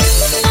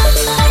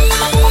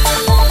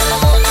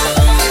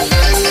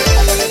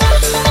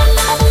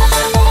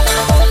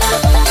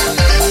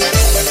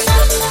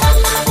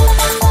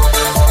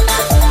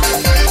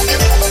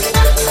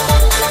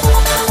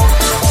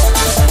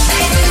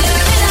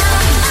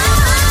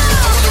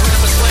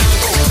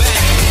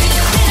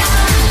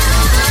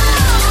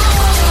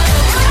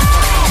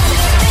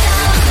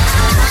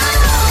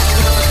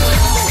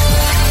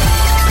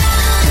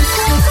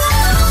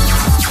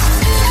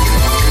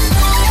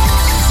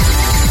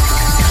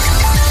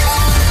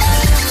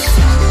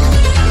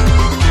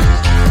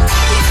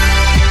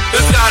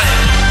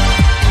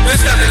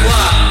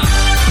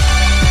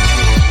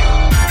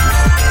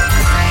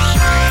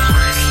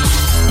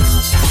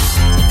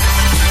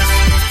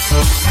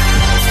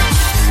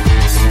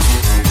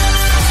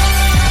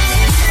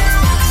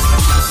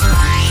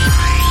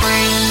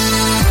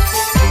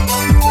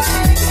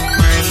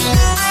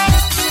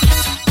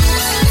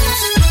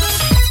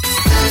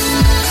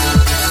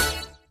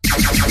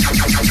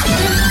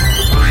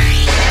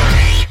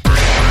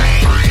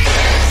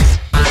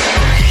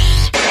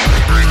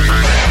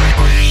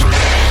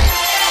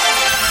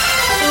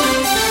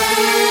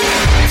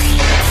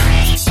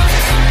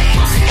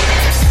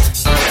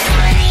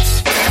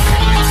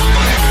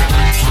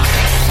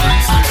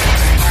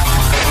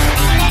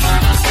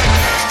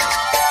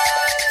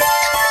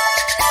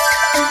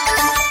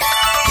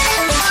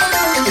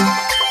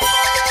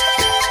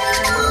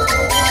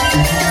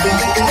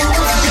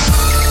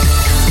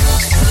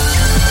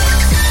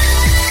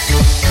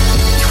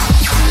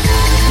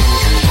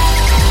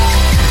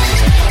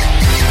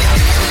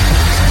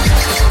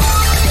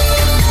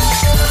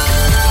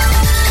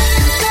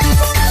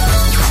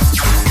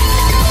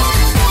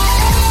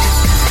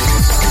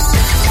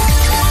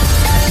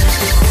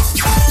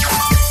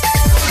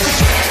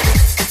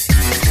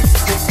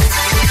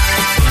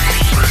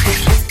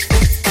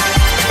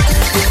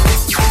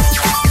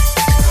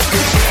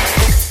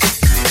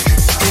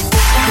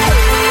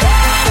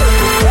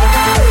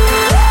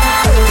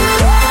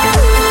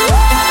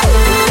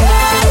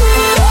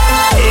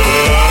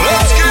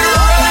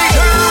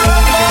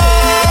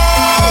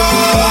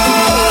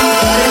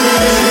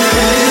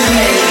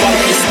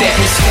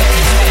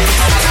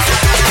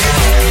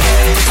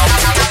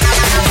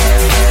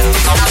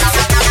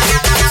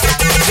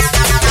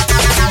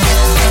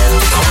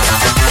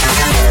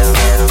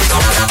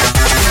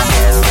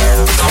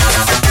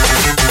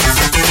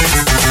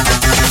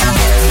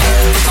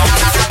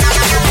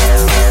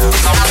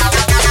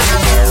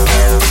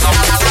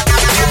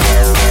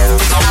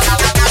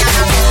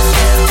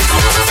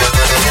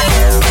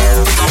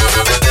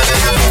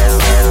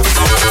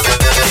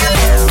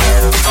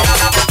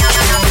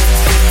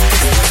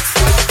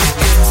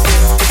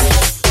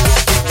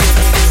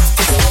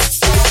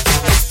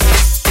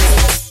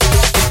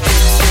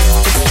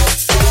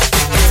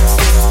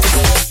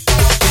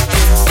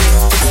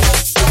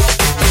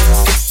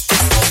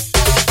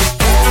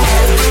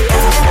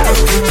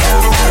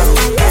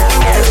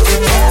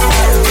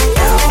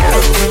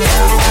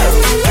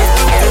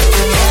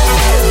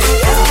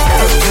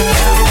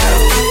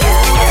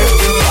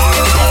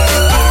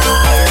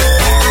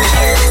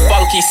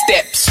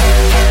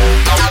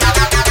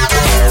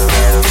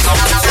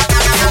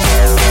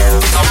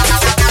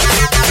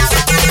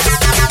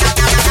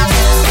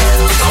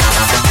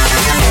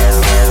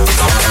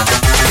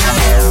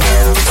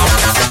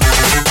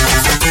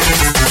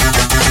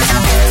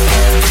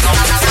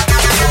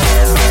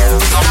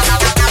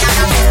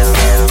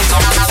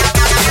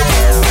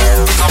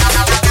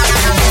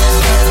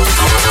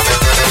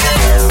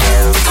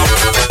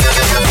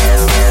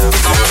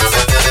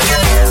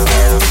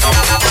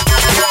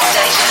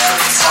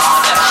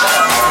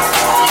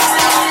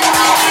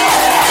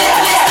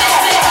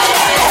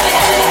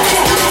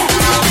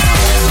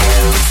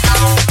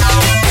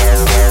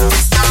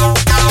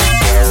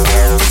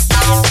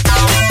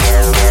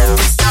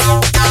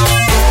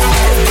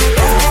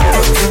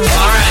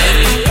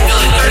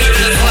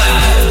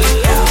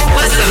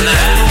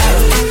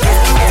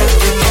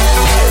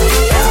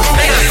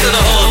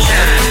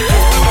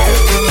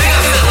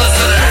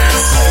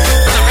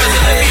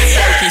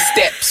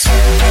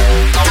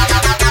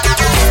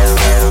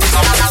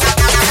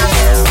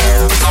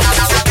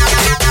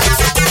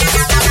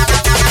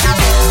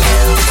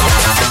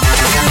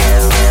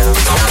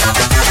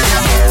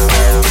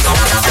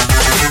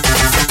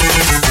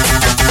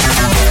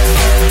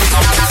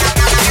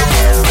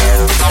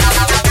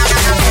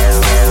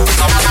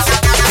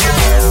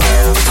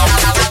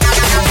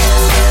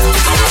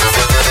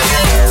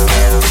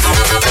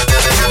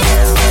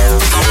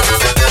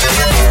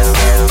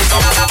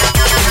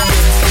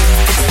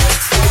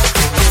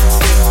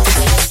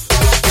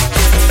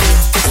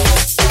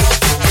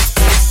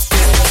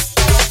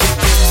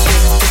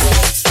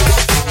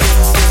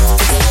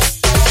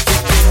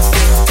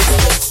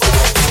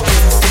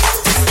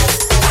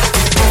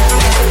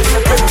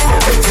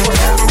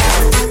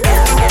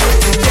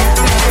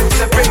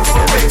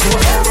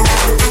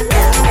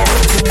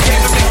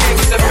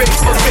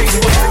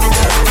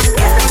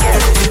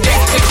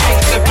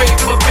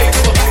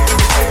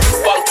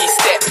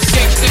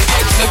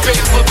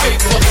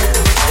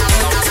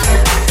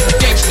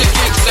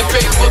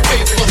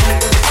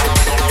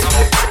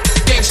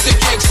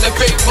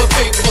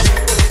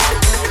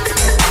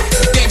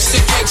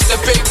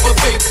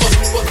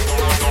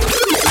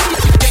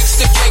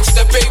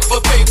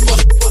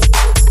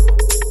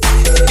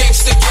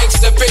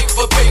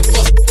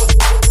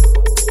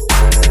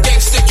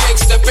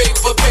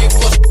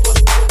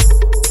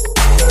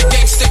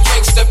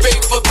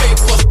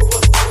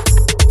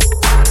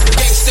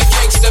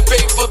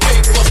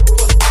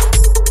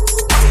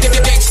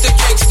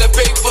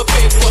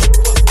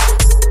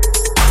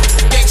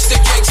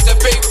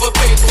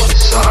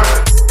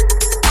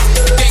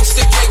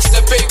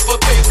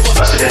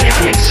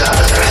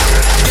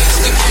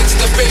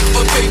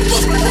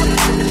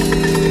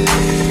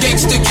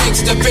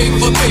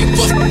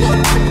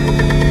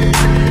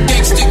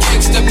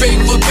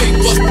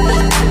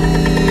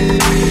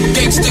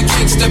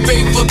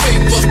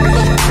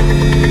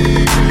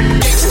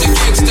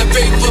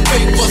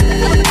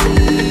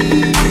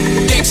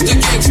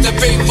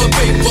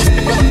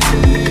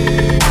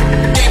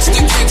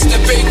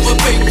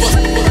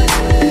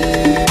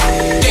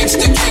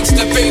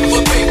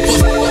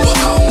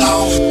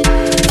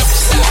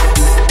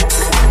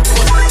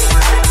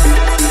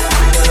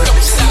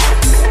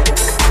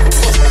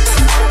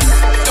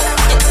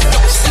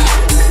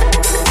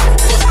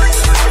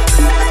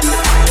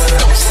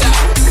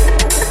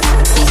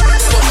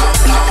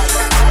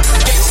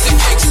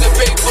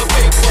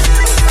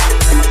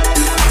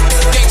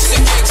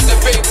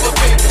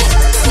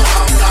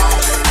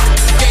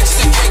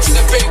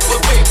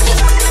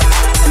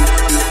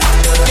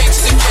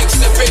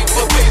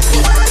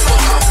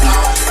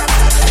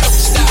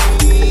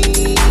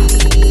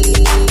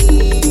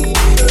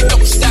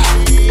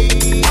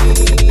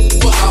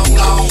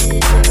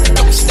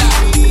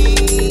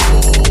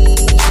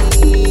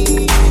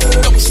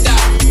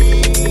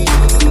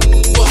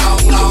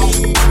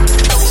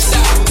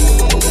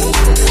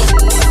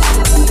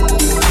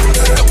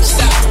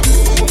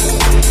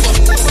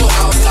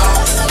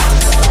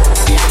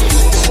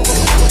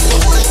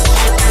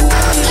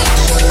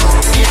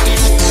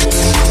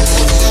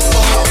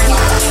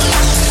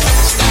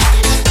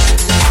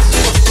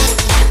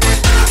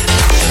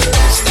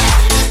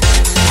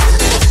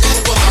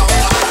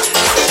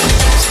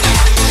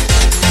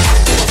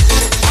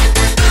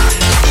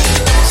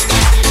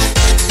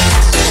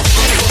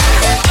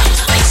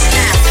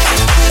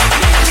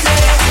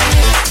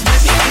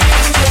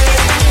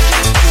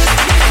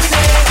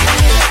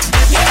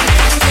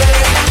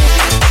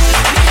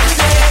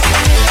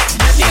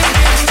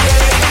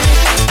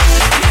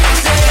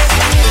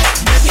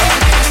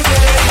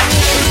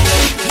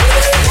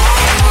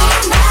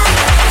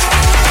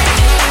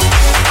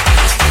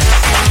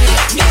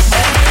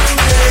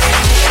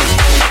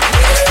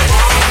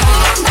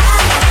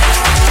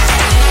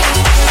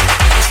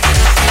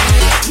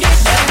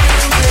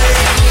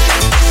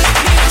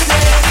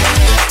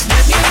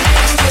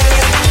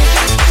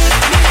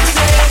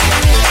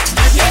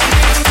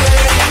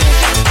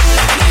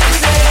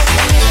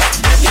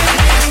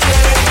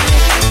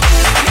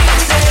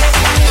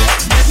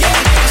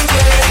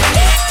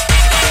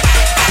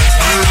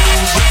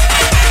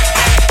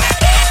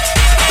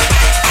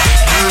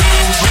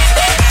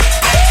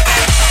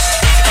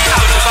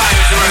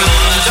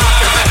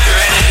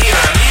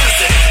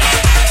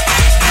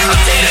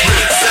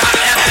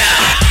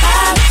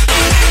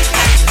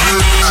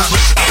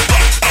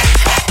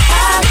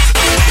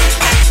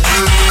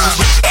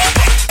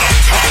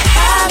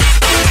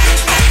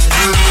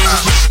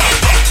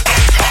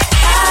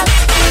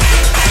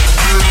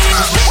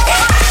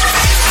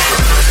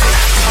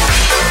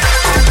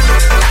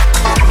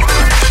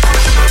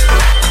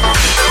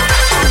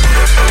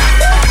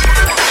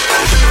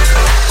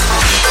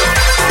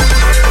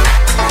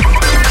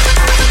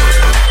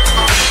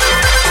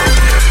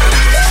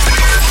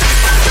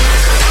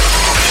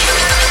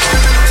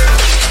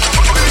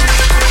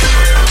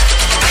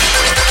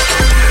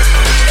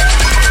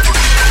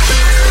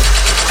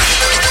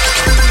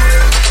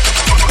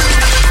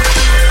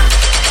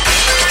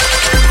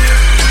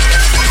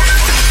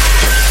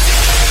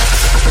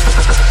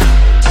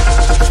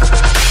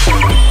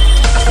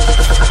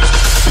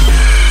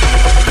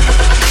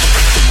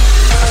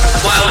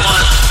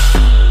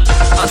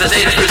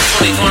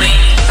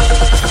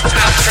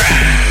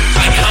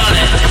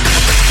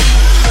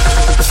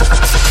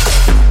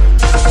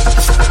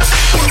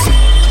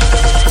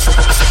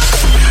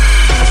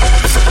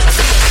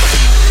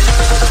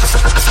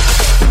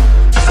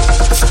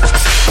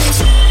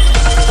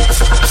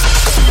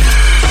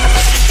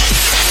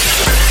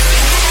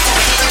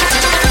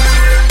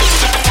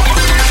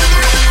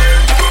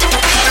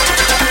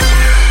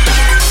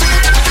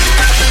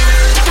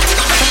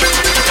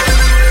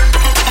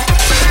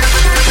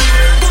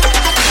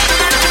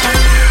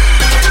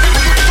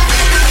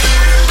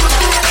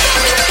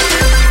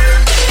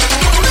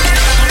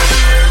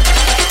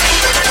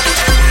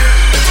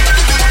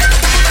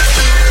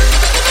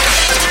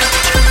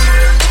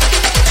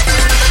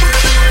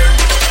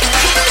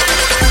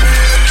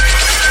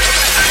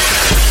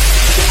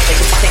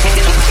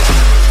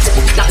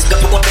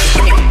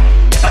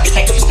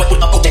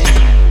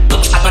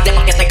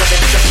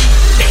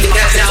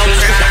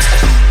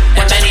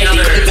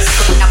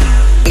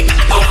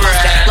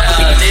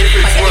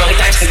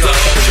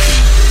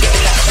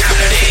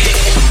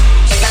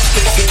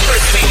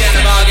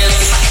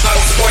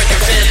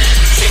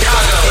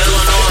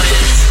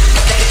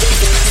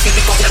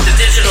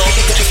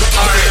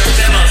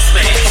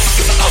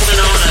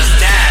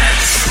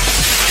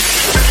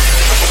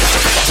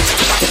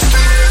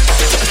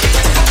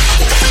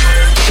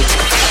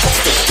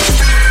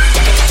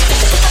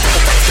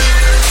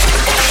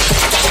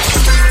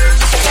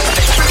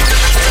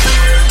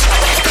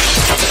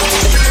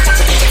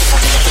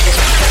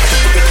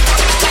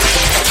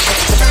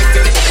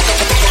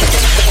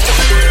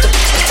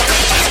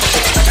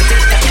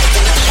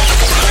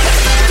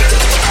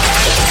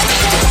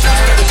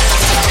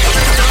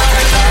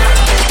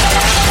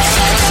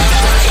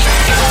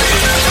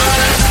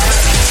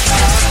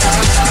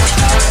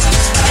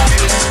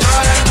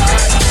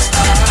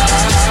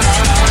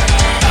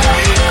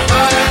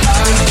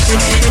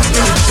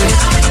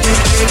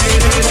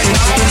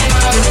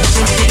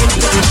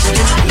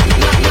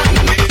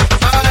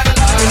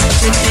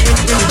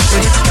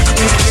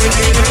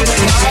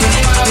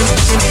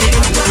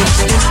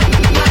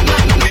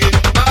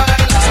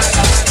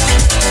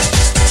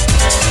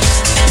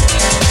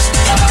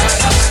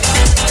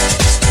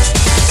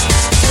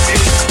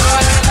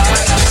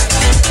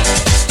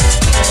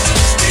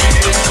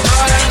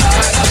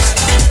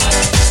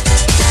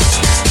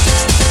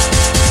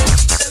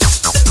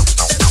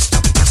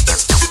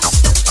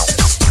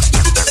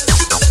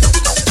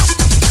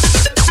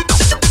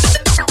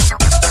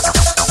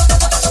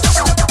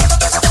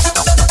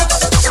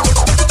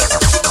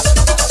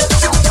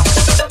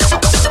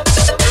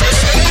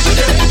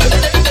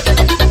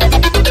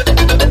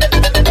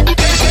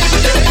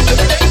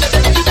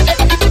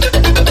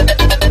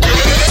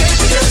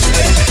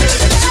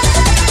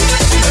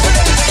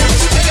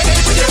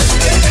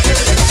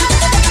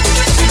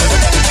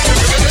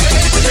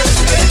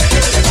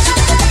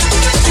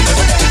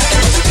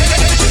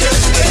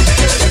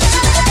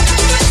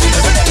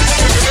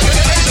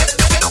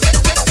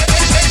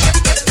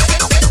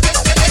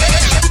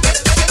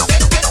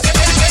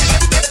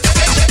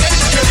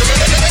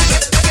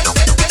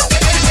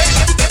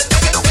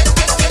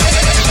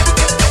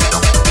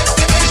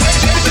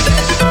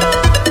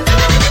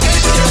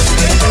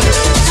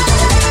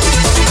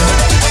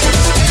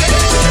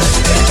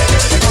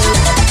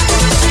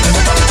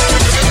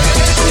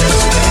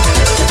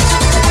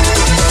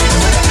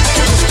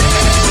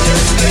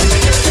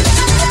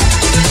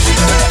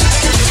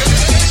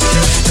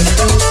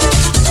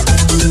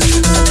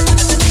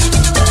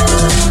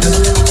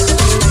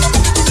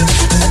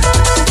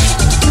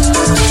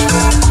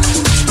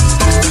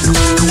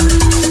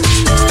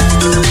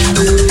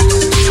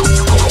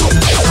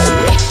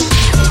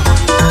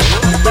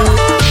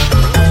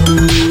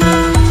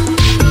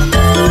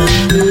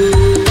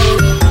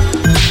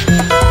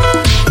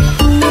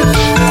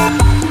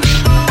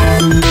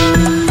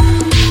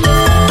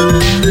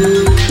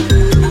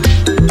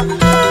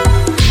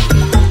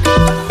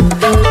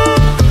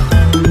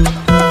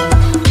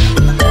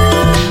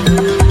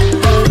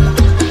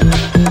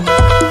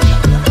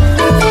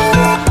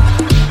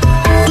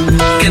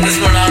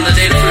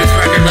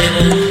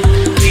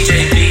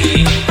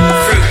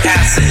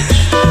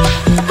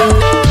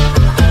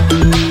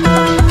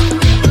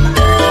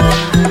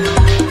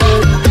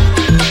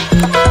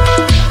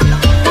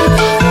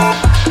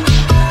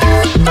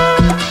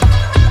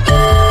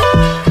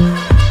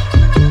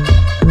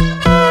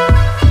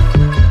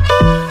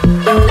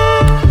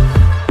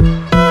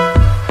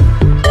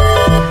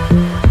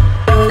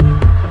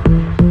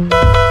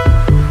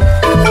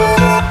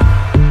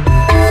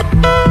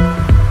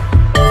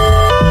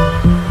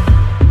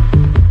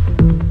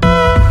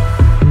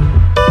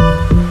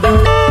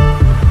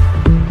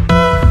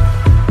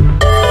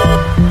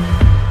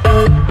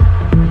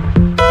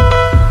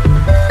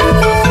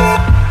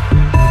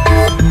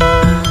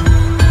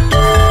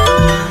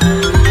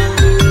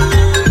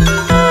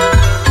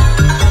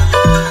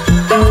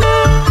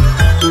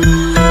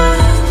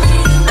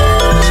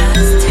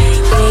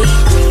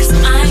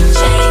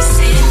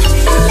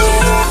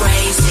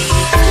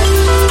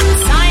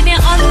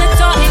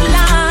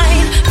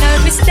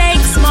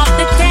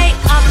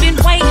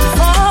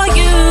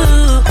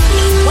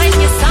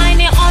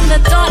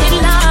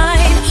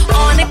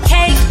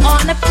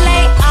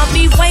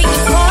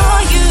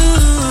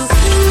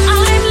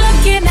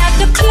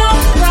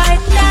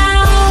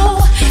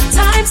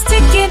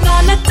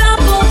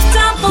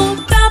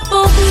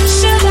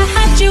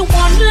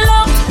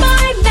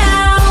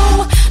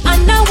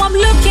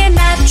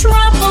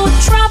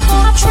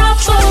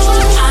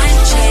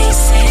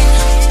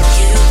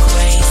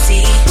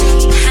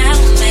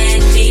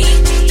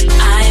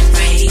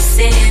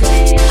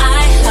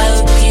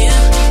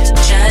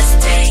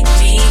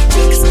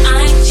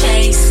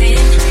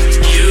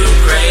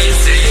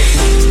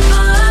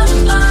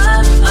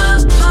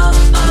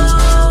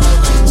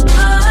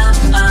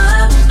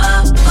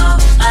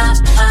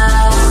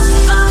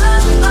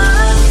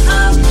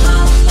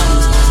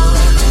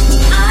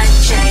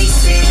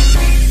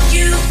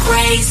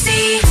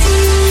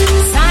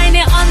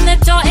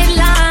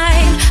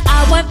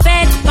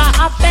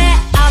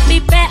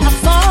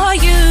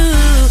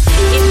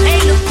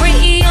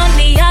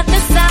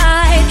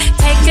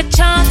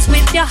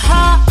 of your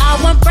heart, I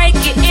won't break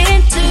it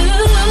in two.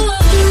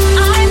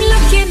 I'm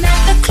looking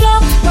at the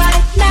clock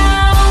right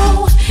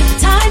now.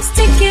 Time's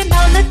ticking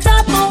on the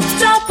double,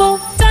 double,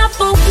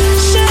 double.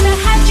 Should've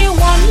had you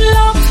on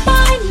lock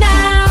by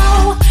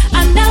now.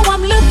 And now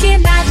I'm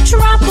looking at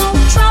trouble,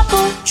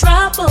 trouble,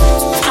 trouble.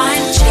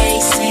 I'm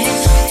chasing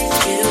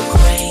you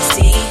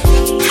crazy.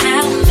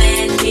 How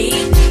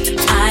many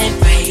I'm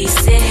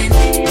racing?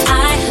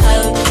 I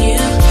hope you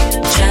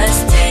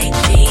just take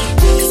me,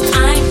 'cause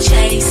I'm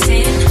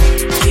chasing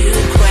you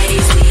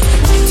crazy.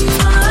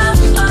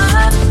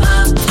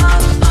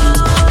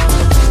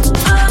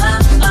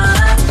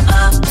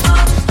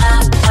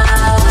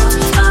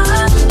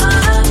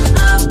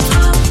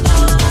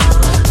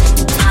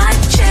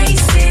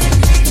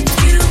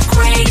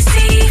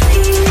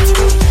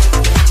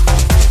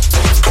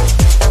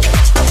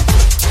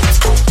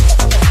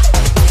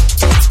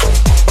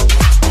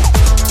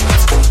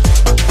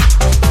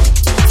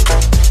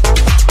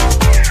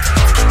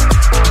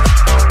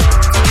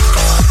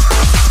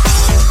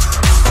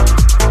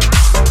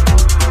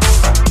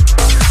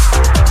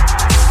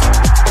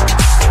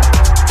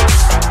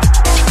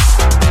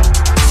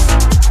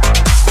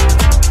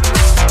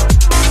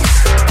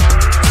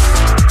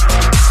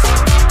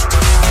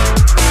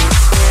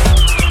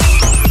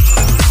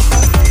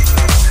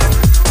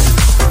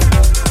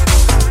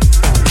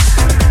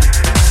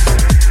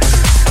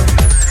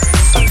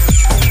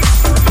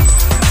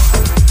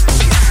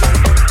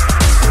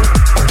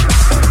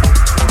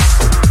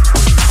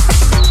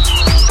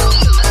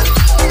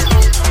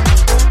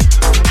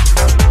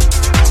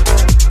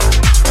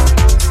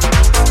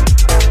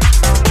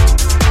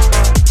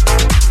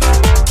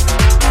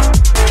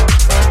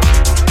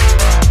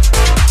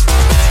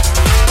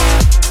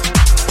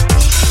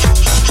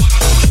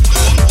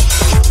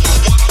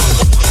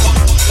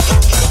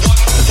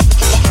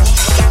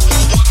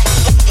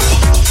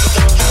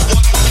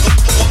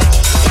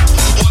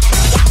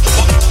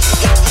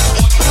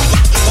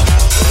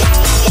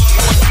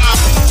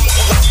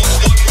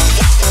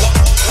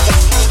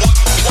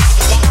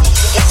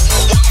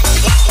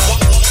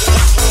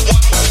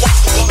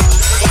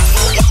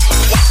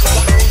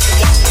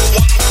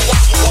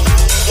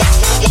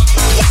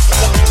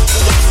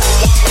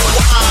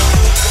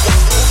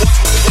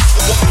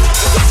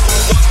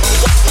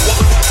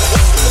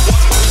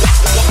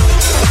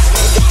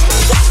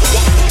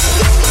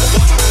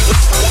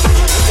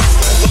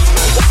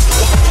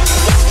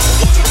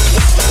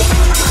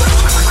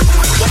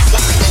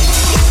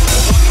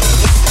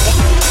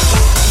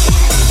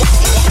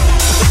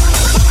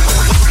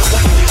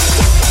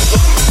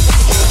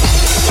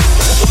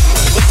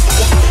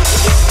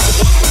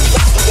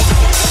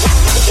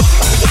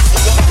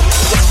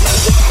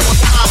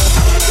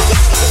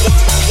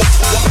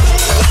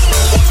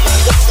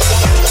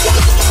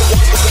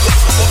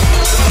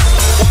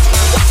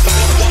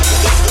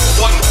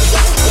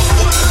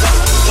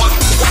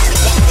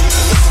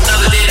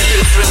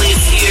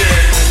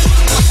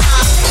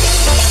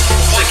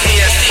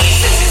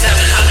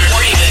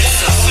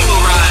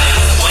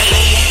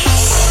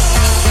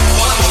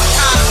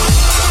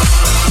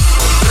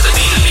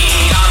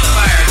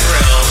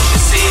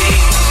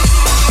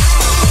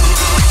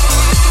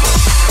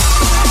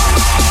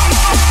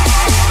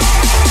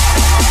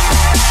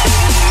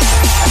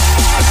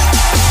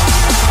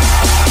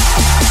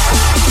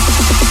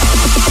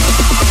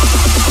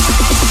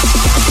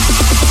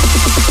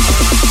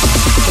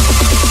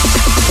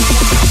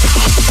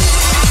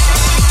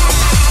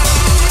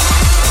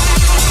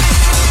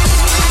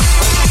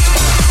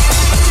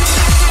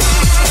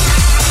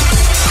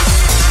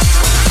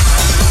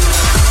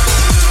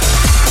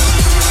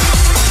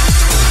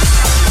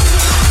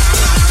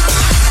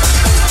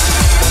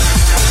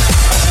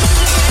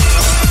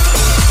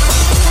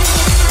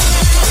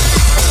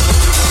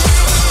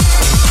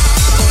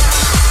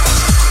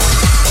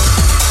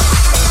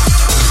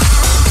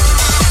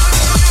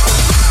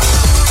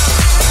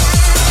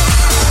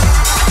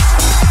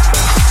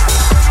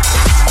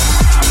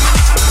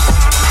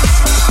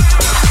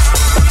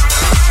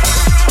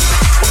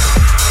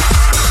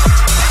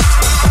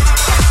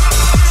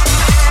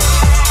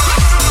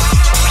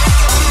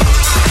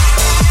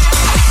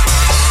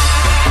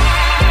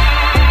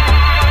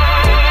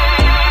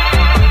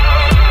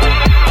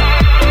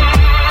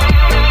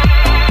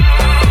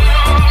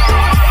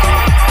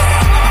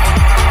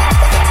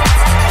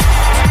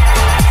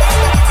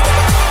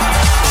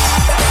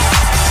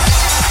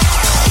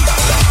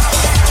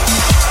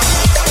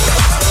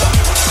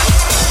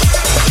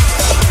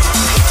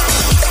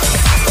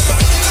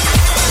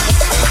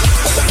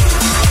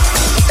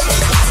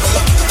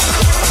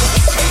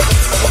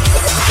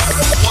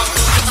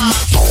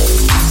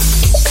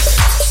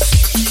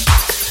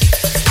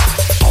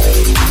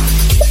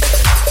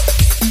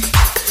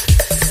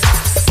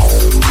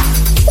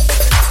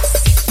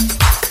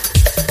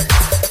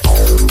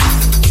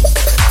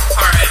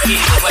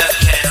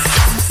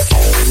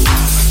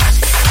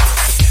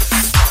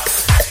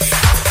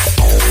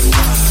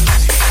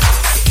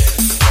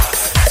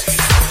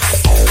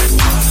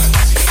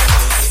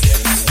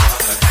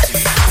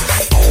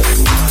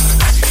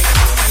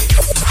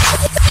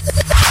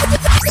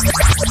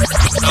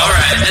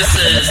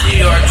 is New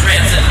York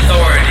Transit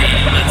Authority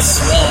with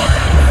Swarm.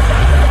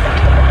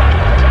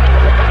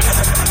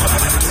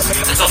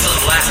 It's also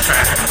the last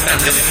track that I'm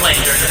going to be playing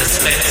during this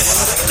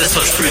mix. This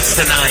was Fruits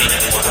Tonight.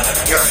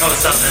 Your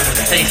host up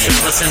and thanks for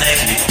listening.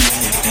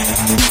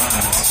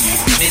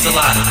 It means a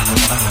lot.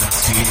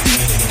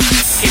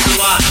 Keep it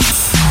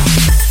locked.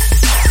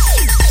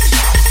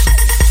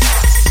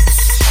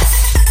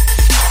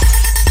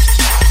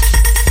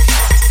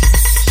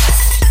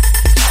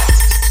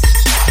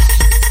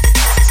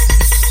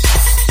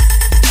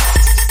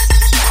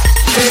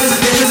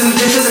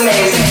 This is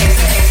amazing.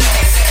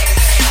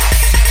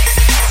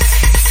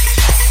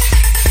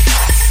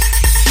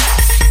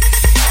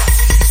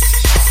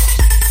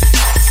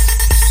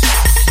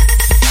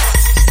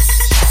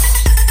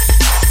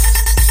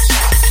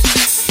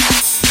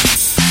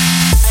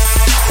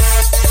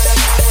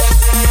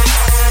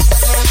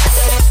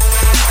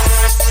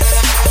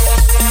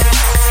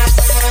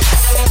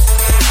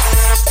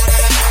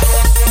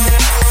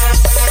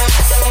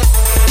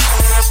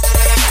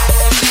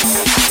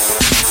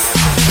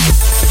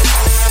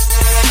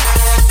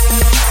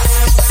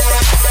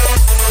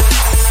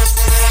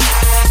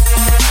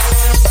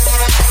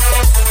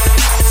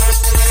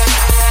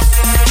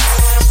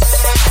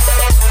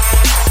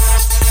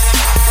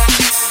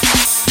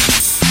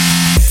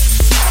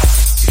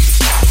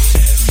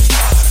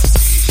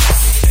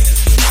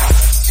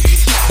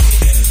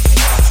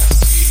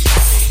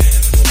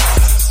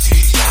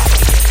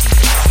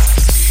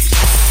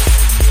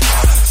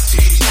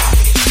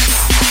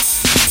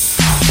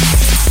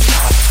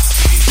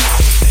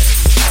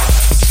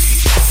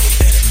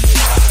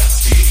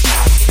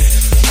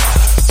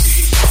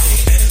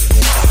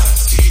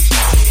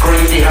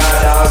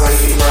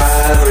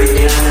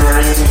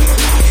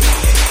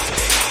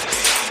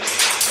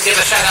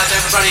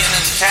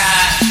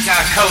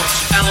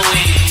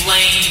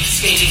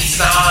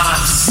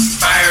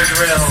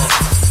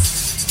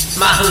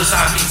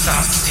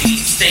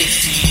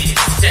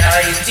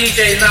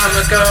 DJ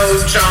Namako,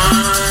 John,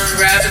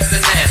 Rabbit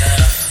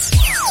Banana,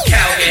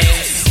 Cow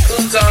Games,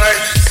 Kuzar,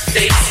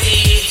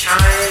 Stacy,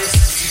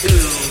 Times 2.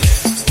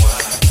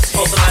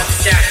 Also, Michael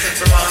Jackson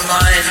from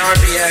Online,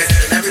 RBX,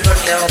 and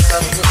everybody else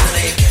that was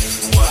listening.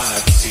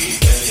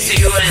 See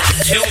you in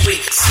 2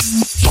 weeks.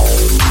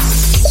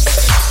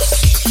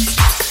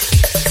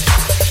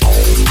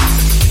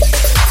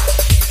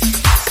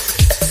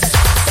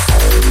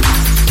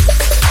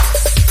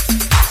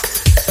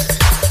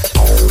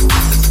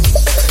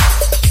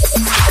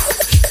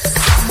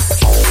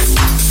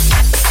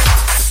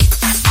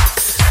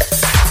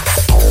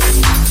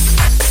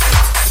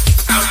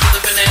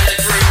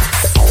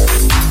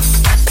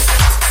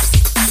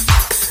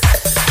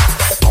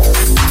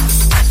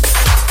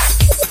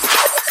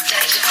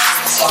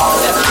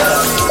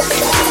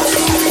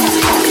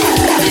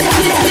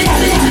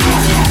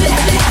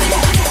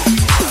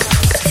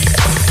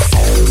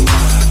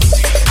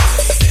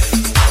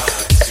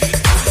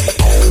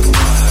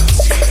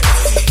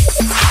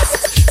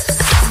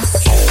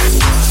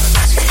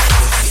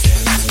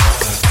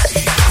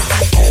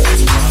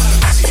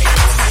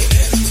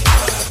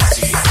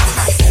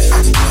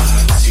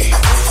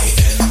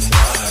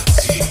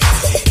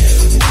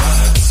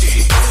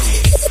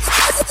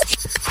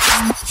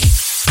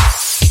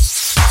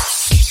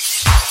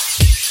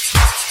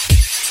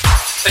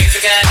 Thanks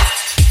again.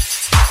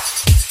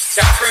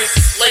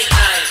 Datafruits Late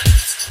Night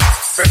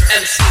from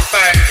MC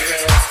Fire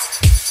Drill.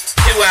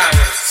 2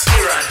 hours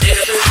here on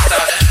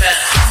Datafruits.fm.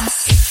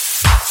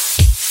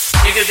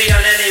 You can be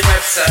on any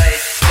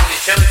website, but you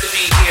chose to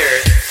be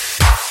here.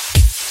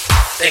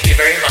 Thank you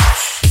very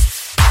much.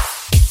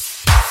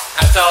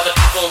 Out to all the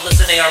people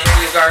listening on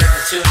Radio Garden,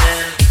 tune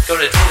in. Go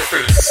to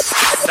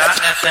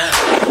Datafruits.fm.